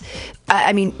at...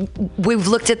 we've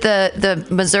looked at the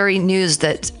Missouri news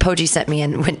that Poggi sent me,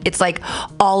 and when it's like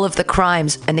all of the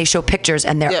crimes, and they show pictures,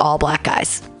 and they're all black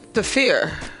guys. The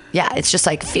fear. Yeah, it's just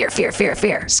like fear.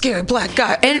 Scary black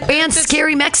guy. And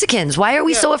scary Mexicans. Why are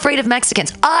we so afraid of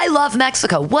Mexicans? I love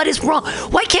Mexico. What is wrong?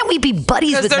 Why can't we be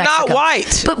buddies with Mexico? Because they're not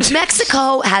white. But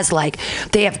Mexico has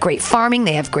they have great farming.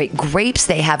 They have great grapes.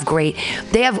 They have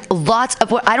lots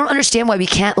of what I don't understand why we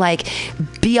can't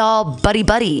be all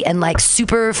buddy and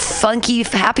super funky,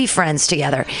 happy friends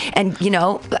together. And,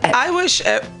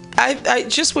 I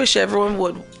just wish everyone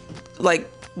would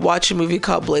watch a movie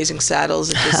called Blazing Saddles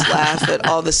and just laugh at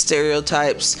all the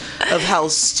stereotypes of how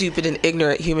stupid and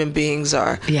ignorant human beings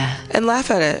are. Yeah. And laugh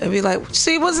at it and be like,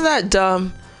 see, wasn't that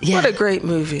dumb? Yeah. What a great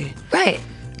movie. Right.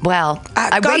 Well,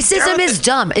 racism is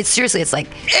dumb. It's like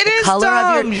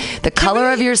the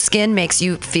color of your skin makes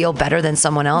you feel better than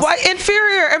someone else. Why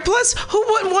inferior? And plus, who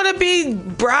wouldn't want to be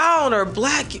brown or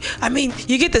black?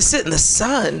 You get to sit in the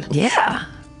sun. Yeah.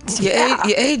 You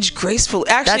age gracefully.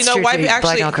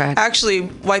 Actually,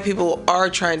 white people are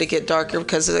trying to get darker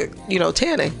because of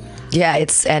tanning. Yeah,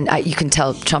 you can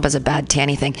tell Trump has a bad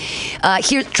tanny thing.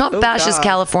 Here, Trump bashes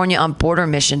California on border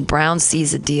mission. Brown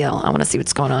sees a deal. I want to see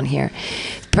what's going on here.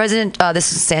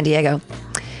 This is San Diego.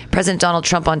 President Donald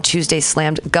Trump on Tuesday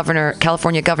slammed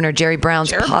California Governor Jerry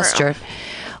Brown's posture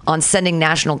on sending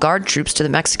National Guard troops to the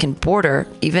Mexican border,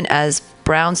 even as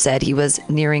Brown said he was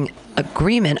nearing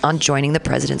agreement on joining the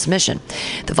president's mission.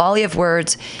 The volley of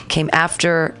words came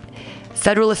after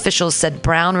federal officials said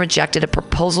Brown rejected a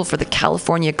proposal for the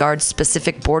California Guard's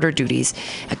specific border duties,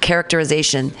 a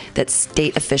characterization that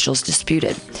state officials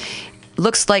disputed.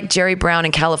 Looks like Jerry Brown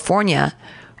in California...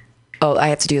 Oh, I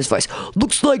have to do his voice.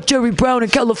 Looks like Jerry Brown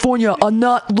and California are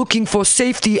not looking for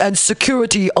safety and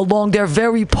security along their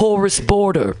very porous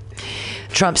border,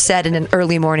 Trump said in an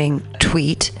early morning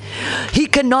tweet. He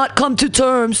cannot come to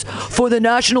terms for the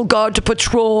National Guard to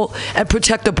patrol and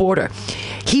protect the border.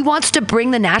 He wants to bring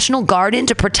the National Guard in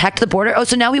to protect the border. Oh,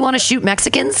 so now we want to shoot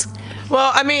Mexicans?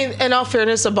 Well, I mean, in all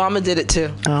fairness, Obama did it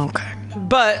too. Okay.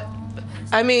 But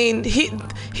I mean,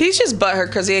 he's just butthurt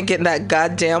because he ain't getting that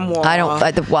goddamn wall. I don't.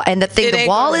 The wall, and the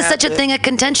wall is such a thing of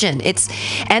contention.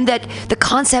 And that the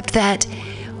concept that,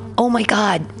 oh my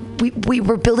God, we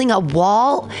were building a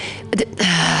wall.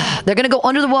 They're gonna go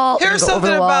under the wall. Here's go over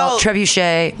something the wall, about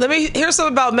trebuchet. Here's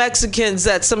something about Mexicans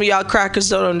that some of y'all crackers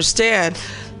don't understand.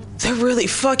 They're really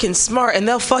fucking smart, and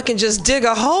they'll fucking just dig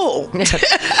a hole.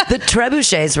 The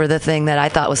trebuchets were the thing that I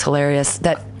thought was hilarious.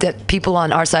 That people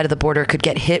on our side of the border could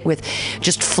get hit with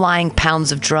just flying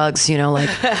pounds of drugs,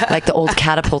 like the old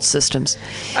catapult systems.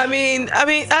 Again,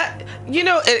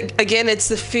 it's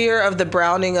the fear of the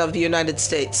browning of the United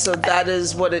States. So that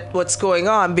is what's going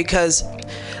on, because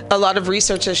a lot of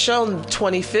research has shown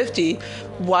 2050,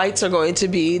 whites are going to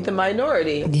be the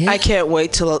minority. Yeah. I can't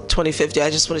wait till 2050. I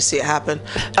just want to see it happen.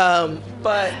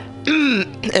 But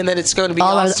and then it's going to be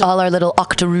all our little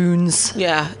octoroons.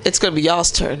 Yeah, it's going to be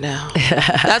y'all's turn now.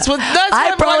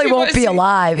 I probably won't be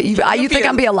alive. You think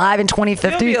I'm be alive in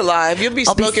 2050? You'll be alive. You'll be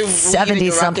smoking weed in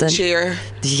your rocking chair.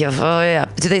 Yeah, oh yeah.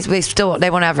 They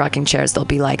won't have rocking chairs. They'll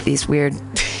be like these weird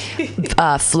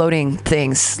floating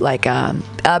things. Like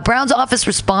Brown's office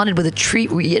responded with a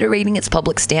tweet reiterating its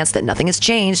public stance that nothing has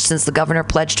changed since the governor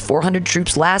pledged 400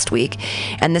 troops last week,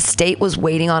 and the state was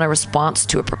waiting on a response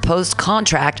to a proposed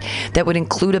contract that would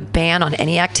include a ban on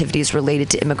any activities related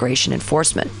to immigration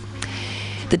enforcement.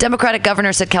 The Democratic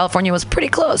governor said California was pretty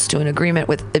close to an agreement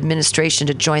with administration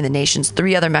to join the nation's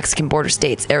 3 other Mexican border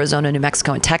states, Arizona, New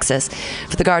Mexico, and Texas,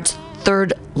 for the Guard's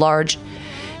 3rd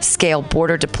large-scale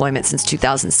border deployment since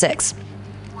 2006.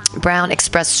 Brown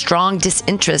expressed strong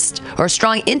interest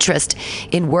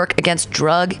in work against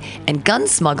drug and gun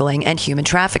smuggling and human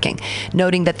trafficking,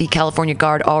 noting that the California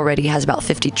Guard already has about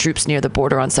 50 troops near the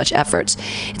border on such efforts.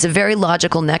 It's a very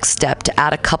logical next step to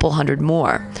add a couple hundred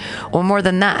more, or more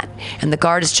than that, and the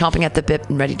Guard is chomping at the bit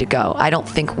and ready to go. I don't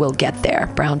think we'll get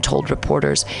there, Brown told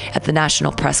reporters at the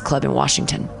National Press Club in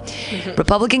Washington. Mm-hmm.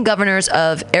 Republican governors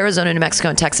of Arizona, New Mexico,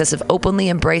 and Texas have openly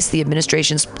embraced the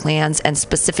administration's plans and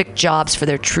specific jobs for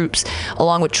their troops,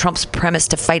 along with Trump's premise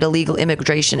to fight illegal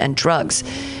immigration and drugs.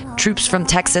 Troops from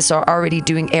Texas are already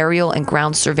doing aerial and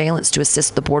ground surveillance to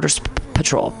assist the Border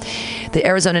Patrol. The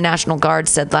Arizona National Guard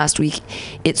said last week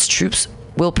its troops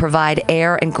will provide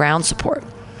air and ground support.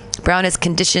 Brown has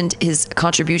conditioned his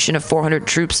contribution of 400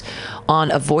 troops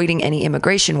on avoiding any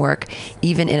immigration work,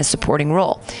 even in a supporting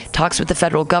role. Talks with the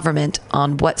federal government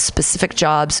on what specific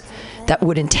jobs that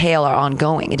would entail are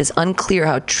ongoing. It is unclear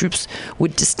how troops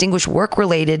would distinguish work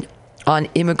related on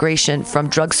immigration from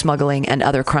drug smuggling and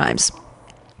other crimes.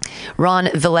 Ron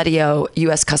Valerio,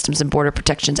 U.S. Customs and Border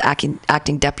Protection's acting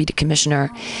deputy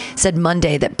commissioner, said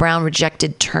Monday that Brown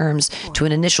rejected terms to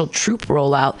an initial troop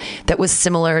rollout that was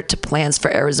similar to plans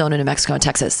for Arizona, New Mexico, and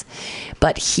Texas.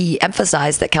 But he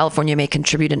emphasized that California may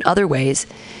contribute in other ways,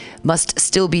 must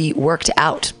still be worked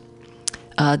out.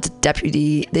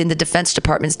 The Defense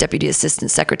Department's Deputy Assistant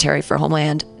Secretary for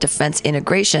Homeland Defense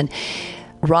Integration,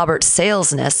 Robert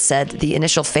Salesness, said the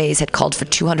initial phase had called for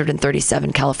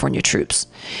 237 California troops.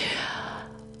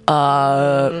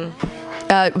 There's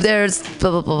blah,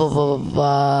 blah, blah, blah,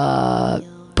 blah.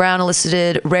 Brown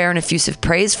elicited rare and effusive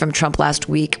praise from Trump last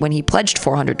week when he pledged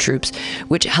 400 troops,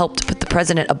 which helped put the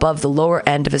president above the lower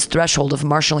end of his threshold of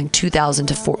marshaling 2,000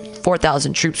 to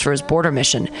 4,000 troops for his border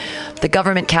mission. The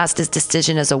government cast his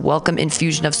decision as a welcome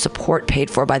infusion of support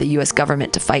paid for by the U.S.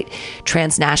 government to fight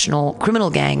transnational criminal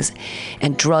gangs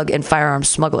and drug and firearms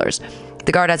smugglers.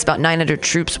 The Guard has about 900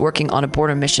 troops working on a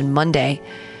border mission Monday.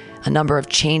 A number of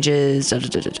changes.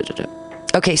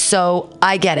 Okay, so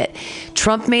I get it.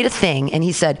 Trump made a thing, and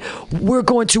he said, we're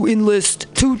going to enlist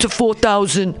 2,000 to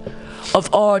 4,000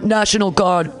 of our National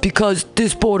Guard because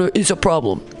this border is a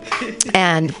problem.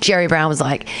 And Jerry Brown was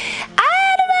like,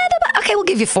 okay, we'll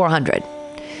give you 400.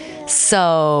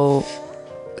 So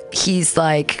he's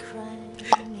like,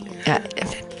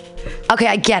 okay,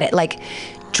 I get it. Like,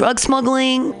 drug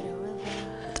smuggling,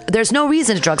 there's no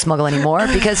reason to drug smuggle anymore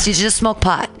because you just smoke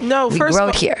pot. No, we first grow of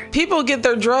all, it here. People get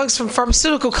their drugs from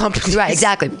pharmaceutical companies. Right,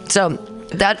 exactly. So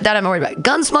that I'm worried about.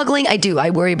 Gun smuggling, I do. I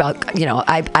worry about,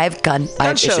 I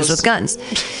have issues with guns.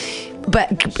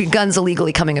 But guns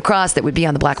illegally coming across that would be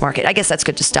on the black market, I guess that's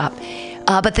good to stop.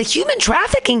 But the human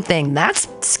trafficking thing, that's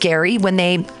scary when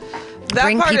they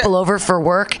bring people over for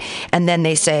work and then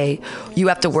they say you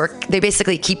have to work. They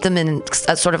basically keep them in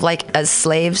sort of like as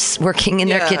slaves working in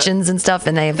their kitchens and stuff.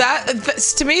 And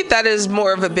to me, that is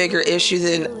more of a bigger issue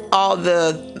than all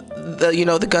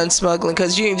the gun smuggling,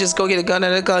 because you can just go get a gun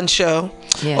at a gun show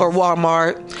or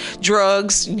Walmart.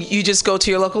 Drugs, you just go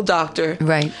to your local doctor.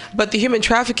 Right. But the human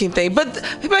trafficking thing, but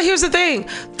here's the thing,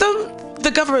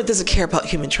 the government doesn't care about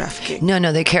human trafficking.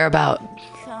 No, they care about.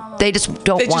 They just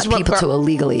don't want people to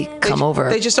illegally come over.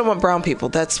 They just don't want brown people.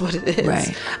 That's what it is.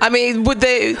 Right. I mean, would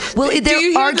they? Well,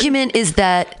 their argument is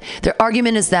that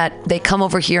they come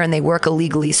over here and they work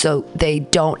illegally, so they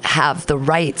don't have the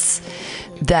rights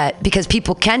because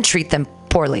people can treat them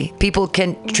poorly. People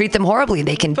can treat them horribly.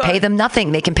 They can pay them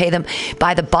nothing. They can pay them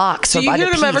by the box or by the piece. Do you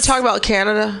hear them ever talk about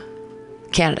Canada?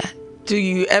 Canada. Do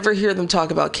you ever hear them talk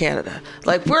about Canada?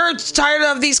 Like, we're tired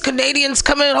of these Canadians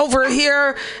coming over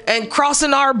here and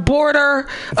crossing our border.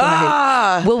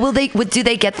 Right. Well, do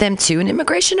they get them to an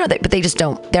immigration? But they just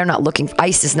don't. They're not looking.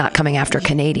 ICE is not coming after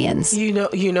Canadians. You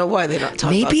know why they're not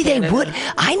talking about Maybe Canada. they would.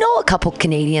 I know a couple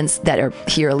Canadians that are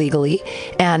here illegally,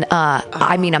 and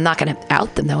I mean, I'm not going to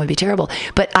out them. That would be terrible.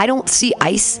 But I don't see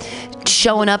ICE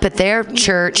showing up at their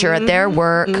church or at their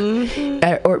work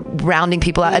or rounding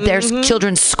people out at their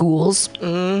children's schools.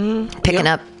 Picking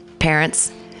up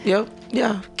parents. Yep.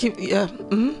 Yeah.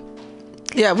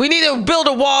 Yeah. We need to build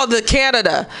a wall to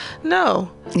Canada.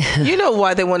 No. You know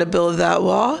why they want to build that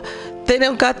wall? They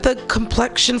don't got the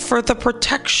complexion for the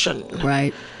protection.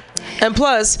 Right. And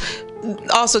plus,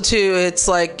 also too, it's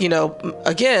like,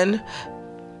 again,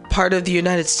 part of the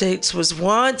United States was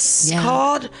once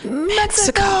called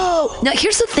Mexico. Now,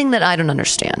 here's the thing that I don't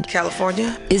understand.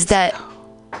 California? Is that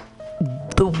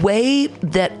the way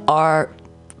that our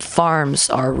farms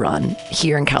are run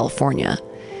here in California,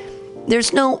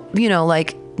 there's no,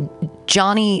 like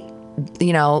Johnny,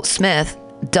 Smith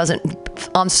doesn't,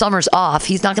 on summers off,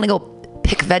 he's not going to go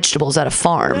pick vegetables at a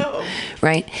farm,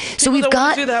 right? So we've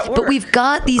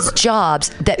got these jobs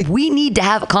that we need to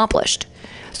have accomplished.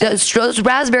 Those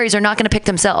raspberries are not going to pick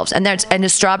themselves, and the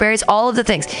strawberries, all of the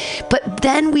things. But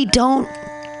then we don't.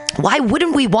 Why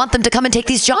wouldn't we want them to come and take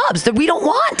these jobs that we don't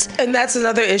want? And that's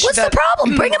another issue. What's the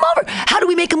problem? Bring them over. How do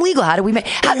we make them legal?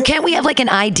 Can't we have like an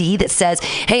ID that says,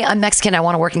 hey, I'm Mexican, I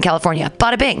want to work in California.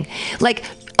 Bada bing. Like,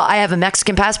 I have a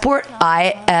Mexican passport.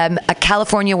 I am a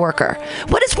California worker.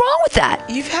 What is wrong with that?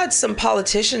 You've had some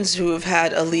politicians who have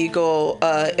had illegal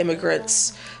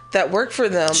immigrants that work for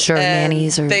them. Sure,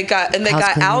 nannies or they got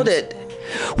outed.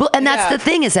 Well, and that's the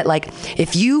thing is that, like,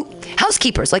 if you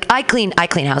housekeepers, like I clean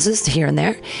houses here and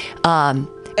there. And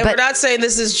we're not saying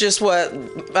this is just what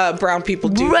brown people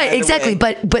do. Right, exactly.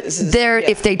 But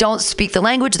if they don't speak the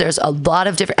language, there's a lot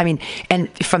of different. I mean, and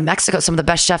from Mexico, some of the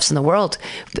best chefs in the world.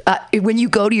 When you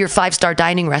go to your 5-star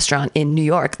dining restaurant in New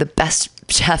York, the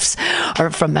best chefs are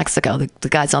from Mexico. The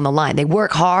guys on the line, they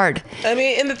work hard. I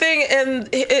mean, and the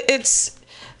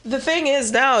thing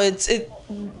is now it's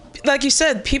like you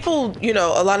said, people,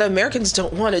 a lot of Americans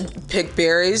don't want to pick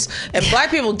berries, and black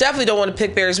people definitely don't want to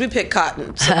pick berries. We pick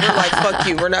cotton, so we're like, fuck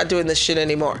you, we're not doing this shit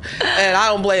anymore. And I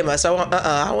don't blame us. I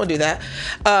don't want to do that.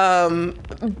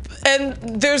 And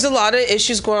there's a lot of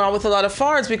issues going on with a lot of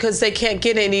farms because they can't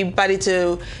get anybody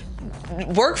to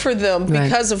work for them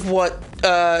because of what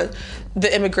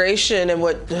the immigration and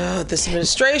what this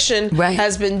administration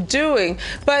has been doing.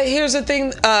 But here's the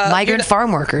thing. Migrant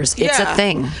farm workers. It's a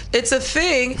thing. It's a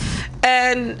thing.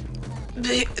 And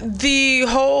the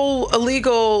whole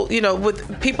illegal,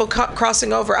 with people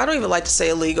crossing over, I don't even like to say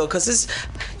illegal because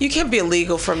you can't be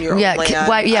illegal from your own land.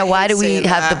 Why do we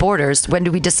have the borders? When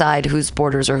do we decide whose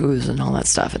borders are whose and all that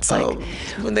stuff? It's like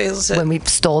when we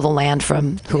stole the land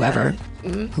from whoever.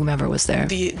 Whomever was there,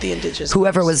 the indigenous,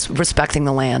 whoever was respecting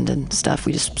the land and stuff,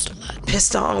 we just stole that.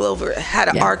 Pissed all over it. Had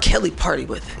an R. Kelly party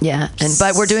with it. Yeah,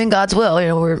 but we're doing God's will.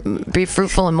 We're be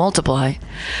fruitful and multiply.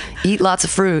 Eat lots of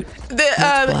fruit.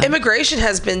 The immigration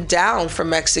has been down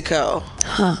from Mexico.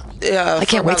 Huh. I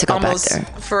can't wait to go back there.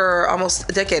 For almost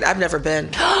a decade. I've never been.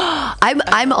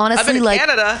 I'm honestly I've been in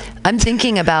Canada. I'm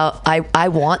thinking about. I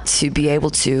want to be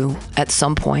able to at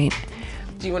some point.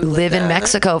 Live in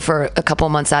Mexico for a couple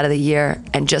months out of the year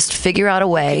and just figure out a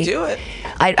way. Do it.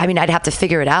 I mean, I'd have to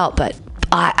figure it out, but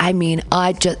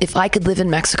if I could live in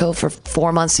Mexico for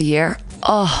 4 months a year,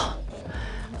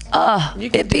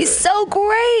 it'd be so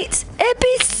great. It'd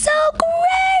be so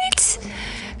great.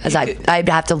 As I'd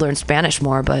have to learn Spanish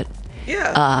more, but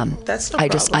that's no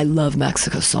problem. I love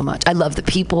Mexico so much. I love the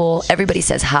people. Everybody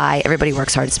says hi. Everybody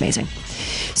works hard. It's amazing.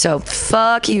 So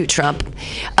fuck you, Trump.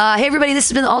 Hey everybody, this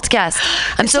has been the Altcast.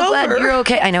 I'm so glad you're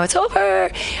okay. I know it's over.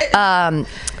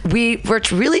 We're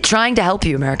really trying to help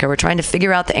you, America. We're trying to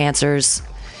figure out the answers.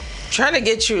 Trying to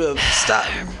get you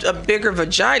a bigger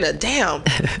vagina. Damn.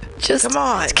 Come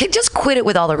on. Just quit it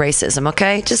with all the racism,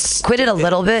 okay? Just quit it a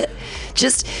little bit.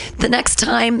 Just the next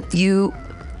time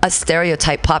a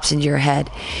stereotype pops into your head,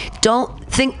 don't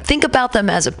think about them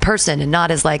as a person and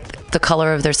not as like the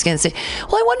color of their skin. Say,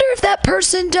 well, I wonder if that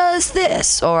person does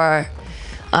this, or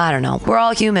I don't know. We're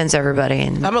all humans, everybody.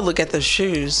 And I'm gonna look at the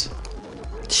shoes.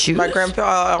 shoes. My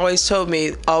grandpa always told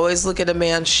me, always look at a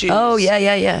man's shoes. Oh,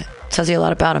 yeah. Tells you a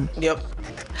lot about him. Yep.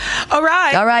 All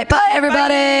right. Bye,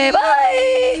 everybody.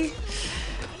 Bye.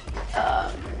 You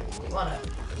wanna,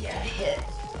 hit.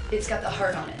 It's got the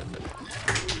heart on it.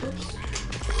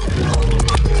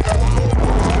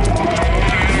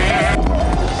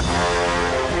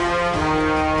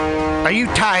 Are you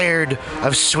tired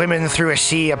of swimming through a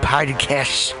sea of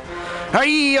podcasts? Are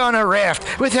ye on a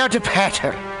raft without a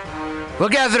paddle? Well,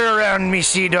 gather around me,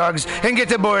 sea dogs, and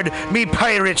get aboard me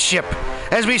pirate ship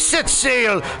as we set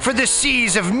sail for the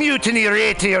seas of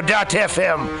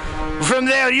MutinyRadio.fm. From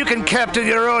there, you can captain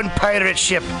your own pirate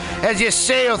ship as you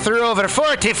sail through over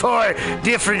 44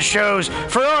 different shows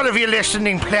for all of your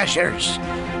listening pleasures.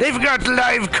 They've got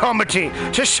live comedy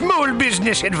to small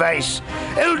business advice,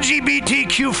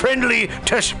 LGBTQ friendly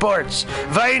to sports,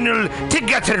 vinyl to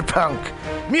gutter punk.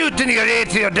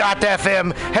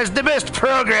 MutinyRadio.fm has the best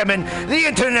programming the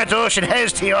internet ocean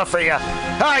has to offer you.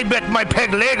 I bet my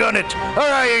peg leg on it, or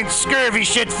I ain't scurvy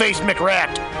shit-faced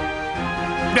McRat.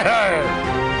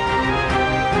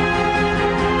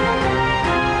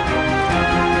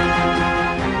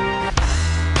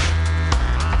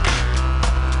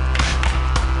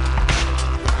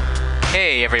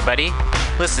 Hey everybody,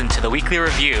 listen to the Weekly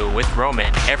Review with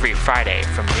Roman every Friday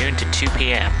from noon to 2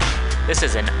 p.m. This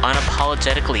is an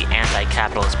unapologetically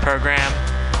anti-capitalist program.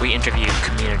 We interview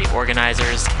community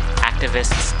organizers,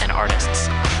 activists, and artists.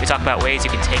 We talk about ways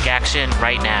you can take action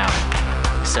right now.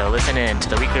 So listen in to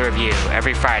the Weekly Review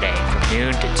every Friday from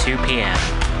noon to 2 p.m.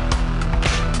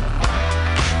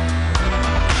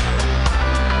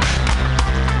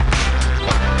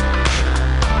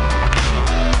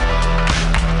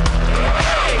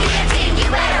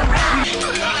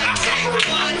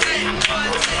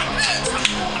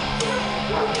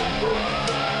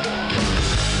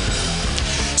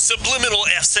 Subliminal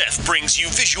SF brings you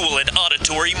visual and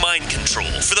auditory mind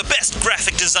control. For the best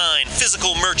graphic design,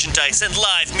 physical merchandise, and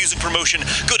live music promotion,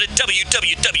 go to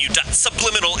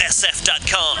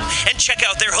www.subliminalsf.com and check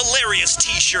out their hilarious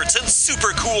t-shirts and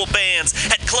super cool bands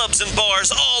at clubs and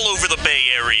bars all over the Bay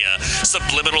Area.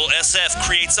 Subliminal SF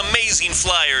creates amazing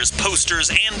flyers, posters,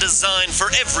 and design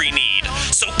for every need.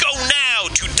 So go now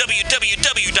to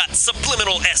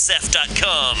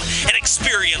www.subliminalsf.com and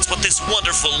experience what this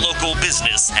wonderful local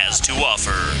business has to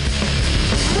offer.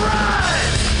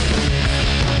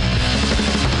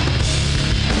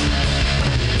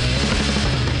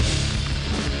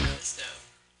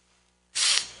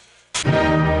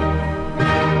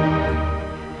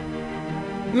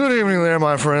 Good evening there,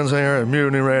 my friends here at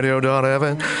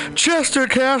MutinyRadio.fm. Chester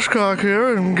Cashcock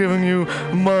here, and giving you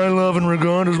my love and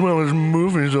regard as well as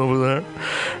movies over there.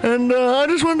 And I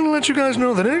just wanted to let you guys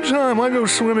know that anytime I go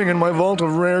swimming in my vault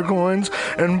of rare coins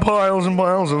and piles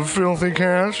of filthy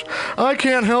cash, I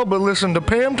can't help but listen to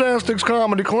Pamtastic's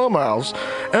Comedy Clubhouse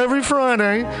every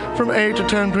Friday from 8 to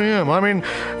 10 p.m. I mean,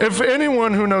 if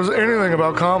anyone who knows anything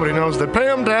about comedy knows that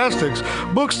Pamtastics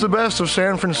books the best of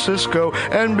San Francisco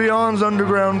and beyond's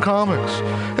underground comics.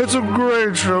 It's a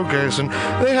great showcase, and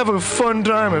they have a fun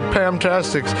time at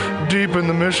Pamtastics deep in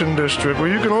the Mission District, where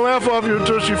you can laugh off your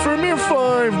tushy for a mere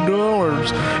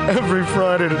 $5 every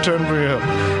Friday to 10 p.m.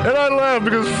 And I laugh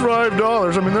because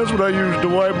 $5, I mean, that's what I use to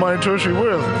wipe my tushy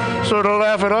with. So to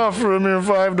laugh it off for a mere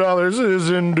 $5 is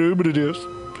indubitious.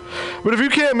 But if you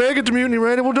can't make it to Mutiny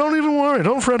Radio, well, don't even worry.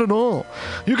 Don't fret at all.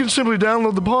 You can simply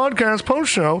download the podcast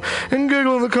post-show and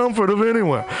giggle in the comfort of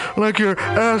anywhere, like your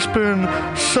Aspen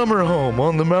summer home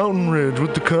on the mountain ridge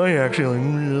with the kayak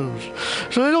feeling.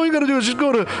 So all you got to do is just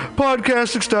go to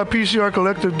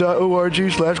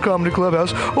podcastics.pcrcollective.org/comedy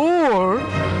clubhouse, or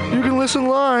you can listen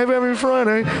live every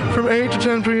Friday from 8 to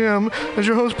 10 p.m. as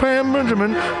your host Pam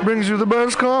Benjamin brings you the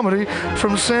best comedy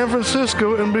from San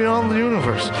Francisco and beyond the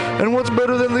universe. And what's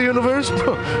better than the universe?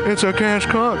 It's a cash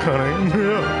cock, honey.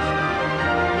 Yeah.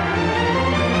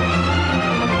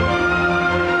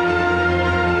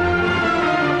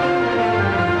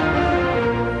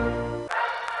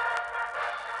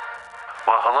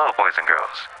 Well, hello, boys and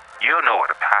girls. You know what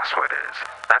a password is.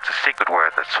 That's a secret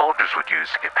word that soldiers would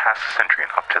use to get past the sentry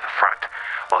and up to the front.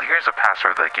 Well, here's a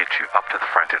password that gets you up to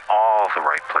the front in all the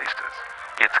right places.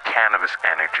 It's cannabis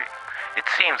energy. It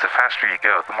seems the faster you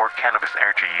go, the more cannabis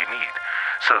energy you need.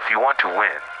 So if you want to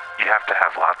win, you have to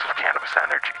have lots of cannabis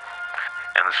energy.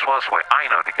 And the swellest way I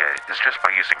know to get it is just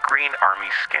by using Green Army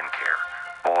Skincare.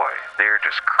 Boy, they're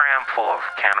just cram full of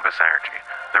cannabis energy.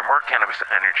 There are more cannabis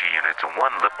energy units in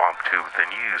one lip balm tube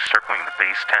than you use circling the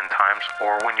base 10 times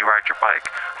or when you ride your bike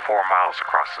 4 miles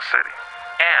across the city.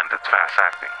 And it's fast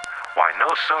acting. Why,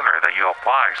 no sooner that you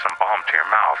apply some balm to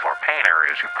your mouth or pain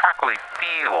areas, you practically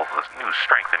feel the new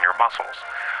strength in your muscles.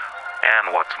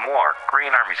 And what's more,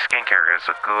 Green Army Skincare is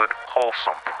a good,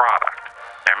 wholesome product.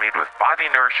 They're made with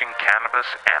body-nourishing cannabis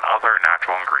and other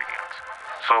natural ingredients.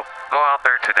 So go out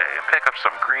there today and pick up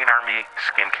some Green Army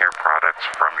Skincare products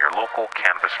from your local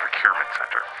cannabis procurement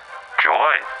center.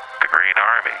 Join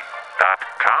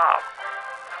thegreenarmy.com.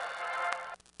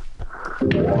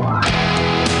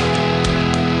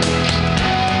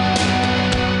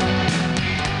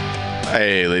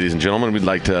 Hey, ladies and gentlemen, we'd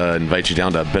like to invite you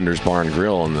down to Bender's Bar and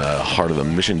Grill in the heart of the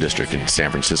Mission District in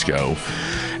San Francisco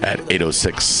at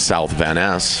 806 South Van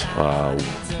Ness.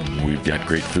 We've got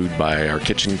great food by our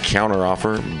kitchen counter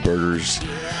offer: burgers,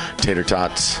 tater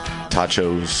tots,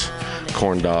 tachos,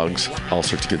 corn dogs, all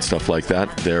sorts of good stuff like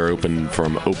that. They're open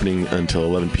from opening until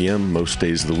 11 p.m. most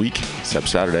days of the week, except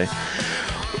Saturday.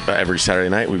 Every Saturday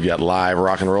night, we've got live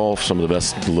rock and roll, some of the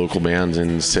best local bands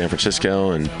in San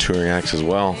Francisco and touring acts as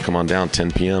well. Come on down,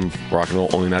 10 p.m., rock and roll,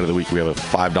 only night of the week. We have a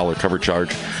 $5 cover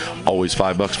charge, always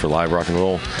 $5 for live rock and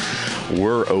roll.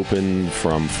 We're open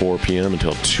from 4 p.m.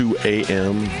 until 2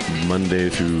 a.m. Monday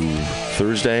through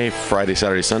Thursday, Friday,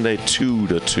 Saturday, Sunday, 2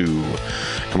 to 2.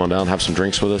 Come on down, have some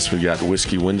drinks with us. We've got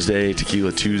Whiskey Wednesday,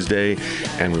 Tequila Tuesday,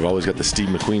 and we've always got the Steve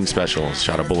McQueen special,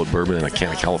 shot of Bullet Bourbon and a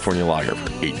can of California Lager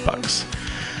for $8.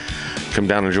 Come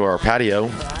down and enjoy our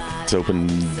patio. It's open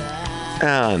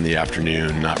in the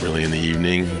afternoon, not really in the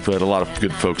evening, but a lot of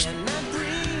good folks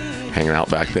hanging out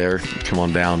back there. Come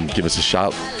on down, give us a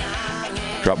shout.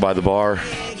 Drop by the bar,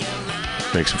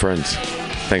 make some friends.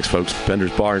 Thanks, folks.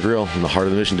 Bender's Bar and Grill in the heart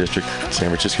of the Mission District, San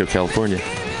Francisco, California.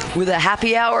 With a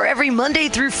happy hour every Monday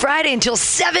through Friday until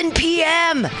 7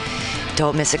 p.m.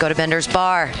 Don't miss it. Go to Bender's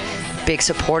Bar. Big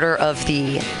supporter of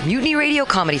the Mutiny Radio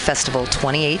Comedy Festival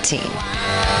 2018.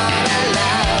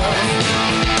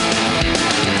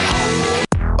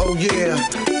 Oh yeah,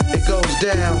 it goes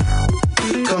down.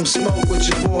 Come smoke with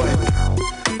your boy.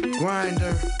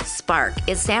 Grinder. Spark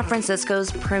is San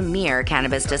Francisco's premier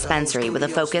cannabis dispensary with a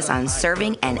focus on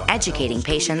serving and educating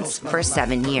patients for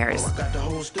 7 years.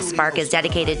 Spark is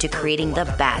dedicated to creating the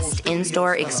best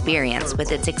in-store experience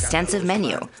with its extensive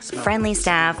menu, friendly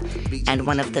staff, and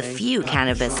one of the few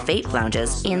cannabis vape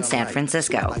lounges in San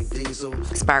Francisco.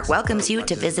 Spark welcomes you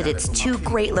to visit its 2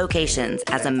 great locations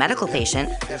as a medical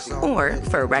patient or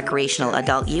for recreational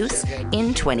adult use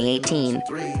in 2018.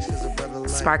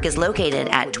 Spark is located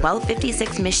at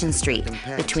 1256 Mission Street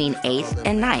between 8th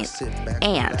and 9th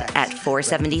and at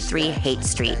 473 Haight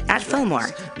Street at Fillmore.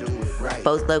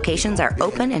 Both locations are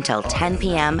open until 10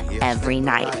 p.m. every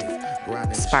night.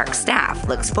 Spark staff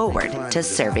looks forward to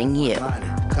serving you.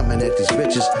 Coming at these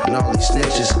bitches and all these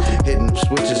snitches, hitting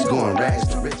switches, going rags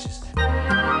to riches.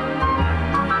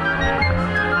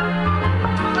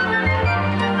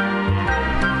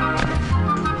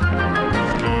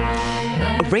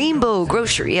 Rainbow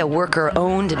Grocery, a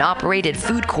worker-owned and operated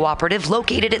food cooperative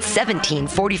located at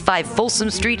 1745 Folsom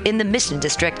Street in the Mission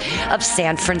District of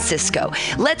San Francisco.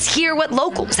 Let's hear what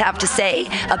locals have to say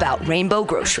about Rainbow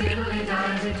Grocery.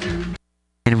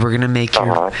 And we're gonna make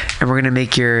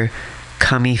your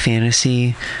cummy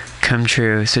fantasy come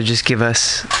true. So just give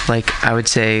us, like, I would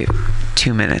say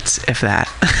 2 minutes, if that.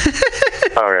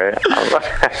 All right, I'm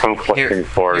looking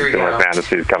forward to my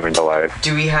fantasies coming to life.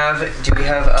 Do we have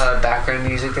background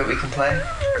music that we can play?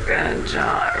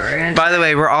 By the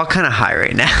way, we're all kind of high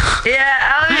right now.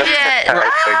 Yeah, oh shit.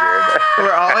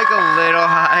 We're all like a little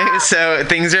high, so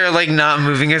things are like not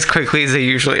moving as quickly as they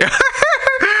usually are.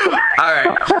 All right,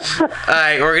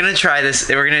 we're gonna try this.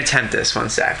 We're gonna attempt this. 1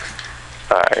 sec.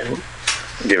 All right,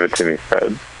 give it to me,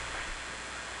 Fred.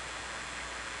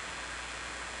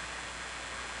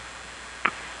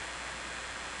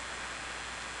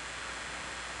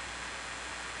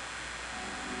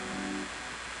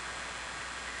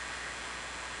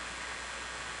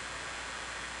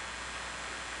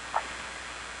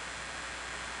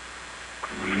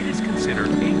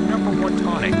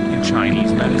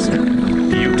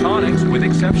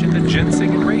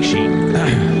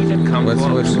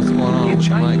 What's going on? In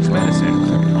Chinese medicine,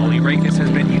 polyrakis has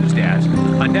been used as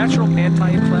a natural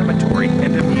anti-inflammatory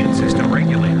and immune system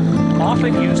regulator,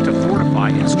 often used to fortify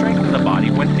and strengthen the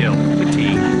body when ill,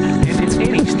 fatigued, and in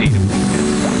any state of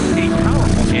weakness. A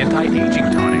powerful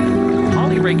anti-aging tonic,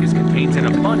 polyrakis contains an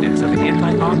abundance of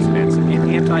antioxidants and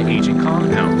anti-aging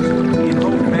compounds in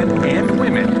both men and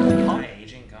women.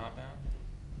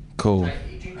 Cool.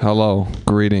 Hello.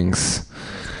 Greetings.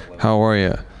 How are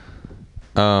you?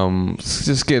 Let's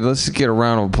just get a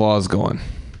round of applause going.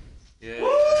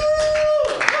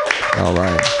 All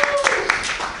right.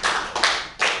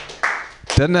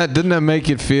 Didn't that make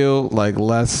it feel like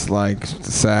less like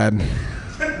sad?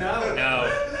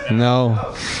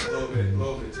 No.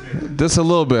 Just a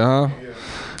little bit, huh?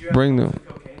 Bring them.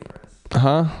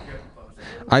 Huh?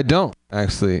 I don't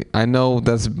actually. I know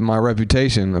that's my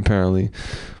reputation apparently,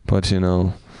 but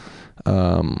I'm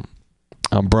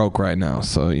broke right now,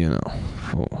 so I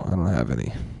don't have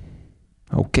any.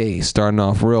 Okay, starting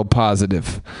off real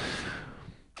positive.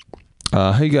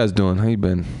 How you guys doing? How you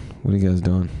been? What are you guys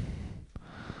doing?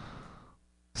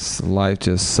 Life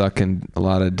just sucking a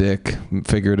lot of dick,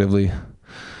 figuratively.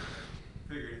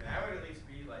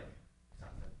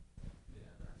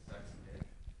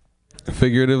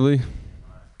 Figuratively,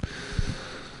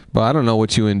 but I don't know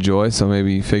what you enjoy, so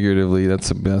maybe figuratively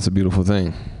that's a beautiful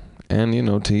thing, and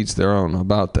to each their own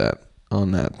about that,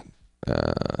 on that,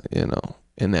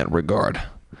 in that regard.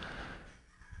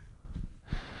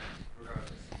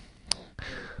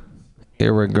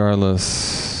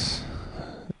 Irregardless,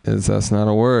 that's not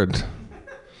a word.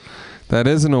 That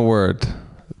isn't a word.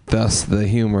 Thus the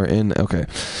humor in okay.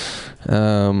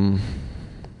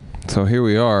 So here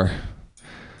we are.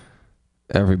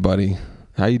 Everybody,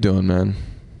 how you doing, man?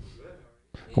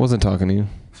 I wasn't talking to you.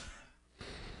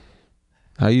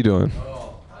 How you doing?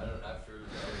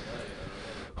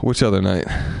 Which other night?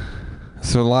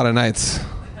 So a lot of nights.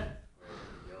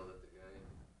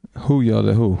 Who yelled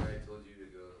at who?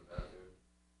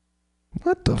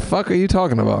 What the fuck are you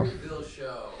talking about?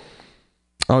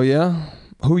 Oh yeah?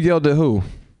 Who yelled at who?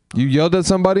 You yelled at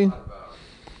somebody?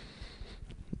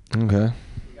 Okay.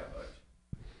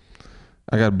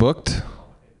 I got booked?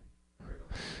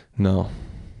 No.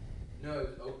 No, it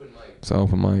was open mic. It's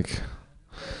open mic.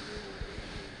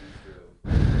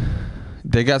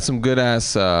 They got some good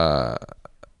ass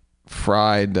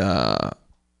fried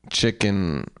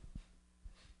chicken.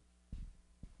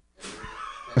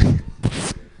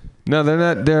 No, they're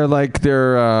not. They're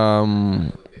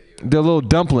little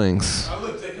dumplings. I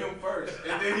looked at him first,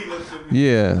 and then he looked at me.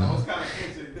 Yeah. I was kind of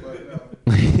hinted, but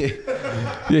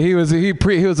yeah, he was a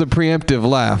preemptive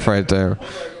laugh right there.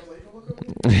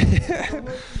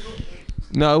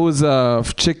 No, it was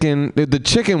chicken. The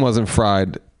chicken wasn't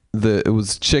fried. It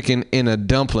was chicken in a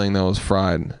dumpling that was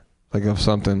fried, like of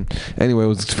something. Anyway, it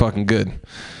was fucking good.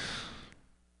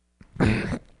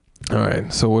 All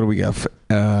right, so what do we got?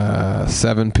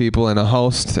 7 people and a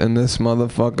host in this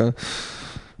motherfucker.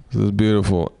 This is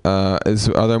beautiful. Are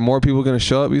there more people gonna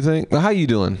show up? You think? How you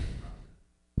doing?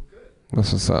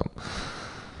 That's what's up.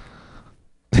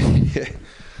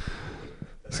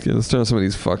 Let's turn some of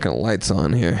these fucking lights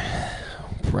on here.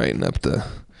 Brighten up the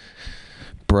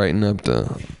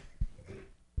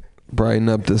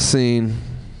scene.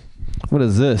 What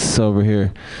is this over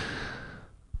here?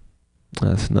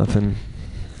 That's nothing.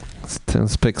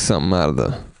 Let's pick something out of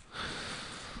the.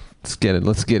 Let's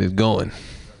get it going.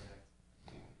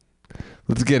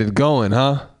 Let's get it going,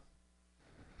 huh?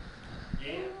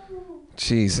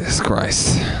 Jesus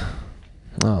Christ.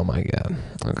 Oh my God.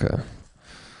 Okay.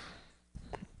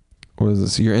 What is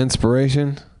this? Your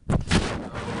inspiration?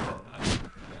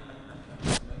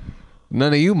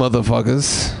 None of you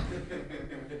motherfuckers.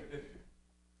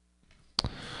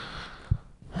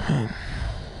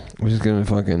 We're just gonna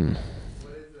fucking.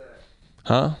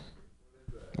 Huh?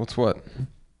 What's what?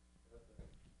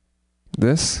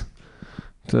 This?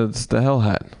 It's the hell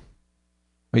hat.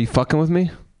 Are you fucking with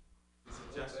me?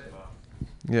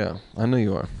 Yeah, I know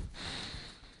you are.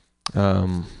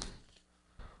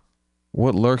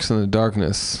 What lurks in the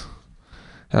darkness?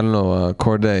 I don't know,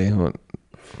 Corday. What?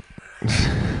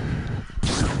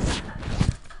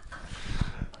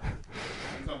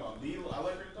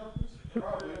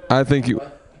 I think you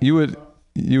would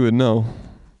know.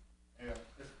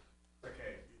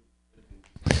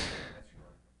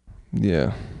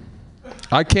 Yeah.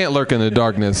 I can't lurk in the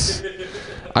darkness.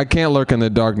 I can't lurk in the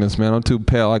darkness, man. I'm too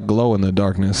pale. I glow in the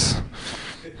darkness.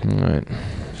 All right.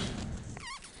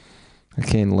 I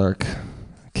can't lurk.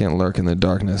 I can't lurk in the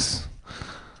darkness.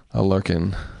 I lurk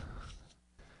in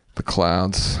the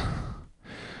clouds.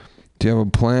 Do you have a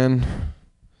plan?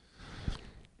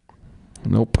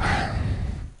 Nope.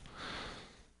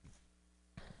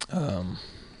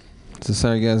 Just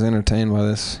so you guys entertained by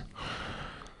this.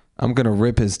 I'm gonna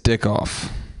rip his dick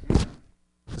off.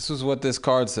 This is what this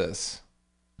card says.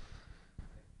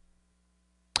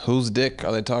 Whose dick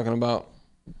are they talking about?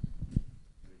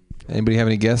 Anybody have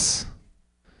any guess?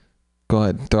 Go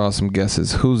ahead, throw out some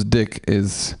guesses. Whose dick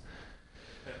is...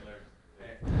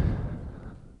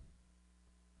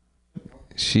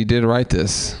 She did write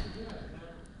this.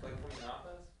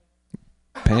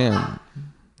 Pam.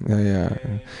 Yeah.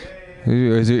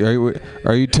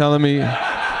 Are you telling me...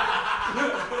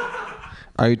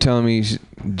 Are you telling me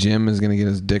Jim is gonna get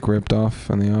his dick ripped off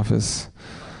on The Office.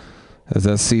 Is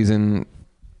that season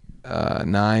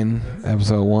 9,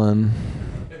 episode 1?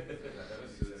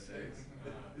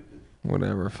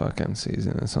 Whatever fucking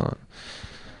season it's on.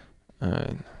 All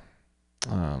right.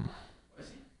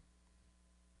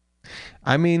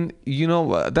 I mean, you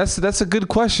know, that's a good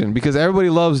question because everybody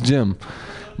loves Jim.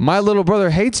 My little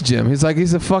brother hates Jim. He's like,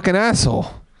 he's a fucking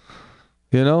asshole.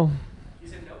 You know?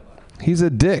 He's a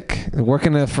dick.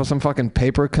 Working for some fucking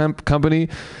paper company.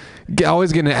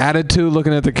 Always getting an attitude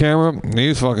looking at the camera.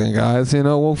 These fucking guys, you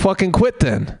know? Well, fucking quit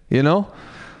then. You know?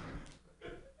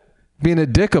 Being a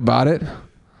dick about it.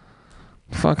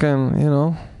 Fucking, you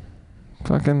know.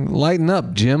 Fucking lighten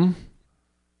up, Jim.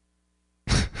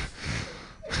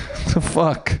 The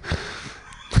fuck?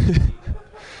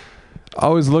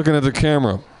 Always looking at the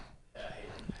camera.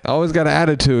 Always got an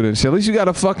attitude and shit. At least you got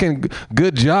a fucking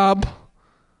good job.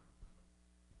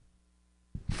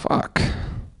 Fuck.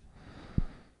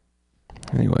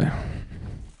 Anyway.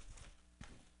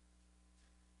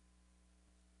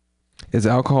 Is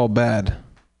alcohol bad?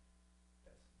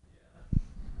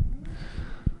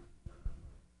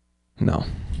 No.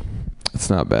 It's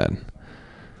not bad.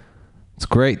 It's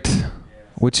great.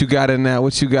 What you got in that?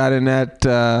 What you got in that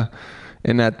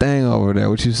thing over there?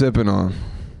 What you sipping on?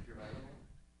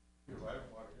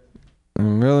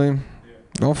 Really?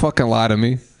 Don't fucking lie to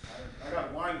me.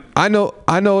 I know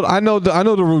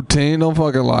the routine. Don't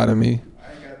fucking lie to me.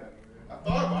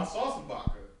 I saw some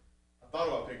vodka. I thought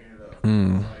about picking it up.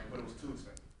 But it was too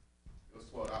expensive. It was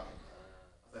 $12. I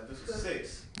thought this was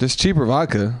 $6. Just cheaper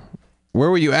vodka. Where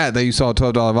were you at that you saw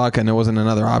 $12 vodka and there wasn't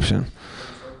another option?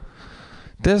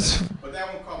 But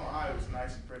that one caught my eye. It was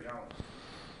nice and pretty.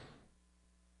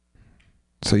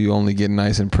 So you only get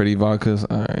nice and pretty vodkas?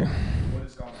 All right.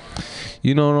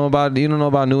 You don't know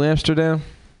about New Amsterdam?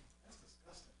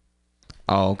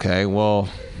 Oh, okay. Well,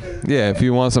 yeah. If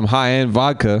you want some high-end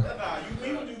vodka.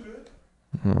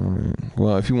 All right.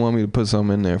 Well, if you want me to put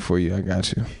some in there for you, I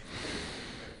got you.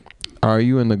 Are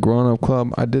you in the grown-up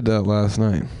club? I did that last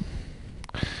night.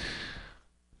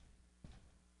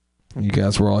 You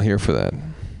guys were all here for that.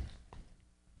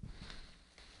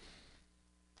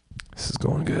 This is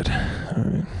going good. All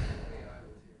right.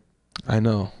 I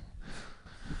know.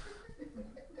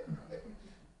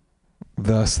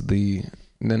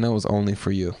 Then that was only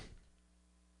for you.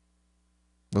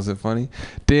 Was it funny?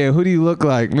 Damn, who do you look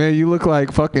like? Man, you look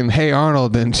like fucking Hey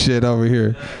Arnold and shit over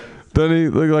here. Doesn't he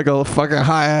look like a fucking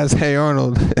high-ass Hey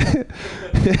Arnold?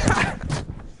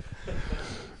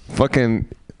 Fucking,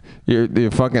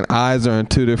 your fucking eyes are in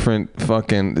 2 different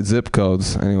fucking zip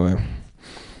codes. Anyway.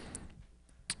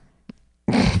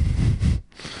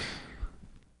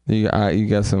 You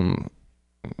got some,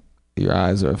 your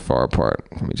eyes are far apart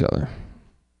from each other.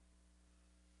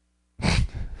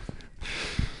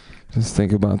 Just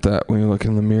think about that when you look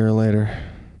in the mirror later.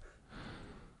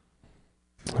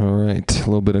 All right, a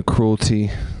little bit of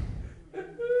cruelty.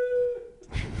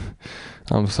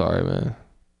 I'm sorry, man.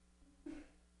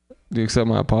 Do you accept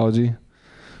my apology?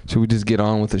 Should we just get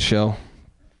on with the show?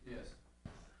 Yes.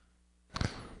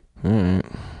 All right.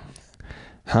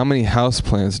 How many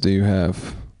houseplants do you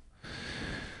have?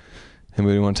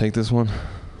 Anybody want to take this one?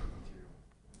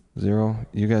 0?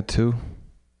 You got 2?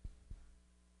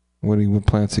 What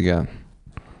plants you got?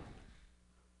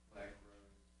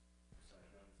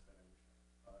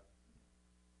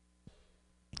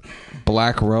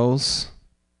 Black rose.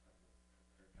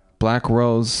 Black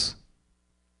rose.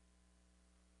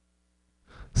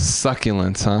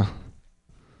 Succulents, huh?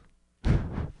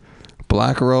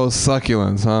 Black rose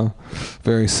succulents, huh?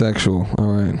 Very sexual.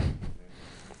 All right.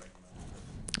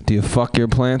 Do you fuck your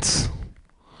plants?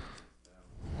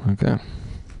 Okay.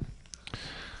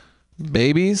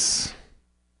 Babies?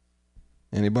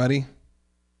 Anybody?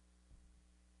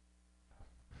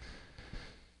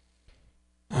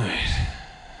 Alright.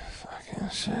 Fucking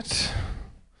shit.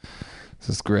 This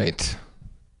is great.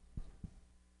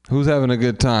 Who's having a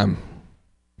good time?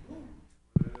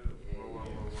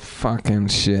 Fucking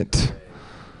shit.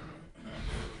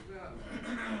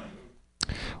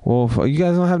 Well, if you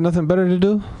guys don't have nothing better to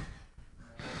do?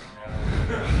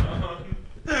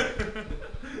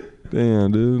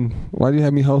 Damn, dude. Why do you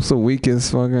have me host the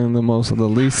weakest, fucking the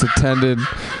least attended?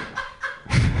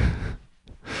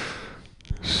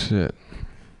 Shit.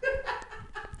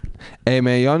 Hey,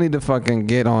 man, y'all need to fucking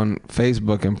get on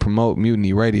Facebook and promote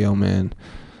Mutiny Radio, man.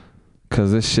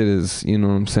 Because this shit is, you know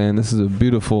what I'm saying? This is a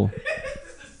beautiful...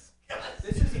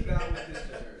 This is about what this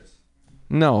deserves.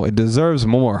 No, it deserves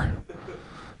more.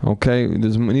 Okay?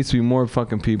 There needs to be more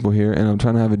fucking people here, and I'm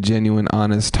trying to have a genuine,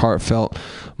 honest, heartfelt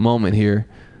moment here.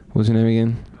 What's your name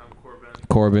again?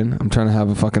 Corbin. I'm trying to have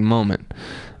a fucking moment.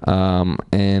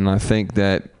 And I think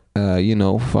that,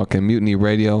 fucking Mutiny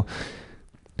Radio.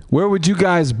 Where would you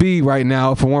guys be right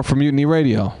now if it weren't for Mutiny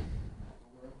Radio?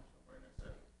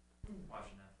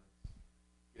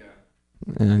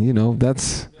 And,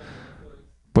 that's...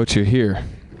 But you're here.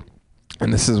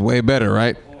 And this is way better,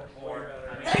 right?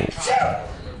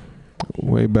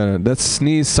 Way better. That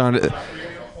sneeze sounded...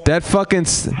 That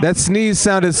sneeze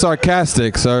sounded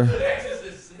sarcastic, sir.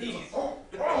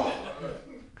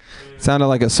 Sounded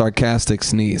like a sarcastic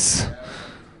sneeze.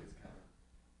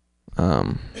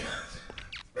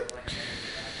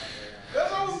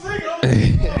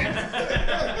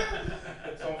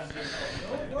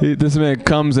 This man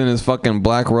comes in his fucking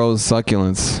black rose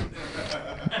succulents.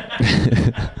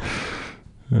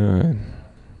 All right.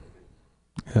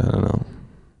 I don't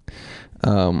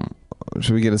know.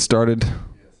 Should we get it started?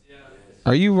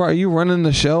 Are you running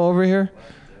the show over here?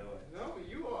 No,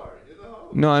 you are.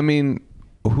 No, I mean,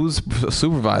 who's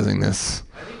supervising this?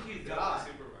 I think he's not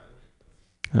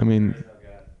supervising. I mean,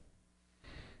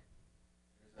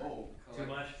 too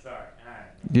much. Sorry. All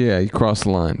right. Yeah, you crossed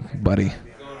the line, buddy.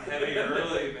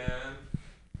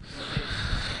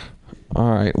 All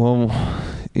right. Well,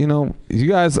 you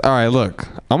guys. All right. Look,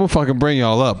 I'm gonna fucking bring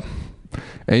y'all up,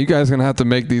 and you guys gonna have to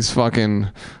make these fucking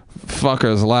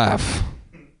fuckers laugh.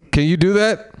 Can you do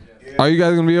that? Yeah. Are you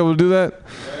guys gonna be able to do that?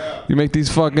 Yeah. You make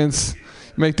these fucking. So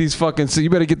you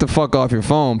better get the fuck off your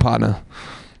phone, partner.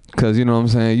 Cause you know what I'm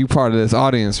saying. You part of this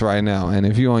audience right now, and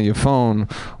if you on your phone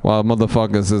while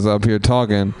motherfuckers is up here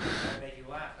talking,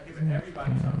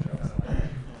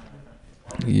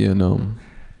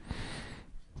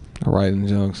 writing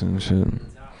jokes and shit.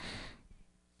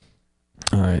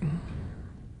 All right.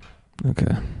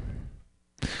 Okay.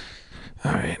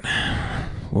 All right.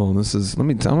 Well, this is. I'm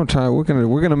gonna try. We're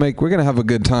gonna have a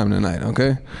good time tonight.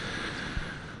 Okay.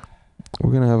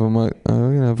 We're gonna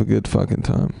have a good fucking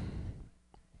time.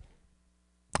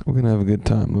 We're gonna have a good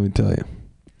time. Let me tell you.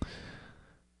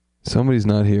 Somebody's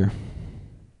not here.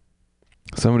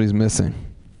 Somebody's missing.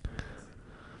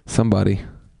 Somebody.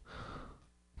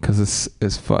 Because it's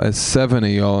 7 of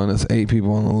y'all and it's 8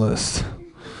 people on the list.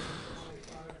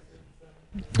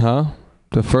 Huh?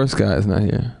 The first guy is not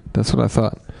here. That's what I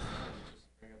thought.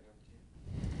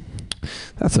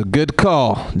 That's a good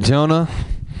call, Jonah.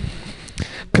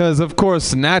 Because, of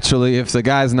course, naturally, if the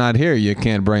guy's not here, you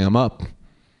can't bring him up.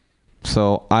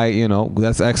 So,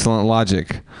 that's excellent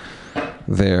logic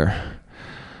there.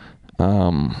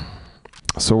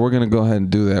 So we're going to go ahead and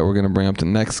do that. We're going to bring up the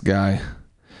next guy.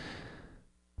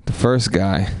 The first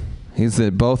guy. He's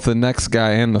both the next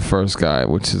guy and the first guy,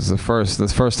 which is the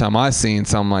first time I seen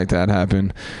something like that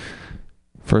happen.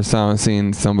 First time I've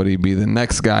seen somebody be the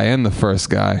next guy and the first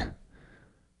guy.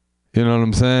 You know what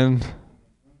I'm saying?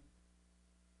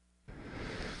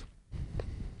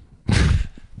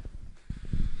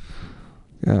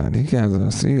 God, you guys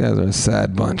are a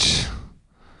sad bunch.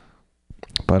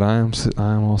 But I am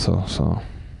also, so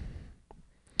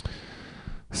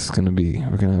we're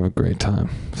gonna have a great time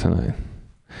tonight.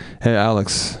 Hey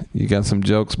Alex, you got some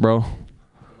jokes, bro? Am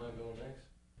I going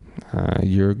next?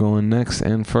 You're going next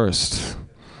and first.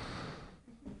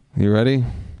 You ready?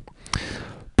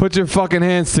 Put your fucking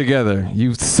hands together,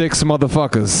 you 6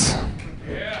 motherfuckers.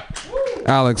 Yeah.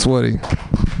 Alex Woody.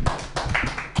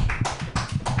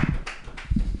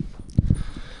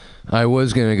 I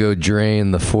was going to go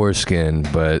drain the foreskin,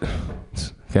 but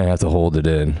going to have to hold it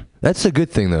in. That's a good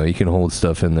thing, though. You can hold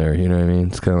stuff in there. You know what I mean?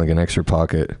 It's kind of like an extra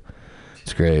pocket.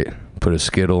 It's great. Put a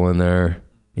Skittle in there.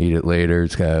 Eat it later.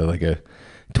 It's got like a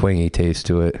twangy taste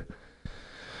to it.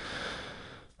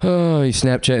 Oh, you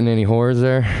Snapchatting any whores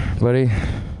there, buddy?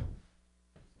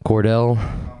 Cordell?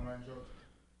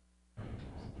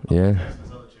 Yeah.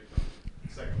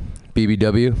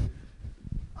 BBW?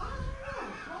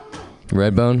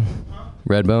 Redbone?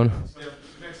 Redbone?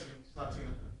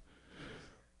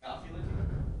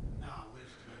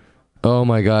 Oh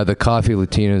my God, the coffee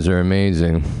Latinas are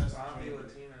amazing.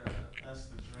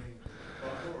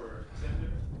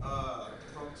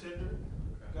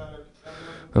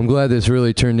 I'm glad this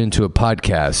really turned into a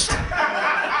podcast.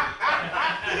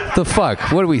 What the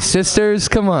fuck? What are we, sisters?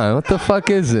 Come on, what the fuck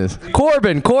is this?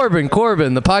 Corbin,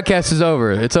 the podcast is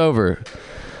over. It's over.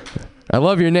 I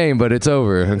love your name, but it's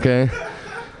over, okay?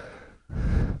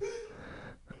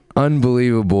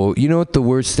 Unbelievable. You know what the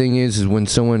worst thing is when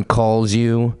someone calls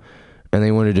you and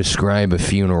they want to describe a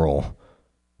funeral.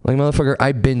 Like, motherfucker,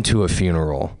 I've been to a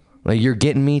funeral. Like, you're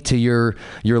getting me to your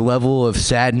level of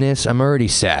sadness. I'm already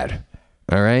sad,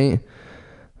 all right?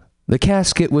 The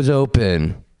casket was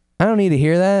open. I don't need to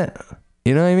hear that.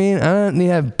 You know what I mean? I don't need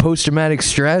to have post-traumatic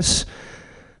stress.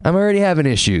 I'm already having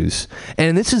issues.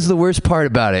 And this is the worst part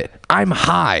about it. I'm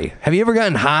high. Have you ever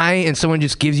gotten high and someone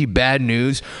just gives you bad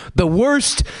news? The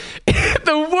worst,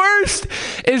 the worst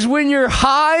is when you're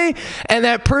high and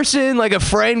that person, like a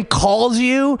friend, calls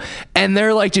you and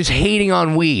they're like just hating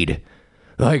on weed.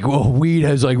 Like, well, weed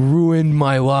has like ruined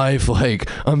my life. Like,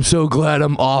 I'm so glad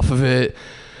I'm off of it.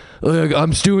 Look, I'm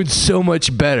doing so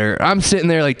much better. I'm sitting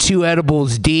there like 2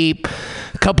 edibles deep,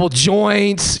 a couple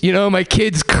joints, you know, my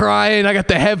kid's crying. I got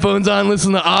the headphones on,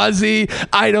 listening to Ozzy.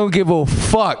 I don't give a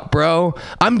fuck, bro.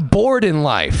 I'm bored in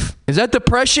life. Is that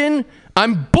depression?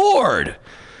 I'm bored.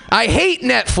 I hate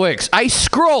Netflix. I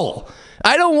scroll.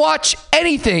 I don't watch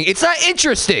anything. It's not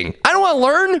interesting. I don't want to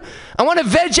learn. I want to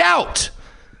veg out.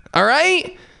 All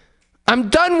right? I'm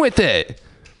done with it.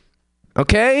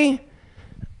 Okay?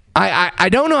 I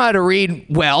don't know how to read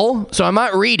well, so I'm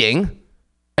not reading,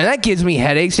 and that gives me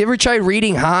headaches. You ever tried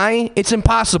reading high? It's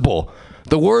impossible.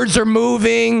 The words are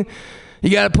moving. You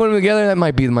got to put them together. That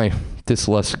might be my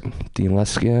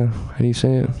dyslexia. How do you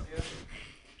say it?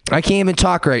 I can't even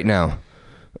talk right now.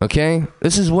 Okay?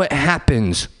 This is what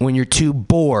happens when you're too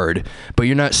bored, but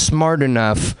you're not smart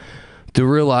enough to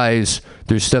realize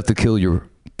there's stuff to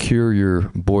cure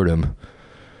your boredom.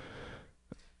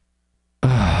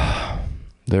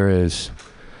 There is.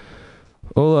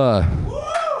 Hola.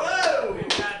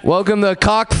 Welcome to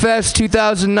Cockfest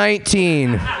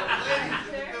 2019.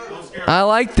 I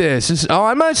like this.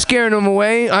 I'm not scaring them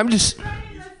away. I'm just...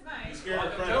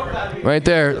 Right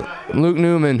there. Luke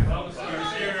Newman.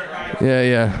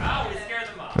 Yeah.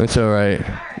 That's all right.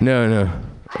 No.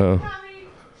 Oh.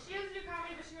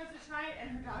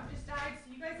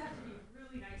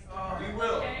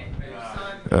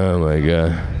 Oh my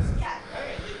God.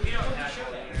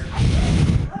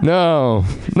 No.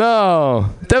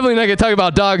 Definitely not gonna talk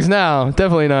about dogs now.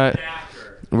 Definitely not.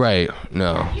 Right.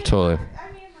 No. Totally.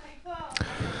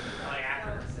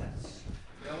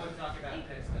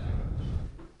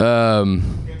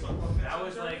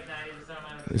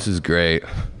 This is great.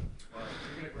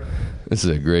 This is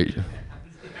a great.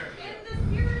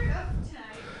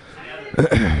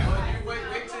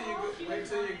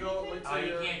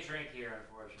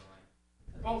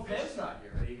 Oh, Ben's not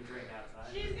here. You can drink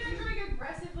outside. She's gonna drink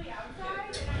aggressively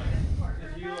outside, and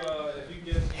I'm gonna if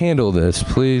you get Handle this,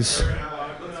 please.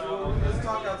 let's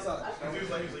talk outside.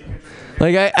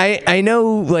 Like I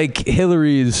know like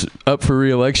Hillary's up for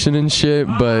re-election and shit,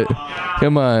 but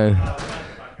come on,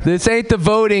 this ain't the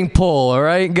voting poll, all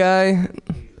right, guy.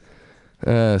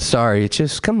 Sorry,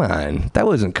 just come on. That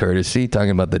wasn't courtesy,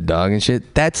 talking about the dog and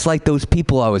shit. That's like those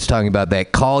people I was talking about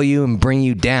that call you and bring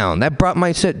you down. That brought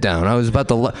my sit down. I was about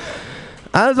to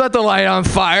light on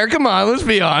fire. Come on, let's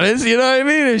be honest. You know what I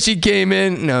mean? And she came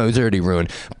in. No, it was already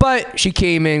ruined. But she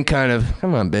came in kind of,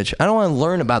 come on, bitch. I don't want to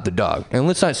learn about the dog. And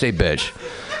let's not say bitch.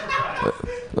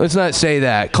 Let's not say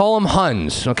that. Call them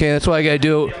Huns. Okay, that's what I got to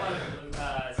do.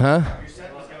 Huh?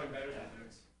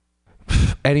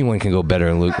 Anyone can go better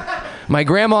than Luke. My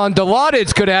grandma on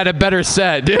Dilaudid could have had a better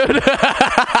set, dude.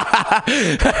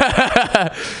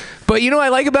 But you know what I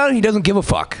like about him? He doesn't give a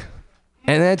fuck.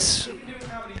 And that's...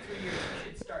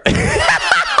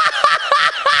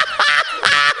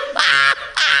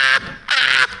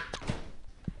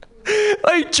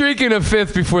 Like drinking a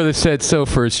fifth before the set so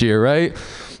first year, right?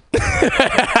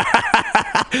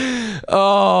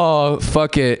 Oh,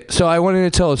 fuck it. So I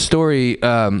wanted to tell a story.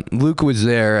 Luke was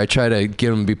there. I tried to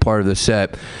get him to be part of the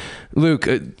set. Luke,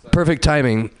 perfect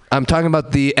timing. I'm talking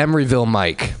about the Emeryville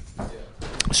mic.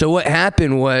 So what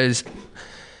happened was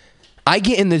I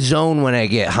get in the zone when I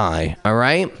get high, all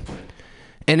right?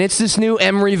 And it's this new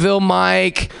Emeryville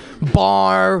mic,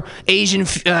 bar, Asian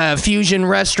fusion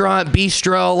restaurant,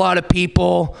 bistro, a lot of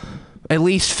people, at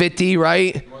least 50,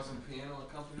 right? You want some piano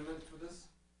accompaniment for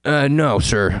this? No,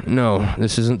 sir. No,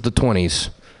 this isn't the 20s.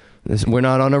 We're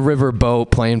not on a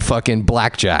riverboat playing fucking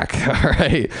blackjack, all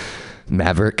right?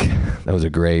 Maverick. That was a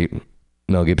great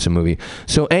Mel Gibson movie.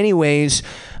 So anyways,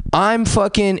 I'm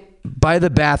fucking by the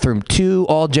bathroom, 2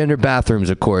 all-gender bathrooms,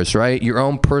 of course, right? Your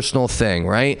own personal thing,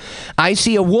 right? I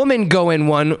see a woman go in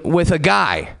one with a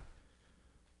guy.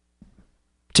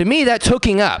 To me, that's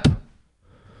hooking up.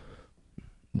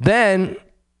 Then,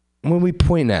 what are we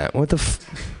pointing at? What the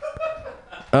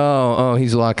Oh,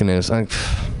 he's locking this.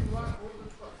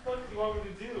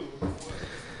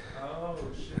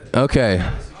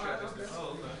 Okay.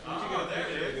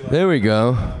 There we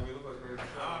go.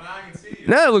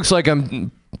 Now it looks like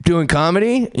I'm doing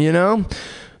comedy, you know?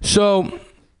 So,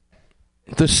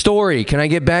 the story. Can I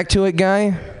get back to it,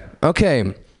 guy?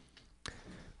 Okay.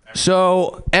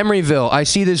 So, Emeryville, I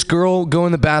see this girl go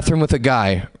in the bathroom with a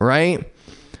guy, right?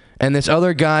 And this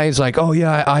other guy's like, oh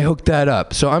yeah, I hooked that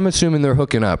up. So I'm assuming they're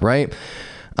hooking up, right?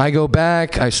 I go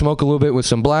back, I smoke a little bit with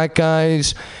some black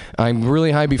guys. I'm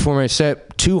really high before my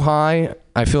set, too high.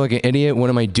 I feel like an idiot. What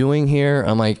am I doing here?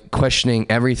 I'm like questioning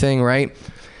everything, right?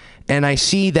 And I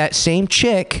see that same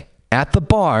chick at the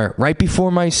bar right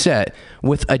before my set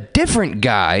with a different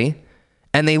guy,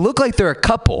 and they look like they're a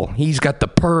couple. He's got the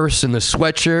purse and the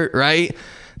sweatshirt, right?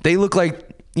 They look like,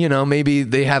 you know, maybe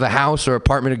they have a house or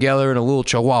apartment together and a little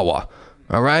chihuahua,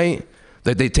 all right?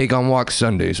 That they take on walks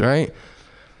Sundays, right?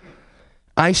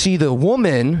 I see the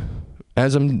woman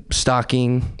as I'm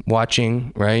stalking,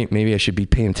 watching, right? Maybe I should be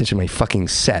paying attention to my fucking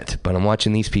set, but I'm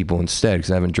watching these people instead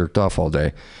because I haven't jerked off all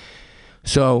day.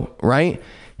 So, right?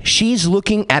 She's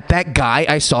looking at that guy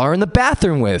I saw her in the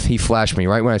bathroom with. He flashed me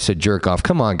right when I said jerk off.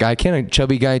 Come on, guy. Can't a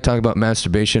chubby guy talk about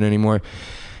masturbation anymore?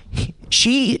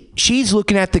 She's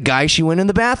looking at the guy she went in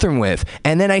the bathroom with.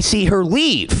 And then I see her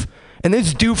leave. And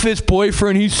this doofus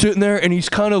boyfriend, he's sitting there and he's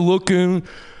kind of looking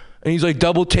and he's like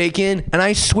double taking. And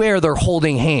I swear they're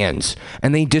holding hands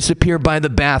and they disappear by the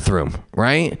bathroom,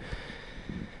 right?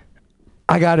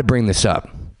 I got to bring this up.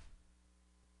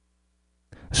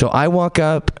 So I walk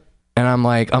up and I'm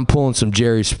like, I'm pulling some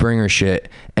Jerry Springer shit.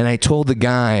 And I told the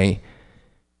guy,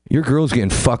 your girl's getting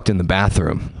fucked in the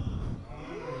bathroom.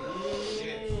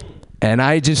 And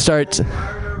I just start...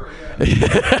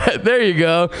 There you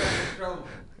go.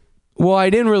 Well, I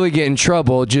didn't really get in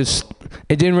trouble. Just,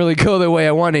 it didn't really go the way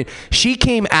I wanted. She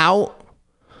came out,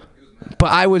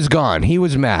 but I was gone. He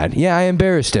was mad. Yeah, I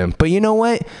embarrassed him. But you know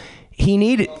what? He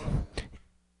needed...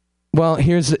 Well,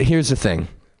 here's the thing.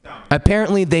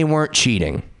 Apparently, they weren't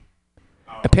cheating.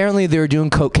 Apparently, they were doing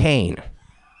cocaine.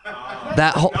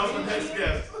 That whole...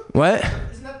 What?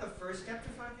 Isn't that the first step to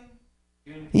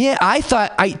fucking? Yeah,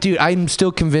 I'm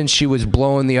still convinced she was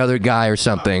blowing the other guy or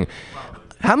something.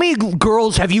 How many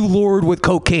girls have you lured with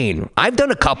cocaine? I've done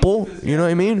a couple. You know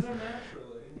what I mean?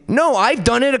 No, I've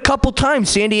done it a couple times.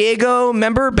 San Diego,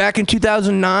 remember back in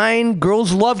 2009?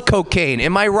 Girls loved cocaine.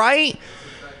 Am I right?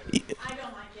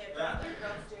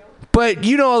 But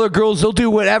you know other girls, they'll do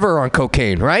whatever on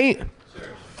cocaine, right?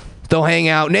 They'll hang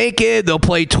out naked. They'll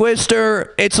play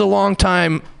Twister. It's a long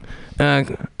time.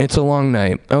 It's a long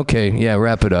night. Okay, yeah,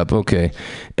 wrap it up. Okay.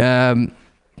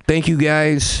 Thank you,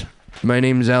 guys. My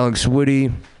name is Alex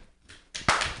Woody.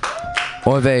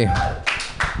 Orve.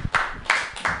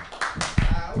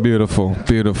 Beautiful,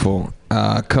 beautiful.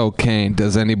 Cocaine.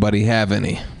 Does anybody have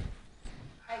any?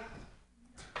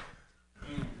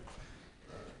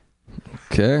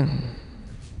 Okay.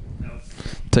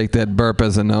 Take that burp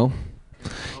as a no.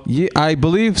 Yeah, I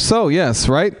believe so. Yes,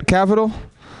 right? Capital?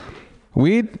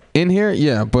 Weed in here?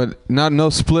 Yeah, but no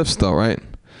spliffs though, right?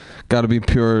 Got to be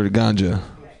pure ganja.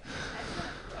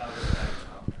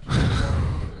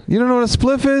 You don't know what a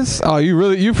spliff is? Oh,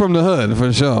 you from the hood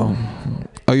for sure.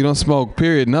 Oh, you don't smoke,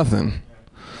 period, nothing.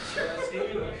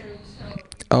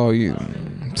 Oh,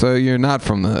 so you're not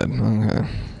from the hood. Okay.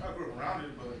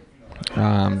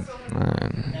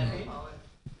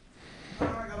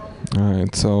 All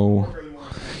right, so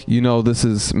this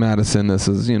is Madison. This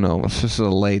is, it's just a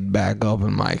laid back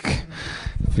open mic.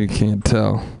 If you can't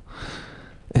tell.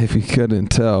 If you couldn't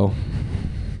tell.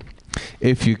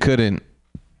 If you couldn't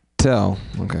tell.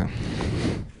 Okay.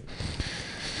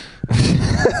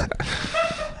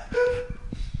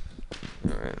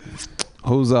 All right.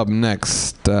 Who's up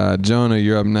next? Jonah,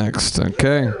 you're up next.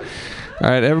 Okay. All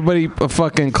right, everybody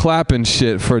fucking clapping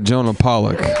shit for Jonah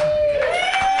Pollock.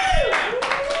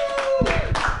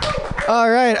 All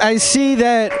right, I see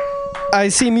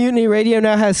Mutiny Radio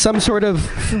now has some sort of...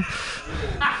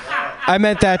 I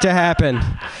meant that to happen.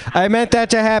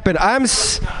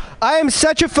 I am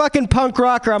such a fucking punk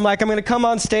rocker. I'm going to come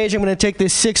on stage. I'm going to take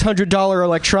this $600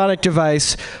 electronic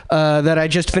device that I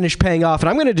just finished paying off, and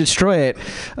I'm going to destroy it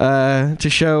to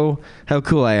show how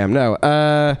cool I am. No.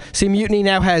 See, Mutiny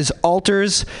now has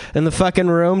altars in the fucking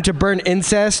room to burn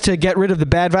incest to get rid of the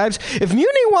bad vibes. If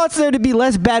Mutiny wants there to be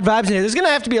less bad vibes in here, there's going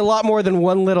to have to be a lot more than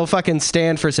one little fucking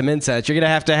stand for some incest. You're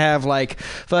going to have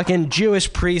fucking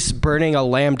Jewish priests burning a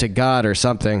lamb to God or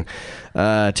something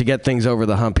to get things over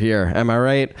the hump here. Am I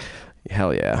right?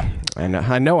 Hell yeah.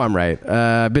 I know I'm right.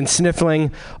 I've been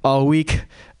sniffling all week.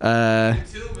 Yeah.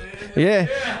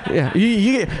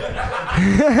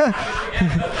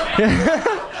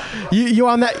 You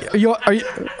on that?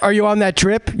 Are you on that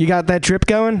trip? You got that trip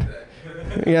going?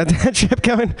 You got that trip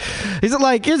going? Is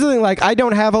it here's the thing, I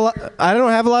don't have a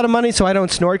lot of money, so I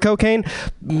don't snort cocaine.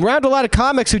 Around a lot of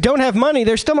comics who don't have money,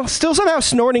 they're still somehow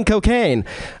snorting cocaine.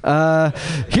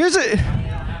 Here's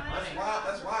a...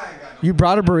 You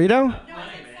brought a burrito?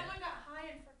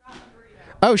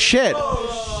 Oh shit!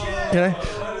 Can I?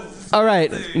 All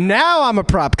right, now I'm a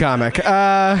prop comic.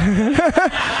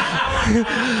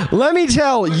 Let me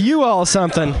tell you all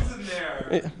something.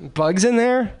 Bugs in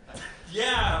there?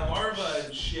 Yeah, larva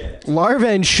and shit. Larva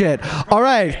and shit. All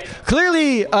right.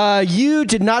 Clearly, you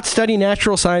did not study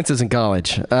natural sciences in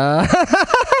college.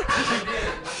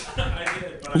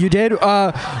 You did?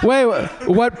 Wait,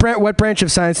 what branch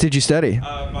of science did you study?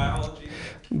 Biology.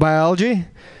 Biology?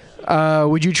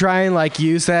 Would you try and like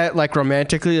use that like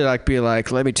romantically, like be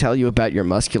like, let me tell you about your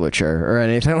musculature or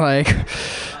anything like?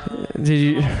 Did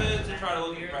you?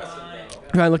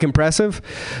 Try to look impressive.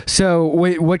 So,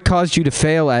 what caused you to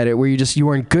fail at it? Were you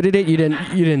weren't good at it? You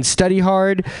didn't study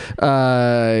hard.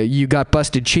 You got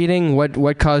busted cheating.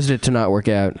 What caused it to not work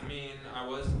out? I mean, I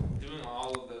was doing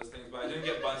all of those things, but I didn't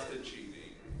get busted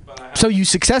cheating. But So you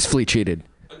successfully cheated?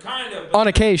 Kind of. On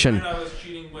occasion. The friend I was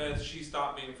cheating with, she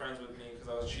stopped being friends with me because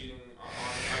I was cheating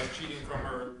from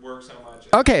her work so much.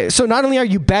 Okay, so not only are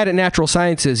you bad at natural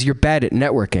sciences, you're bad at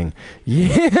networking.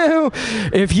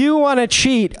 If you want to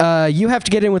cheat, you have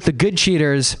to get in with the good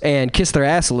cheaters and kiss their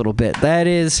ass a little bit. That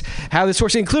is how this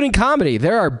works, including comedy.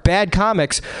 There are bad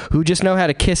comics who just know how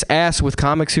to kiss ass with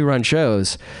comics who run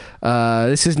shows.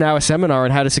 This is now a seminar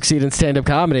on how to succeed in stand-up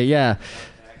comedy. Yeah.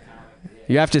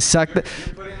 You have to suck the...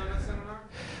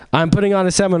 I'm putting on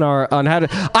a seminar on how to...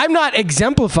 I'm not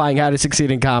exemplifying how to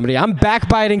succeed in comedy. I'm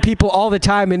backbiting people all the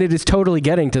time, and it is totally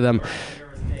getting to them.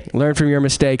 Learn from your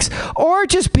mistakes. Or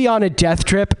just be on a death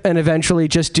trip and eventually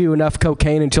just do enough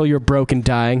cocaine until you're broke and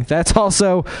dying. That's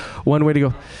also one way to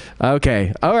go.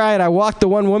 Okay. All right, I walked the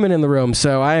one woman in the room,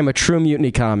 so I am a true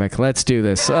mutiny comic. Let's do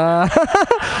this. All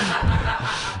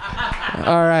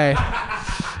right.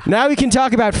 Now we can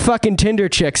talk about fucking Tinder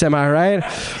chicks, am I right?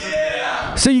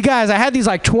 So you guys, I had these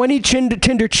like 20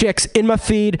 Tinder chicks in my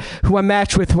feed who I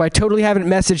matched with, who I totally haven't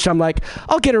messaged. I'm like,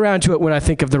 I'll get around to it when I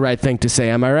think of the right thing to say.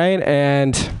 Am I right?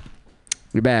 And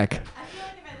we're back. I feel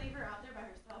like if I leave her out there by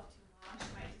herself too long, she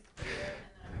might disappear,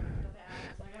 and then I'm gonna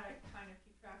feel bad. So I gotta kind of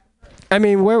keep track of her. I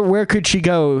mean, where could she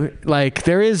go? Like,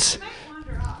 there is...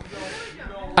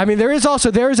 I mean, there is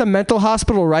a mental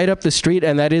hospital right up the street,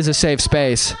 and that is a safe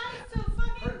space.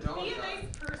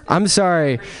 I'm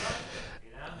sorry.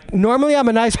 Normally, I'm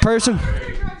a nice person.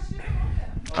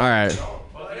 All right.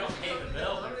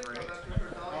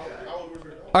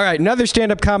 All right, another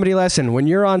stand-up comedy lesson. When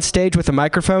you're on stage with a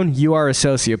microphone, you are a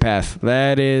sociopath.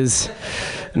 That is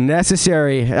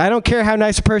necessary. I don't care how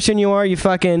nice a person you are. You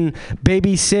fucking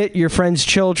babysit your friends'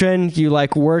 children. You,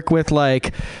 like, work with,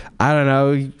 like, I don't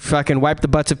know, you fucking wipe the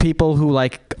butts of people who,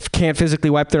 like, can't physically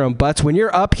wipe their own butts. When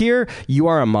you're up here, you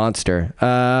are a monster.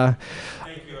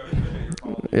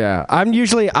 Yeah,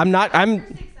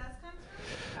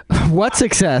 What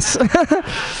success?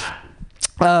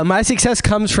 My success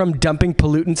comes from dumping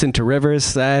pollutants into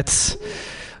rivers. That's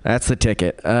the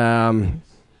ticket. I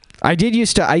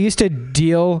used to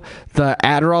deal the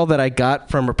Adderall that I got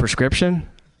from a prescription.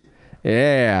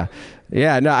 Yeah.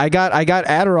 Yeah, no, I got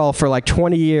Adderall for like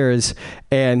 20 years,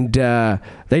 and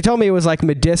they told me it was like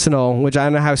medicinal, which I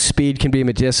don't know how speed can be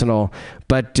medicinal,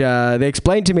 but they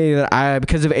explained to me that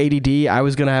because of ADD, I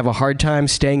was going to have a hard time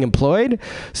staying employed,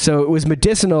 so it was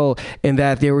medicinal in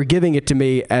that they were giving it to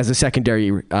me as a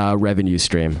secondary revenue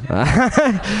stream.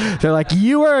 They're like,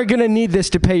 you are going to need this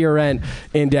to pay your rent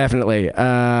indefinitely.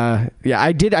 Yeah,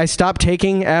 I stopped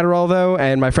taking Adderall, though,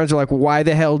 and my friends were like, why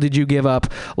the hell did you give up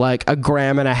like 1.5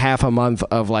 grams a month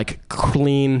of like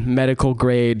clean medical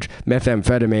grade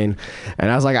methamphetamine?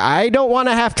 And I was like, I don't want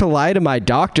to have to lie to my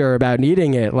doctor about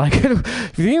needing it. Like,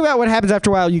 if you think about what happens after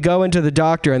a while, you go into the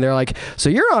doctor and they're like, so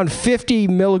you're on 50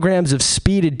 milligrams of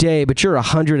speed a day, but you're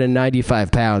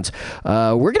 195 pounds.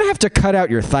 We're gonna have to cut out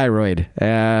your thyroid.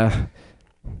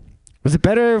 Was it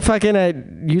better fucking at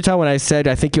Utah when I said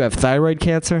I think you have thyroid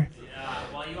cancer? Yeah,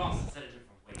 well, you also said a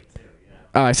different weight too.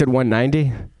 Yeah. Oh, I said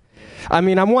 190. I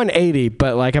mean, I'm 180,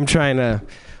 but like I'm trying to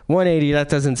 180. That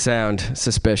doesn't sound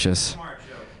suspicious.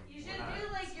 You should do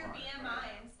like your BMI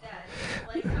instead.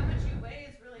 Like how much you weigh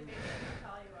is really based on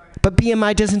how tall you are. But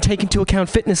BMI doesn't take into account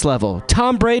fitness level.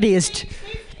 Tom Brady is.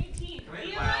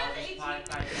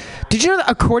 Did you know that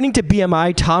according to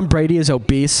BMI, Tom Brady is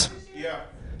obese? Yeah,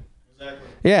 exactly.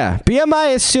 Yeah,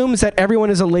 BMI assumes that everyone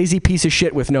is a lazy piece of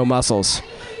shit with no muscles.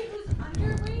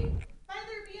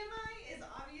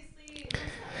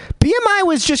 BMI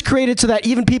was just created so that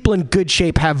even people in good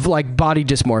shape have like body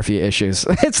dysmorphia issues.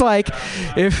 It's like,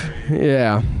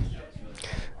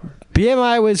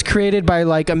 BMI was created by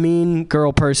like a mean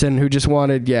girl person who just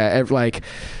wanted, like,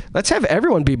 let's have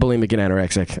everyone be bulimic and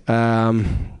anorexic.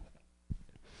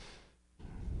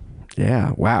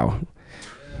 Yeah, wow.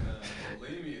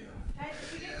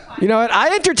 You know what?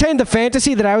 I entertained the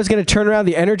fantasy that I was going to turn around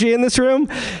the energy in this room,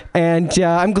 and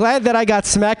I'm glad that I got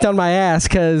smacked on my ass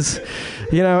because,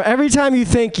 every time you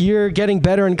think you're getting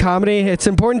better in comedy, it's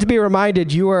important to be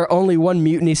reminded you are only one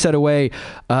mutiny set away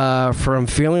from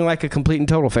feeling like a complete and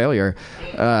total failure.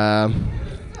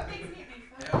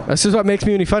 This is what makes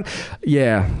mutiny fun.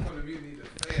 Yeah.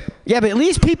 Yeah, but at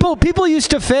least people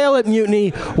used to fail at mutiny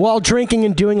while drinking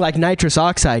and doing like nitrous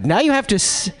oxide. Now you have to.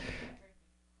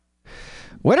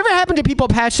 Whatever happened to people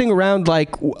passing around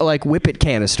like whippet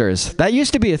canisters? That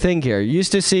used to be a thing here. You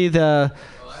used to see the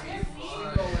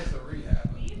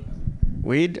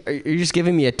weed. Are you just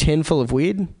giving me a tin full of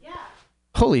weed? Yeah.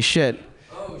 Holy shit!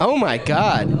 Oh my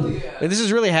god! This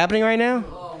is really happening right now.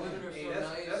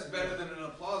 That's better than an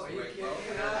applause break, bro.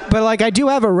 But I do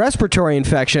have a respiratory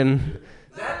infection.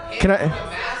 Can I?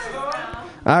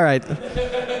 All right.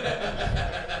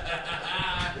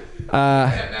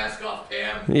 Mask off,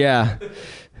 Pam. Yeah.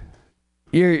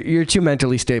 You're too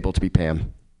mentally stable to be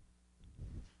Pam.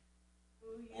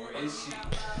 Or is she? I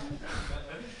think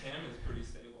Pam is pretty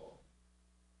stable.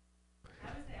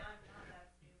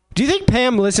 Do you think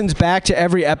Pam listens back to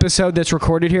every episode that's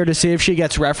recorded here to see if she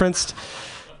gets referenced?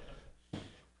 No,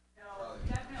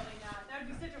 definitely not. That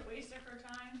would be such a waste of her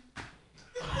time.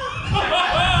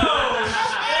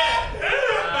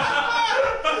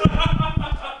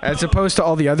 As opposed to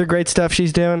all the other great stuff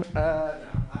she's doing.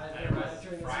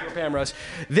 Pam roast.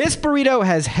 This burrito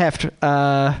has heft.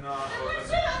 All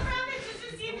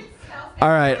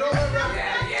right.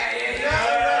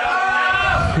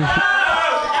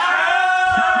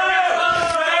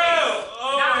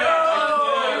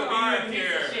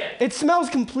 It smells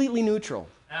completely neutral.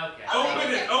 Okay.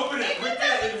 Open it.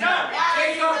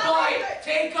 Take a bite.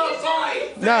 Take a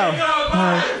bite. No.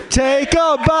 Take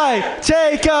a bite.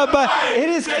 Take a bite.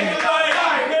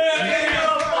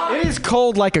 It is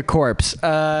cold like a corpse.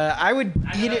 I would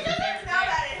eat it.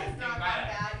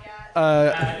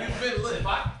 I'll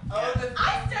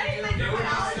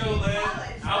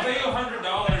pay you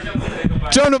 $100 if you take a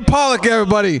bite. Jonah Pollock,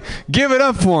 everybody, give it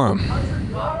up for him. I'll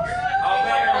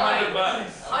pay you $100.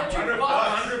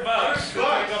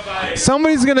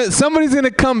 Somebody's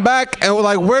gonna come back and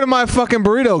where did my fucking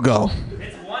burrito go?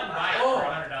 It's one bite for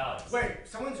 $100. Wait,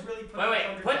 someone's really put.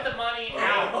 Wait, put the money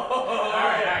out. All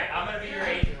right, I'm gonna be your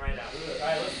agent right now. All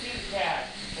right, let's see the cash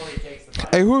before he takes the money.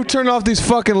 Hey, who turned off these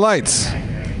fucking lights? I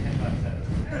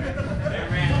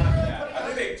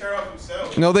think they turn off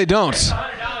themselves. No, they don't.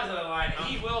 $100 on the line.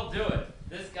 He will do it.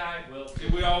 This guy will. Do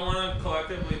we all want to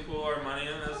collectively pool our money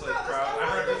in this crowd?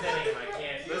 I'm representing him. I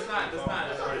can't. That's not.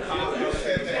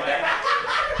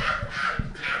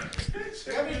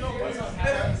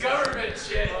 Government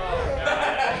shit.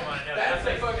 That's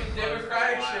like fucking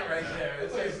democratic shit right there.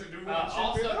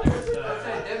 Also, there's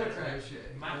democratic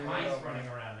shit. Mice running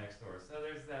around next door, so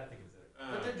there's that to consider.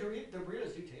 But the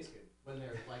burritos do taste good when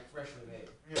they're freshly made.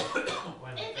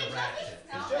 When If the it rat doesn't shit.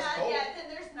 smell bad yet, then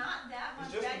there's not that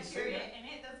much bacteria in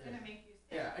it that's gonna make you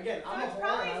sick. Yeah, again, I'm a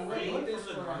whore and I would eat this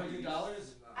for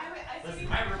 $100.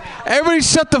 Everybody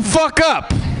shut the fuck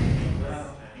up.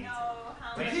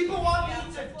 Do people want me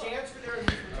to dance for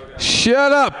their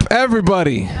Shut up,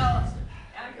 everybody.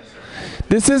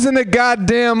 This isn't a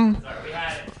goddamn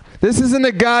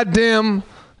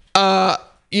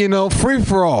free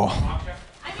for all.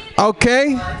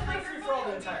 Okay?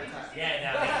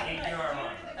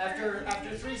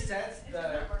 After 3 sets,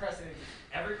 the precedent.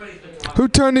 Everybody's been Who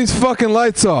turned these fucking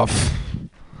lights off?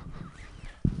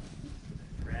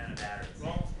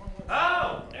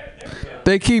 Oh, there we go.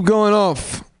 They keep going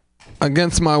off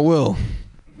against my will.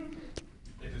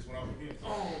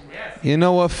 You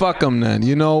know what? Fuck them then.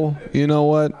 You know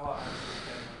what?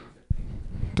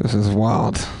 This is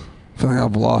wild. I feel like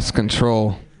I've lost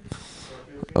control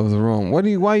of the room.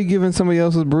 Why are you giving somebody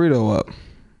else's burrito up?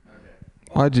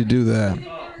 Why'd you do that?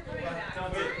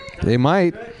 They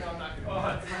might.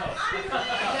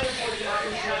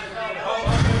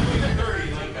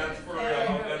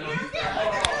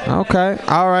 Okay.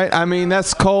 All right. I mean,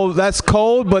 that's cold. That's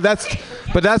cold, but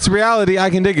that's reality. I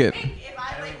can dig it.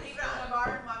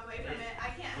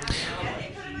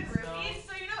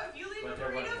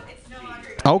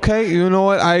 Okay, you know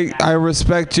what? I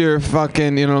respect your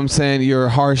fucking, you know what I'm saying, your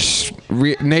harsh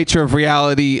nature of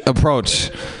reality approach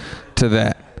to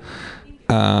that.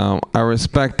 I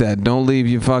respect that. Don't leave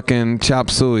your fucking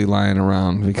chop suey lying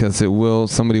around because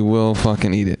somebody will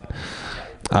fucking eat it.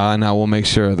 And I will make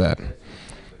sure of that.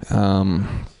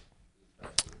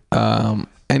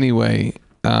 Anyway,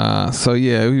 so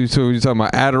yeah, we were talking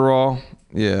about Adderall.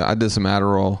 Yeah, I did some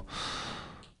Adderall.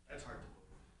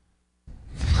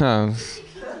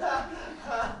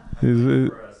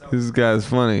 This guy's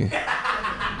funny.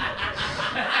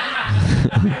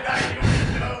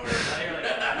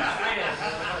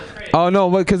 Oh no,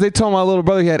 but because they told my little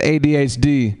brother he had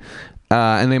ADHD,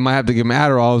 and they might have to give him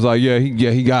Adderall. I was like, yeah,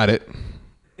 he got it.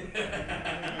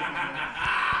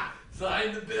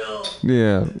 Sign the bill.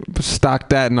 Yeah, stock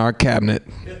that in our cabinet.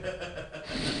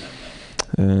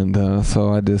 And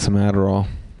so I did some Adderall.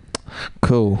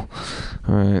 Cool.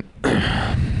 All right.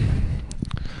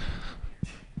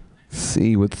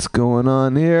 See what's going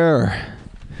on here.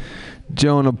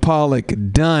 Jonah Pollock,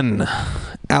 done.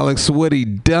 Alex Woody,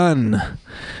 done.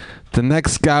 The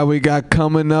next guy we got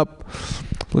coming up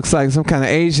looks like some kind of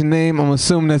Asian name. I'm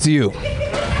assuming that's you.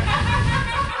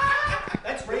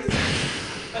 That's racist.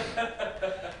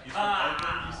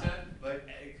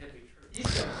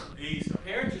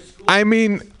 I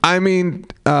mean,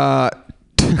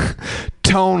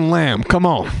 Tone Lamb. Come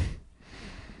on.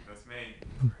 That's me.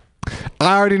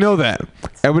 I already know that.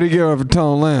 Everybody give it up for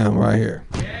Tone Lamb right here.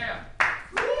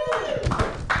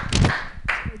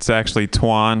 It's actually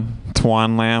Twan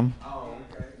Lamb. Oh,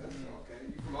 okay. That's okay.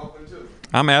 You from Oakland too?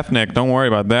 I'm ethnic. Don't worry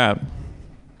about that.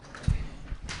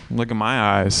 Look at my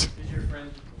eyes. She's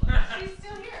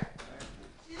still here.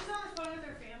 She's on the phone with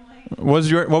her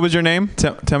family. What was your name?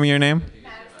 Tell me your name.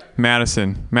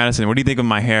 Madison. Madison. What do you think of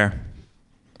my hair?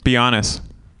 Be honest.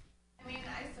 I mean,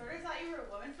 I sort of thought you were a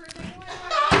woman for a second.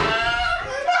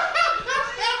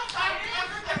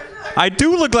 I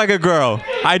do look like a girl.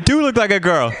 I do look like a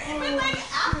girl. But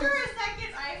like after a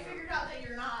second, I figured out that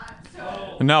you're not.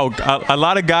 So. No, a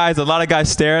lot of guys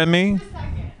stare at me.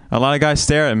 A lot of guys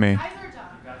stare at me. Guys are dumb.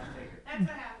 That's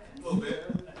what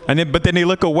happens. But then they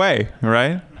look away,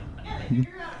 right?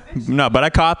 No, but I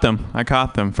caught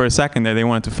them. For a second there, they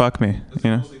wanted to fuck me.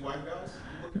 You know?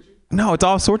 No, it's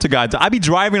all sorts of guys. I be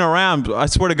driving around. I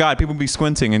swear to God, people be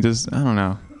squinting and just, I don't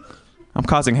know. I'm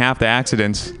causing half the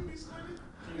accidents.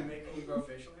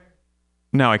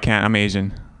 No, I can't. I'm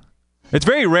Asian. It's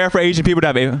very rare for Asian people to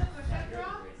have a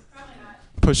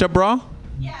push-up bra.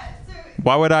 Yeah. So.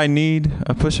 Why would I need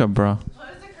a push-up bra? Well,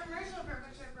 it was a commercial for a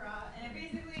push-up bra, and it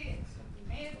basically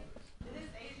made this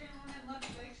Asian woman look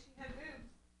like she had boobs.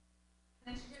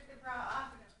 And then she took the bra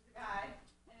off, and it was a guy,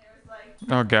 and it was like,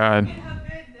 Oh God. look at how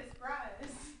good this bra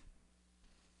is.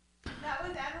 That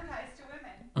was advertised to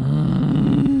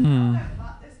women. I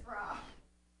bought this bra.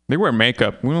 They wear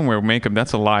makeup. Women wear makeup.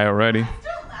 That's a lie already. Guys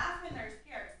don't laugh when they're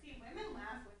scared. See, women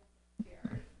laugh when they're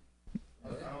scared. I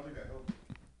don't think I know.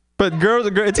 But girls,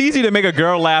 it's easy to make a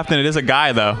girl laugh than it is a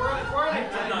guy, though. I'm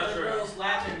not sure. Girls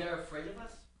laughing, they're afraid of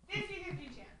us.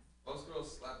 50-50 chance. Most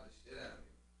girls slap the shit out of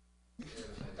me.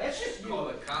 That's just you. Call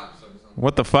the cops or something.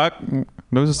 What the fuck?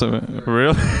 Those are some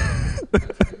real.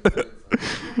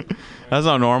 That's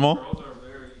not normal.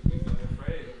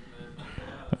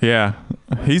 Yeah,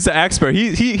 he's the expert.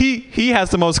 He has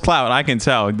the most clout. I can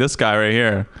tell. This guy right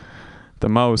here, the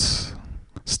most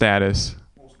status.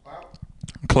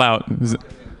 Clout.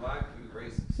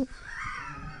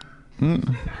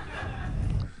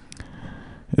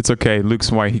 It's okay.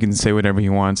 Luke's white. He can say whatever he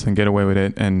wants and get away with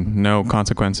it, and no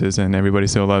consequences, and everybody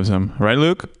still loves him. Right,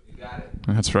 Luke? You got it.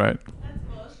 That's right. That's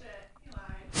bullshit. He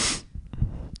lied.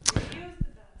 He was the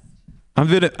best.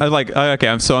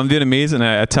 I'm Vietnamese, and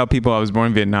I tell people I was born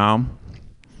in Vietnam,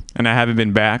 and I haven't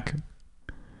been back.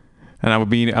 And I would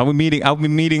be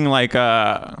meeting like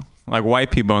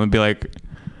white people, and they'd be like,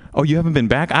 "Oh, you haven't been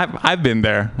back? I've been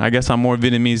there. I guess I'm more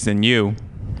Vietnamese than you."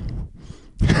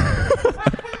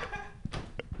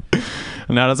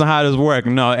 No, that's not how this works.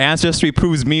 No, ancestry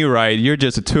proves me right. You're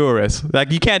just a tourist.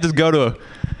 Like, you can't just go to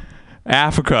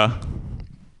Africa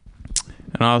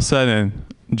and all of a sudden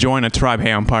join a tribe.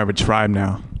 Hey, I'm part of a tribe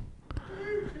now.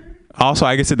 Also,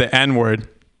 I can say the N-word.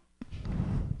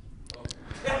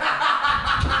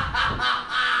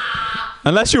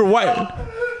 Unless you're white.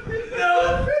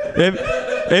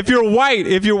 If you're white,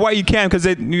 you can, because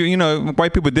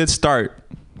white people did start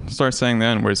saying the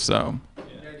N-word. So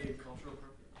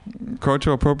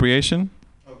cultural appropriation?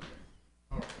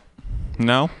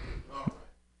 No.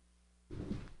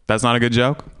 That's not a good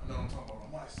joke.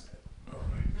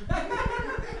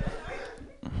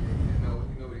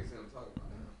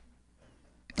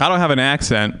 I don't have an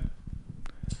accent.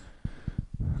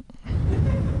 It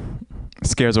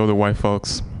scares older white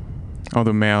folks,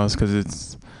 older males,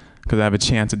 because I have a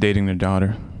chance of dating their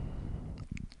daughter.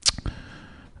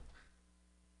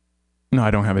 No, I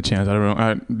don't have a chance. I don't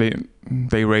know.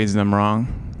 They raised them wrong.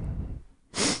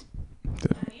 Any of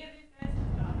these guys have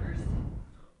daughters?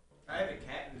 I have a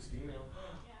cat who's female.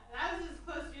 Yeah, that was as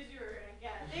close as you were gonna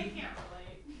get. They can't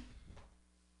relate.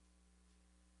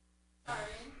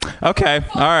 Sorry. Okay.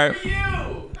 All right. I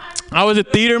I was a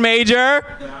theater major.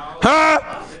 Huh?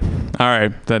 All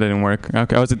right, that didn't work.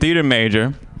 Okay, I was a theater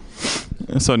major.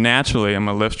 So naturally, I'm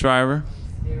a Lyft driver.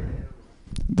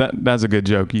 That's a good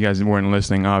joke. You guys weren't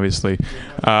listening, obviously.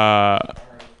 So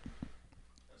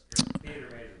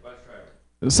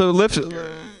Lyft.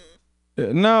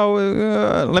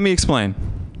 Let me explain.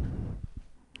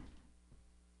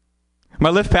 My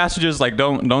Lyft passengers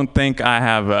don't think I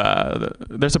have.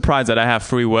 They're surprised that I have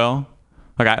free will.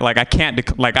 I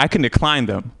can decline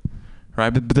them, right?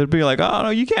 But they'll be like, oh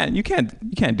no, you can't do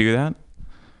that.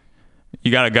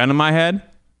 You got a gun in my head.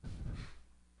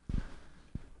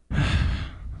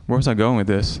 Where was I going with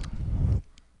this?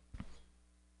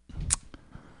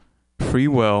 Free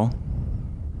will,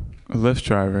 a Lyft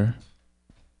driver.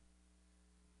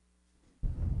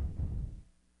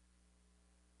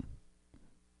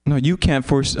 No, you can't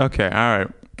force. Okay, all right.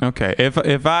 Okay,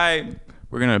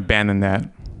 we're gonna abandon that.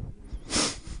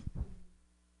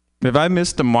 If I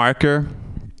missed the marker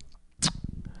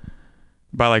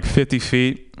by like 50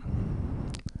 feet,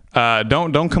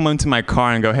 don't come into my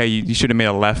car and go, hey, you should have made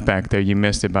a left back there. You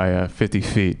missed it by 50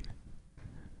 feet.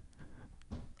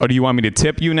 Or do you want me to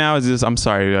tip you now? I'm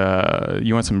sorry,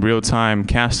 you want some real-time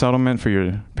cash settlement for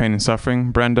your pain and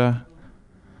suffering, Brenda?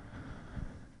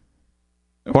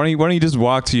 Why don't you just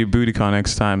walk to your booty call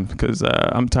next time? Because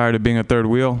I'm tired of being a third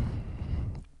wheel.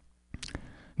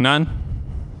 None?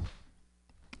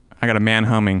 I got a man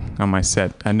humming on my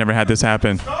set. I never had this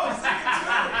happen.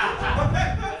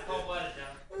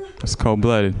 It's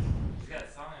cold-blooded.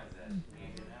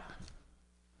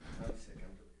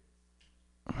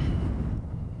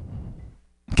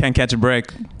 Can't catch a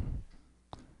break.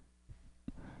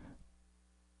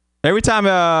 Every time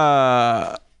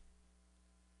a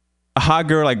hot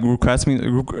girl requests me,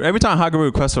 every time a hot girl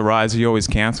requests a ride, he always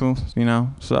cancels, you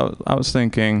know? So I was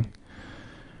thinking,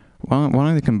 why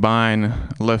don't they combine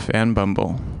Lyft and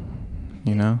Bumble,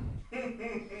 you know?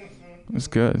 It's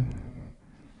good.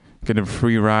 Get a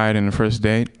free ride in the first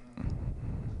date.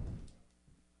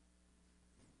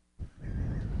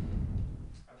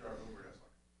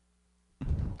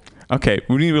 Okay,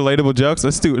 we need relatable jokes.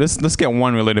 Let's get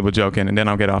one relatable joke in, and then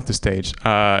I'll get off the stage.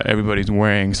 Everybody's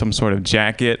wearing some sort of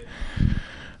jacket,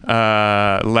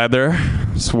 leather,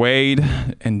 suede,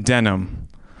 and denim.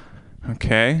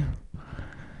 Okay,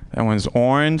 that one's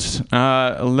orange.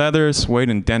 Leather, suede,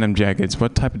 and denim jackets.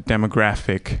 What type of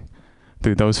demographic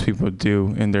do those people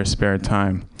do in their spare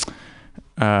time?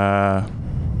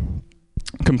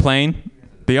 Complain.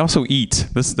 They also eat.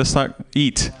 Let's not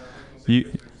eat.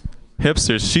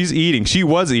 Hipsters. She's eating. She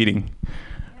was eating.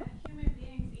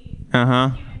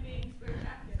 Right.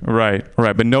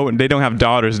 But no, they don't have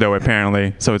daughters though,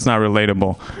 apparently. So it's not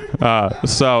relatable.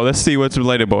 So let's see what's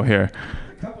relatable here.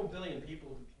 A couple billion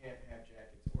people who can't have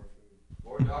jackets or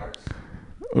food.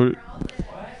 Or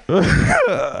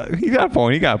daughters. He got a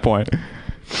point.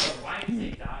 Why do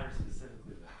you say daughters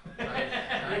specifically?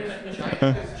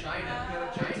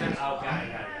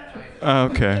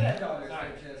 Okay.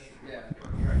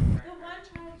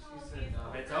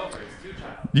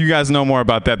 You guys know more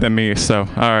about that than me, so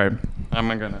all right.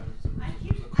 I'm gonna.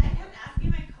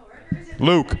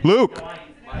 Luke. I'm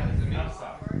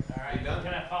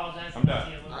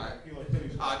done.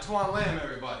 Twan Lamb,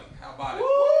 everybody. How about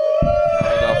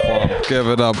it? Give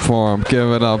it up for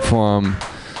him.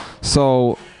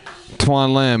 So,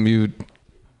 Twan Lamb, you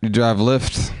drive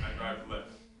Lyft? I drive Lyft.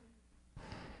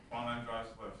 Twan Lamb drives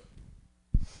Lyft.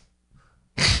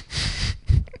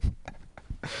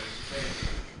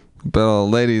 But all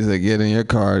the ladies that get in your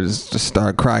car just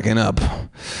start cracking up.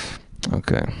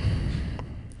 Okay.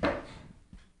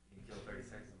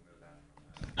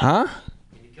 Huh?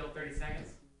 Can you kill 30 seconds?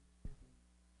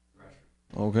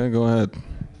 Okay, go ahead.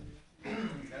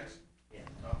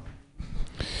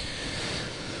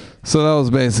 So that was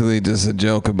basically just a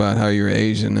joke about how you're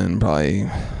Asian and probably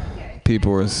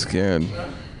people were scared.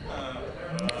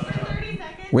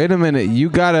 Wait a minute, you're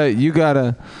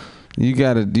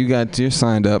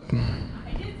signed up.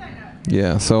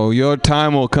 Yeah, so your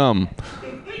time will come.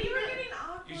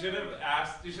 You should have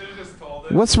asked. You should have just told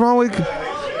it. What's wrong with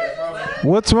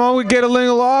getting a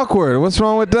little awkward? What's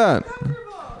wrong with that?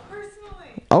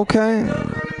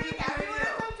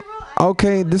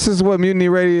 Okay, this is what Mutiny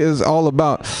Radio is all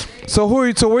about. So where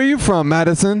are you from,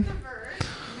 Madison?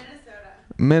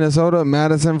 Minnesota,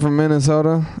 Madison from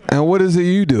Minnesota. And what is it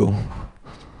you do?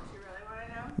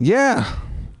 Yeah.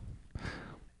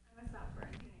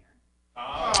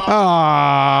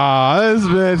 Ah, this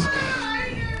bitch.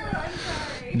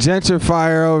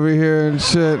 Gentrifier over here and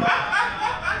shit.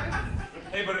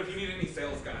 Hey, but if you need any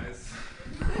sales guys.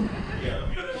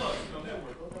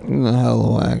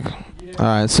 Hella whack. All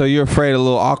right, so you're afraid of a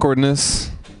little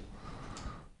awkwardness?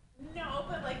 No,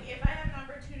 but like if I have an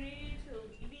opportunity to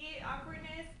alleviate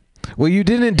awkwardness. Well, you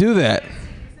didn't do that.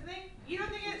 You don't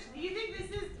think do you think this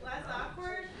is less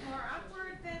awkward, more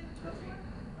awkward than before?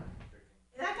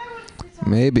 That guy wants to talk.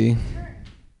 Maybe.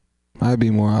 Might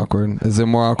be more awkward. Is it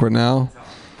more awkward now?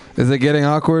 Is it getting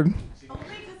awkward? Only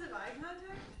because of eye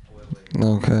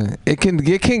contact? Okay.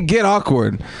 It can get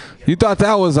awkward. You thought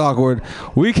that was awkward.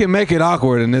 We can make it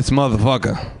awkward in this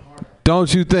motherfucker.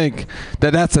 Don't you think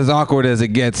that that's as awkward as it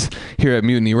gets here at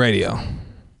Mutiny Radio?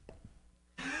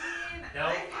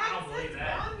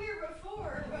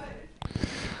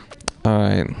 All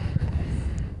right.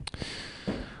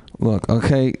 Look,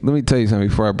 okay, let me tell you something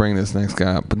before I bring this next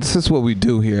guy up. But this is what we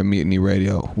do here at Mutiny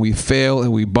Radio. We fail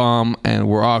and we bomb and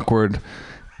we're awkward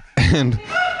and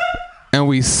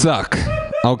we suck.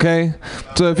 Okay?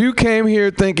 So if you came here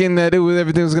thinking that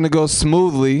everything was gonna go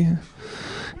smoothly and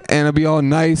it'll be all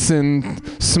nice and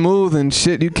smooth and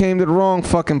shit, you came to the wrong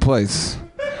fucking place.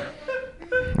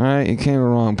 All right, you came to the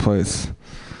wrong place.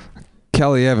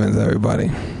 Kelly Evans,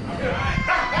 everybody.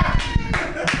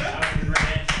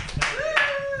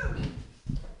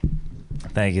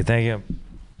 Thank you.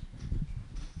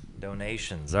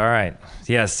 Donations. All right.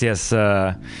 Yes.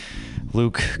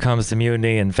 Luke comes to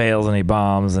Mutiny and fails and he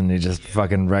bombs and he just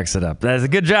fucking wrecks it up. That's a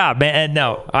good job, man. And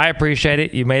no, I appreciate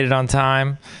it. You made it on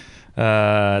time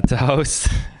to host.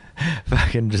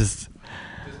 Fucking just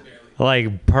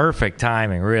like perfect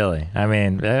timing, really. I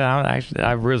mean,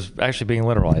 I was actually being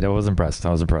literal. I was impressed.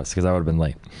 Because I would have been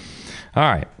late. All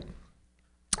right.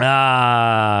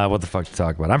 What the fuck to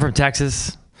talk about? I'm from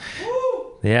Texas.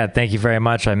 Yeah, thank you very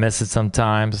much. I miss it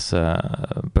sometimes,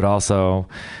 but also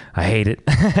I hate it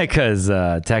because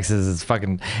Texas is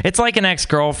fucking. It's like an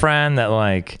ex-girlfriend that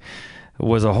like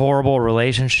was a horrible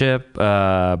relationship,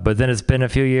 but then it's been a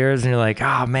few years and you're like,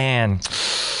 oh man,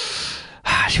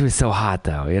 she was so hot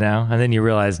though, you know. And then you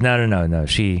realize, no,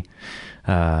 she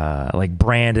like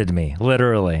branded me,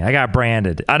 literally. I got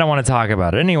branded. I don't want to talk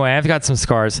about it. Anyway, I've got some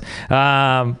scars.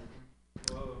 Yeah.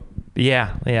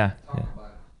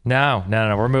 No.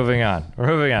 We're moving on.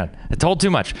 I told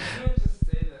too much.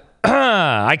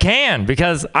 I can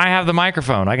because I have the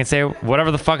microphone. I can say whatever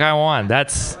the fuck I want.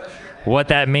 That's what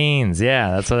that means.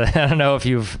 Yeah, that's what I don't know if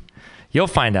you'll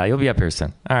find out. You'll be up here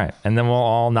soon. All right, and then we'll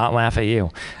all not laugh at you,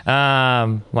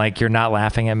 like you're not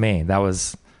laughing at me. That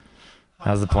was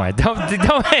the point.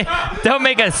 Don't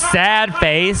make a sad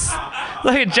face.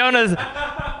 Look at Jonah's.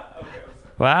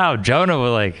 Wow, Jonah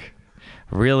was like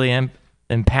really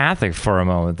empathic for a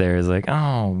moment there. He's like,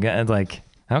 oh, like,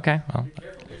 okay, well.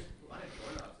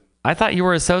 I thought you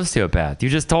were a sociopath. You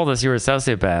just told us you were a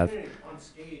sociopath. On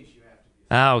stage, you have to be.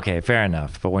 Oh, okay, fair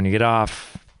enough. But when you get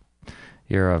off,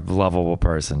 you're a lovable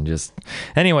person.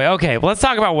 Anyway, okay, well, let's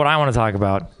talk about what I want to talk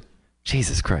about.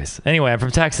 Jesus Christ. Anyway, I'm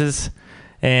from Texas,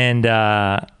 and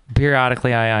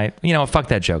periodically I fuck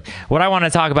that joke. What I want to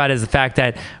talk about is the fact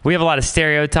that we have a lot of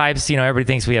stereotypes. You know, everybody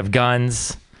thinks we have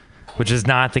guns, which is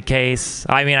not the case.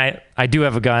 I mean, I do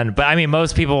have a gun, but I mean,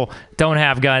 most people don't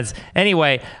have guns.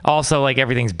 Anyway, also, like,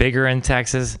 everything's bigger in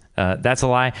Texas. That's a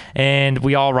lie. And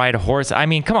we all ride a horse. I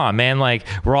mean, come on, man. Like,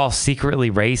 we're all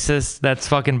secretly racist. That's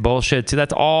fucking bullshit, too.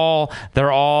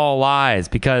 They're all lies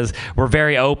because we're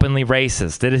very openly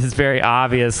racist. It is very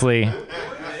obviously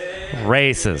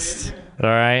racist. All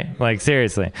right? Like,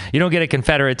 seriously. You don't get a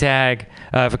Confederate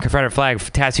flag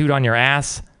tattooed on your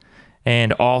ass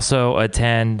and also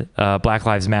attend Black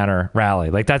Lives Matter rally.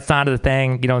 Like, that's not a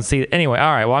thing. You don't see it. Anyway,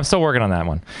 all right. Well, I'm still working on that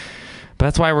one. But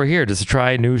that's why we're here, just to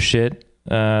try new shit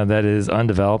that is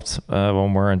undeveloped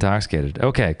when we're intoxicated.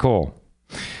 Okay, cool.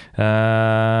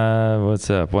 What's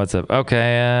up?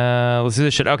 Okay, let's do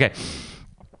this shit. Okay.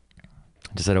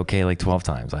 I just said okay like 12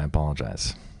 times. I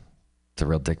apologize. It's a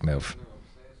real dick move.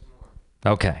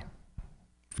 Okay.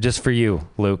 Just for you,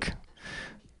 Luke.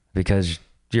 Because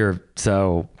you're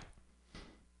so...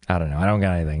 I don't know. I don't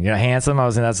got anything. You're handsome. I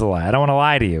was saying that's a lie. I don't want to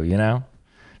lie to you, you know?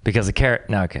 Because a carrot...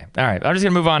 No, okay. All right. I'm just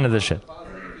going to move on to this shit.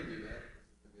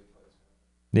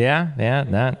 Yeah.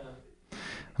 That.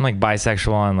 I'm like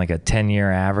bisexual on like a 10-year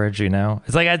average, you know?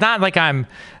 It's like, it's not like I'm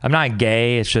not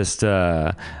gay. It's just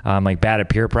I'm like bad at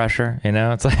peer pressure, you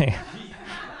know? It's like...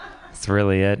 That's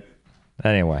really it.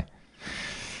 Anyway.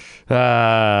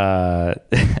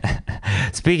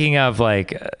 Speaking of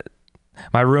like...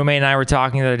 My roommate and I were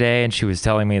talking the other day, and she was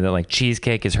telling me that like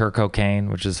cheesecake is her cocaine,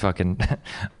 which is fucking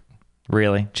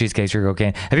really cheesecake's your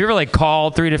cocaine. Have you ever like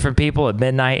called 3 different people at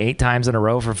midnight 8 times in a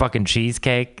row for fucking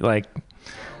cheesecake? Like,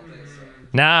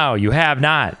 no, you have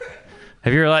not.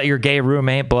 Have you ever let your gay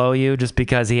roommate blow you just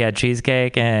because he had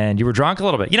cheesecake and you were drunk a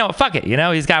little bit? You know, fuck it. You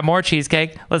know, he's got more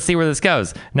cheesecake. Let's see where this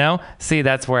goes. No? See,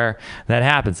 that's where that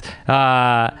happens.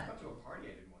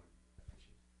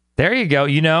 There you go.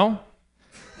 You know?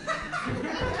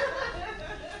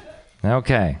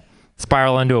 Okay.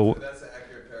 Spiral into a... That's an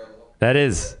accurate parallel. That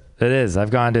is. It is.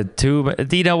 I've gone to two...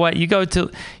 You know what? You go to...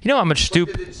 You know how much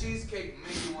stupid... Did the cheesecake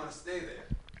make you want to stay there?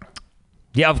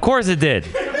 Yeah, of course it did.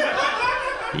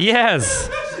 Yes.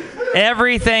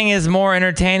 Everything is more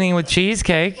entertaining with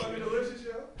cheesecake.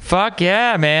 Fuck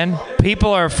yeah, man.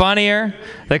 People are funnier.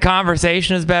 The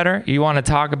conversation is better. You want to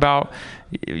talk about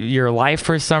your life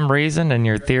for some reason and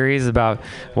your theories about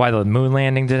why the moon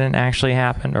landing didn't actually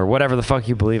happen or whatever the fuck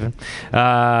you believe in.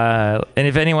 And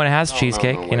if anyone has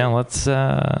cheesecake, you know,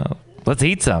 let's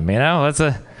eat some, you know? It's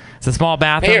a small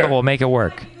bathroom, but we'll make it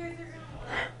work.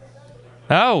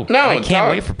 Oh, no, I can't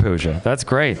wait for Pooja. That's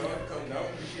great.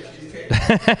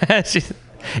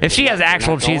 If she has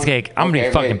actual cheesecake, I'm going to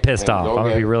be fucking pissed off. I'm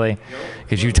going to be really...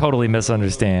 Because you totally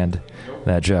misunderstand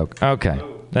that joke. Okay.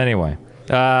 Anyway.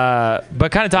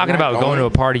 But kind of talking about going to a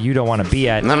party you don't want to be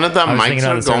at. None of the I was thinking mics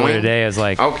about are this earlier going. today as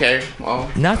like, Okay,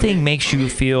 well. nothing makes you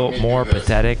feel more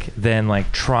pathetic than like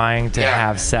trying to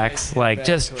have sex. Like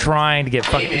just trying to get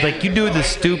fucking, like you do the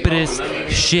stupidest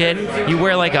shit. You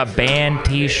wear like a band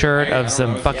t-shirt of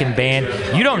some fucking band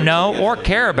you don't know or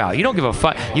care about. You don't give a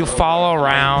fuck. You follow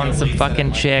around some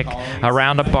fucking chick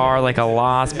around a bar like a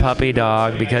lost puppy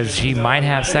dog because she might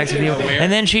have sex with you and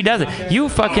then she does it. You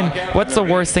fucking, what's the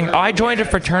worst thing? Oh, I joined a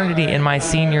fraternity in my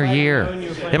senior year.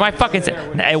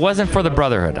 It wasn't for the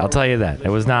brotherhood. I'll tell you that. It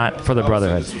was not for the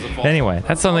brotherhood. Anyway,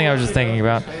 that's something I was just thinking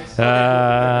about.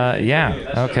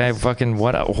 Yeah. Okay. Fucking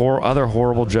what other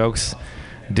horrible jokes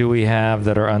do we have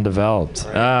that are undeveloped?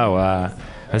 Oh, I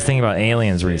was thinking about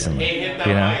aliens recently.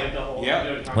 You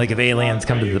know, like if aliens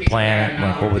come to the planet,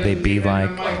 like what would they be like?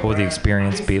 What would the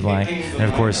experience be like? And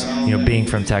of course, you know, being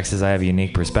from Texas, I have a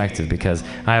unique perspective because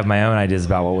I have my own ideas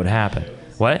about what would happen.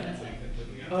 What?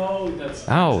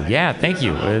 Oh, yeah, thank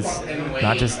you. It's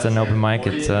not just an open mic,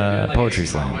 it's a poetry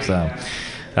slam. So,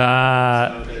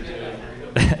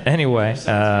 anyway,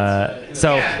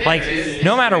 so, like,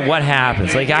 no matter what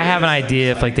happens, like, I have an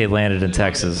idea if, like, they landed in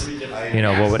Texas, you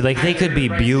know, what would, like, they could be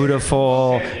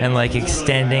beautiful and, like,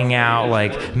 extending out,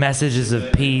 like, messages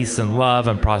of peace and love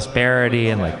and prosperity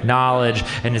and, like, knowledge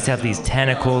and just have these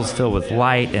tentacles filled with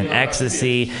light and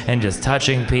ecstasy and just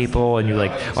touching people and you,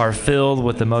 like, are filled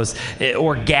with the most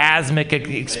orgasmic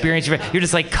experience. You're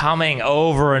just, like, coming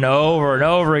over and over and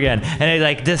over again and they,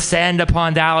 like, descend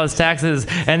upon Dallas, Texas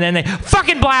and then they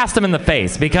fucking blast them in the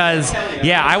face because,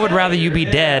 yeah, I would rather you be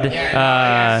dead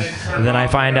than I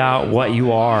find out what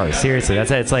you are. Seriously,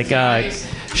 that's it. It's like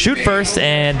shoot first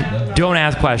and don't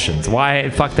ask questions. Why?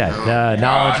 Fuck that.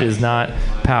 Knowledge is not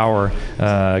power.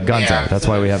 Guns are. That's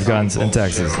why we have guns in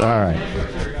Texas. All right.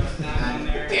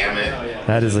 Damn it.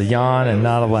 That is a yawn and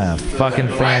not a laugh. Fucking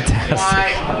fantastic.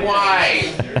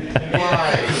 Why?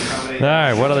 All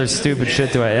right. What other stupid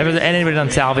shit do I? Anybody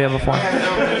done salvia before?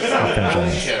 I'll finish on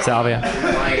this. Salvia.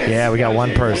 Yeah, we got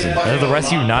one person. Are the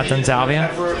rest of you not done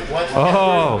salvia?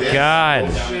 Oh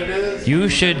God. You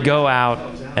should go out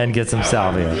and get some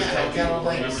salvia. Is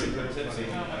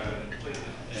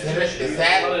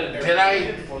that, did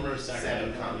I?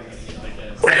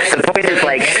 The point is,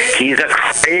 like, he's a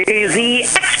crazy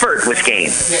expert with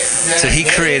games. So he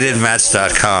created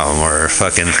Match.com or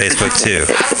fucking Facebook too,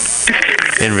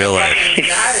 in real life.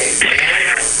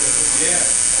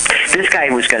 This guy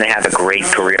was going to have a great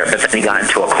career, but then he got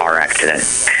into a car accident.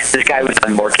 This guy was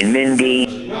on Mork and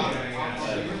Mindy.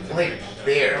 Like,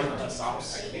 there.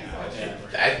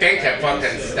 I think I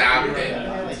fucking stopped it.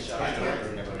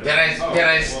 Did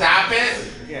I stop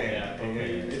it? Yeah.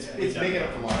 It's big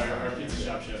enough for live.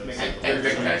 I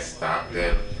think I stopped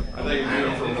it. I thought you were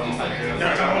doing it for one time. I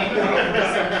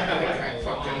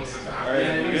fucking stopped it.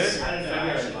 Alright, you good?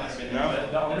 No?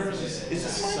 It's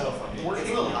just so funny.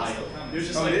 Working a little high. It was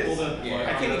just like, I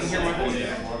can't even hear my voice.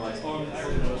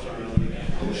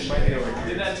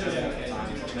 Did that to us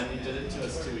and then he did it to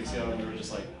us 2 weeks ago and we were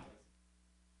just like,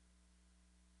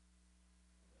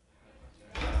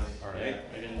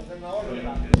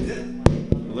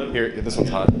 Here, this one's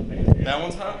hot. that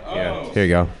one's hot? Oh. Yeah. Here you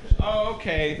go. Oh,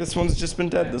 okay. This one's just been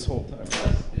dead this whole time.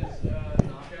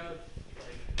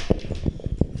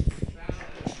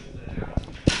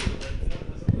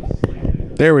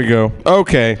 There we go.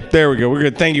 Okay, there we go. We're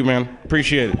good. Thank you, man.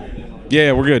 Appreciate it.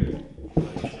 Yeah, we're good.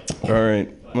 All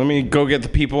right. Let me go get the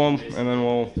people and then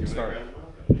we'll start.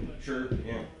 Sure.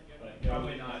 Yeah.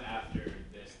 Probably not after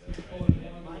this, though.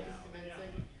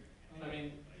 I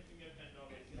mean,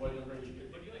 what number did you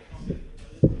pick?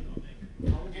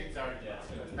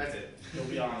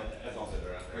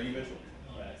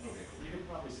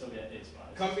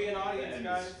 Come be an audience,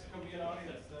 guys. Come be an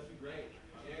audience. That'd be great.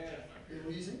 Yeah.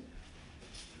 What do you think?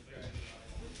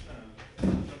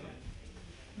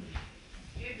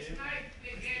 It's nice to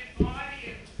get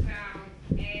audience sound,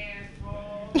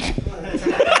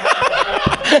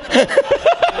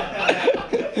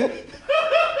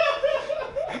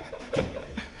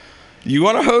 You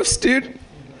want to host, dude?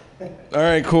 All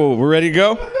right, cool. We're ready to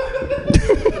go?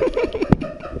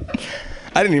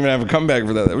 I didn't even have a comeback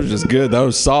for that. That was just good. That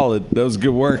was solid. That was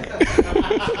good work.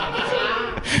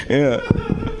 Yeah.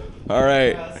 All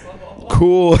right.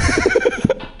 Cool.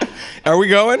 Are we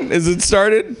going? Is it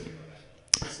started?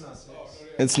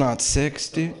 It's not 6,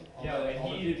 dude.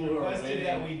 He requested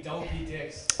that we don't be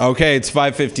dicks. Okay, it's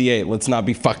 5:58. Let's not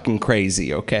be fucking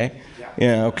crazy, okay?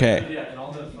 Yeah, okay. Yeah, and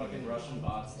all the fucking Russian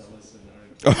bots that listen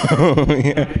Oh,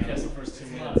 yeah.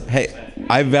 Hey,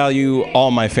 I value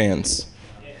all my fans.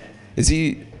 Are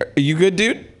you good,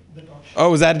 dude?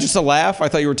 Oh, was that just a laugh? I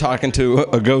thought you were talking to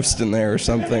a ghost in there or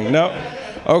something. No?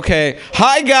 Okay.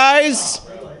 Hi, guys.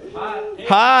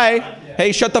 Hi.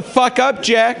 Hey, shut the fuck up,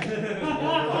 Jack.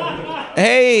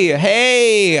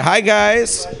 Hey. Hi,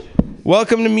 guys.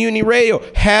 Welcome to Mutiny Radio.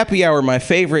 Happy Hour, my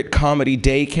favorite comedy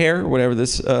daycare, whatever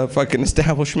this fucking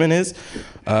establishment is.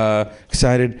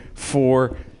 Excited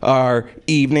for our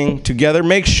evening together.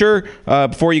 Make sure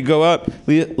before you go up,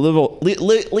 leave a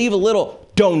little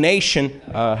donation.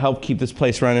 Help keep this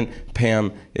place running.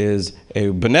 Pam is a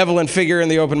benevolent figure in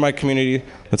the open mic community.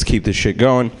 Let's keep this shit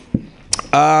going.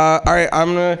 All right,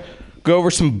 I'm going to go over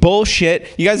some bullshit.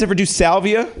 You guys ever do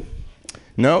salvia?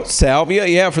 No? Salvia?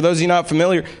 Yeah, for those of you not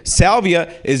familiar,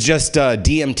 salvia is just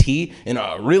DMT in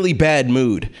a really bad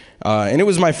mood. And it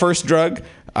was my first drug.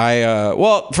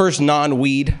 First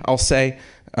non-weed, I'll say.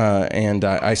 And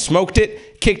I smoked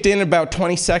it, kicked in about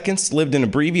 20 seconds, lived an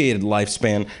abbreviated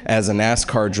lifespan as a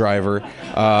NASCAR driver.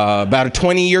 About a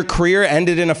 20-year career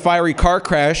ended in a fiery car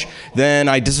crash. Then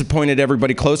I disappointed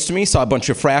everybody close to me, saw a bunch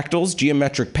of fractals,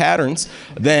 geometric patterns.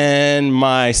 Then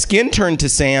my skin turned to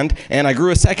sand, and I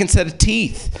grew a second set of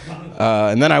teeth.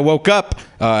 And then I woke up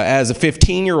as a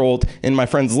 15-year-old in my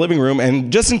friend's living room,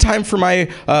 and just in time for my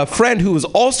friend who was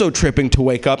also tripping to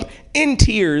wake up in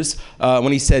tears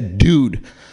when he said, "Dude,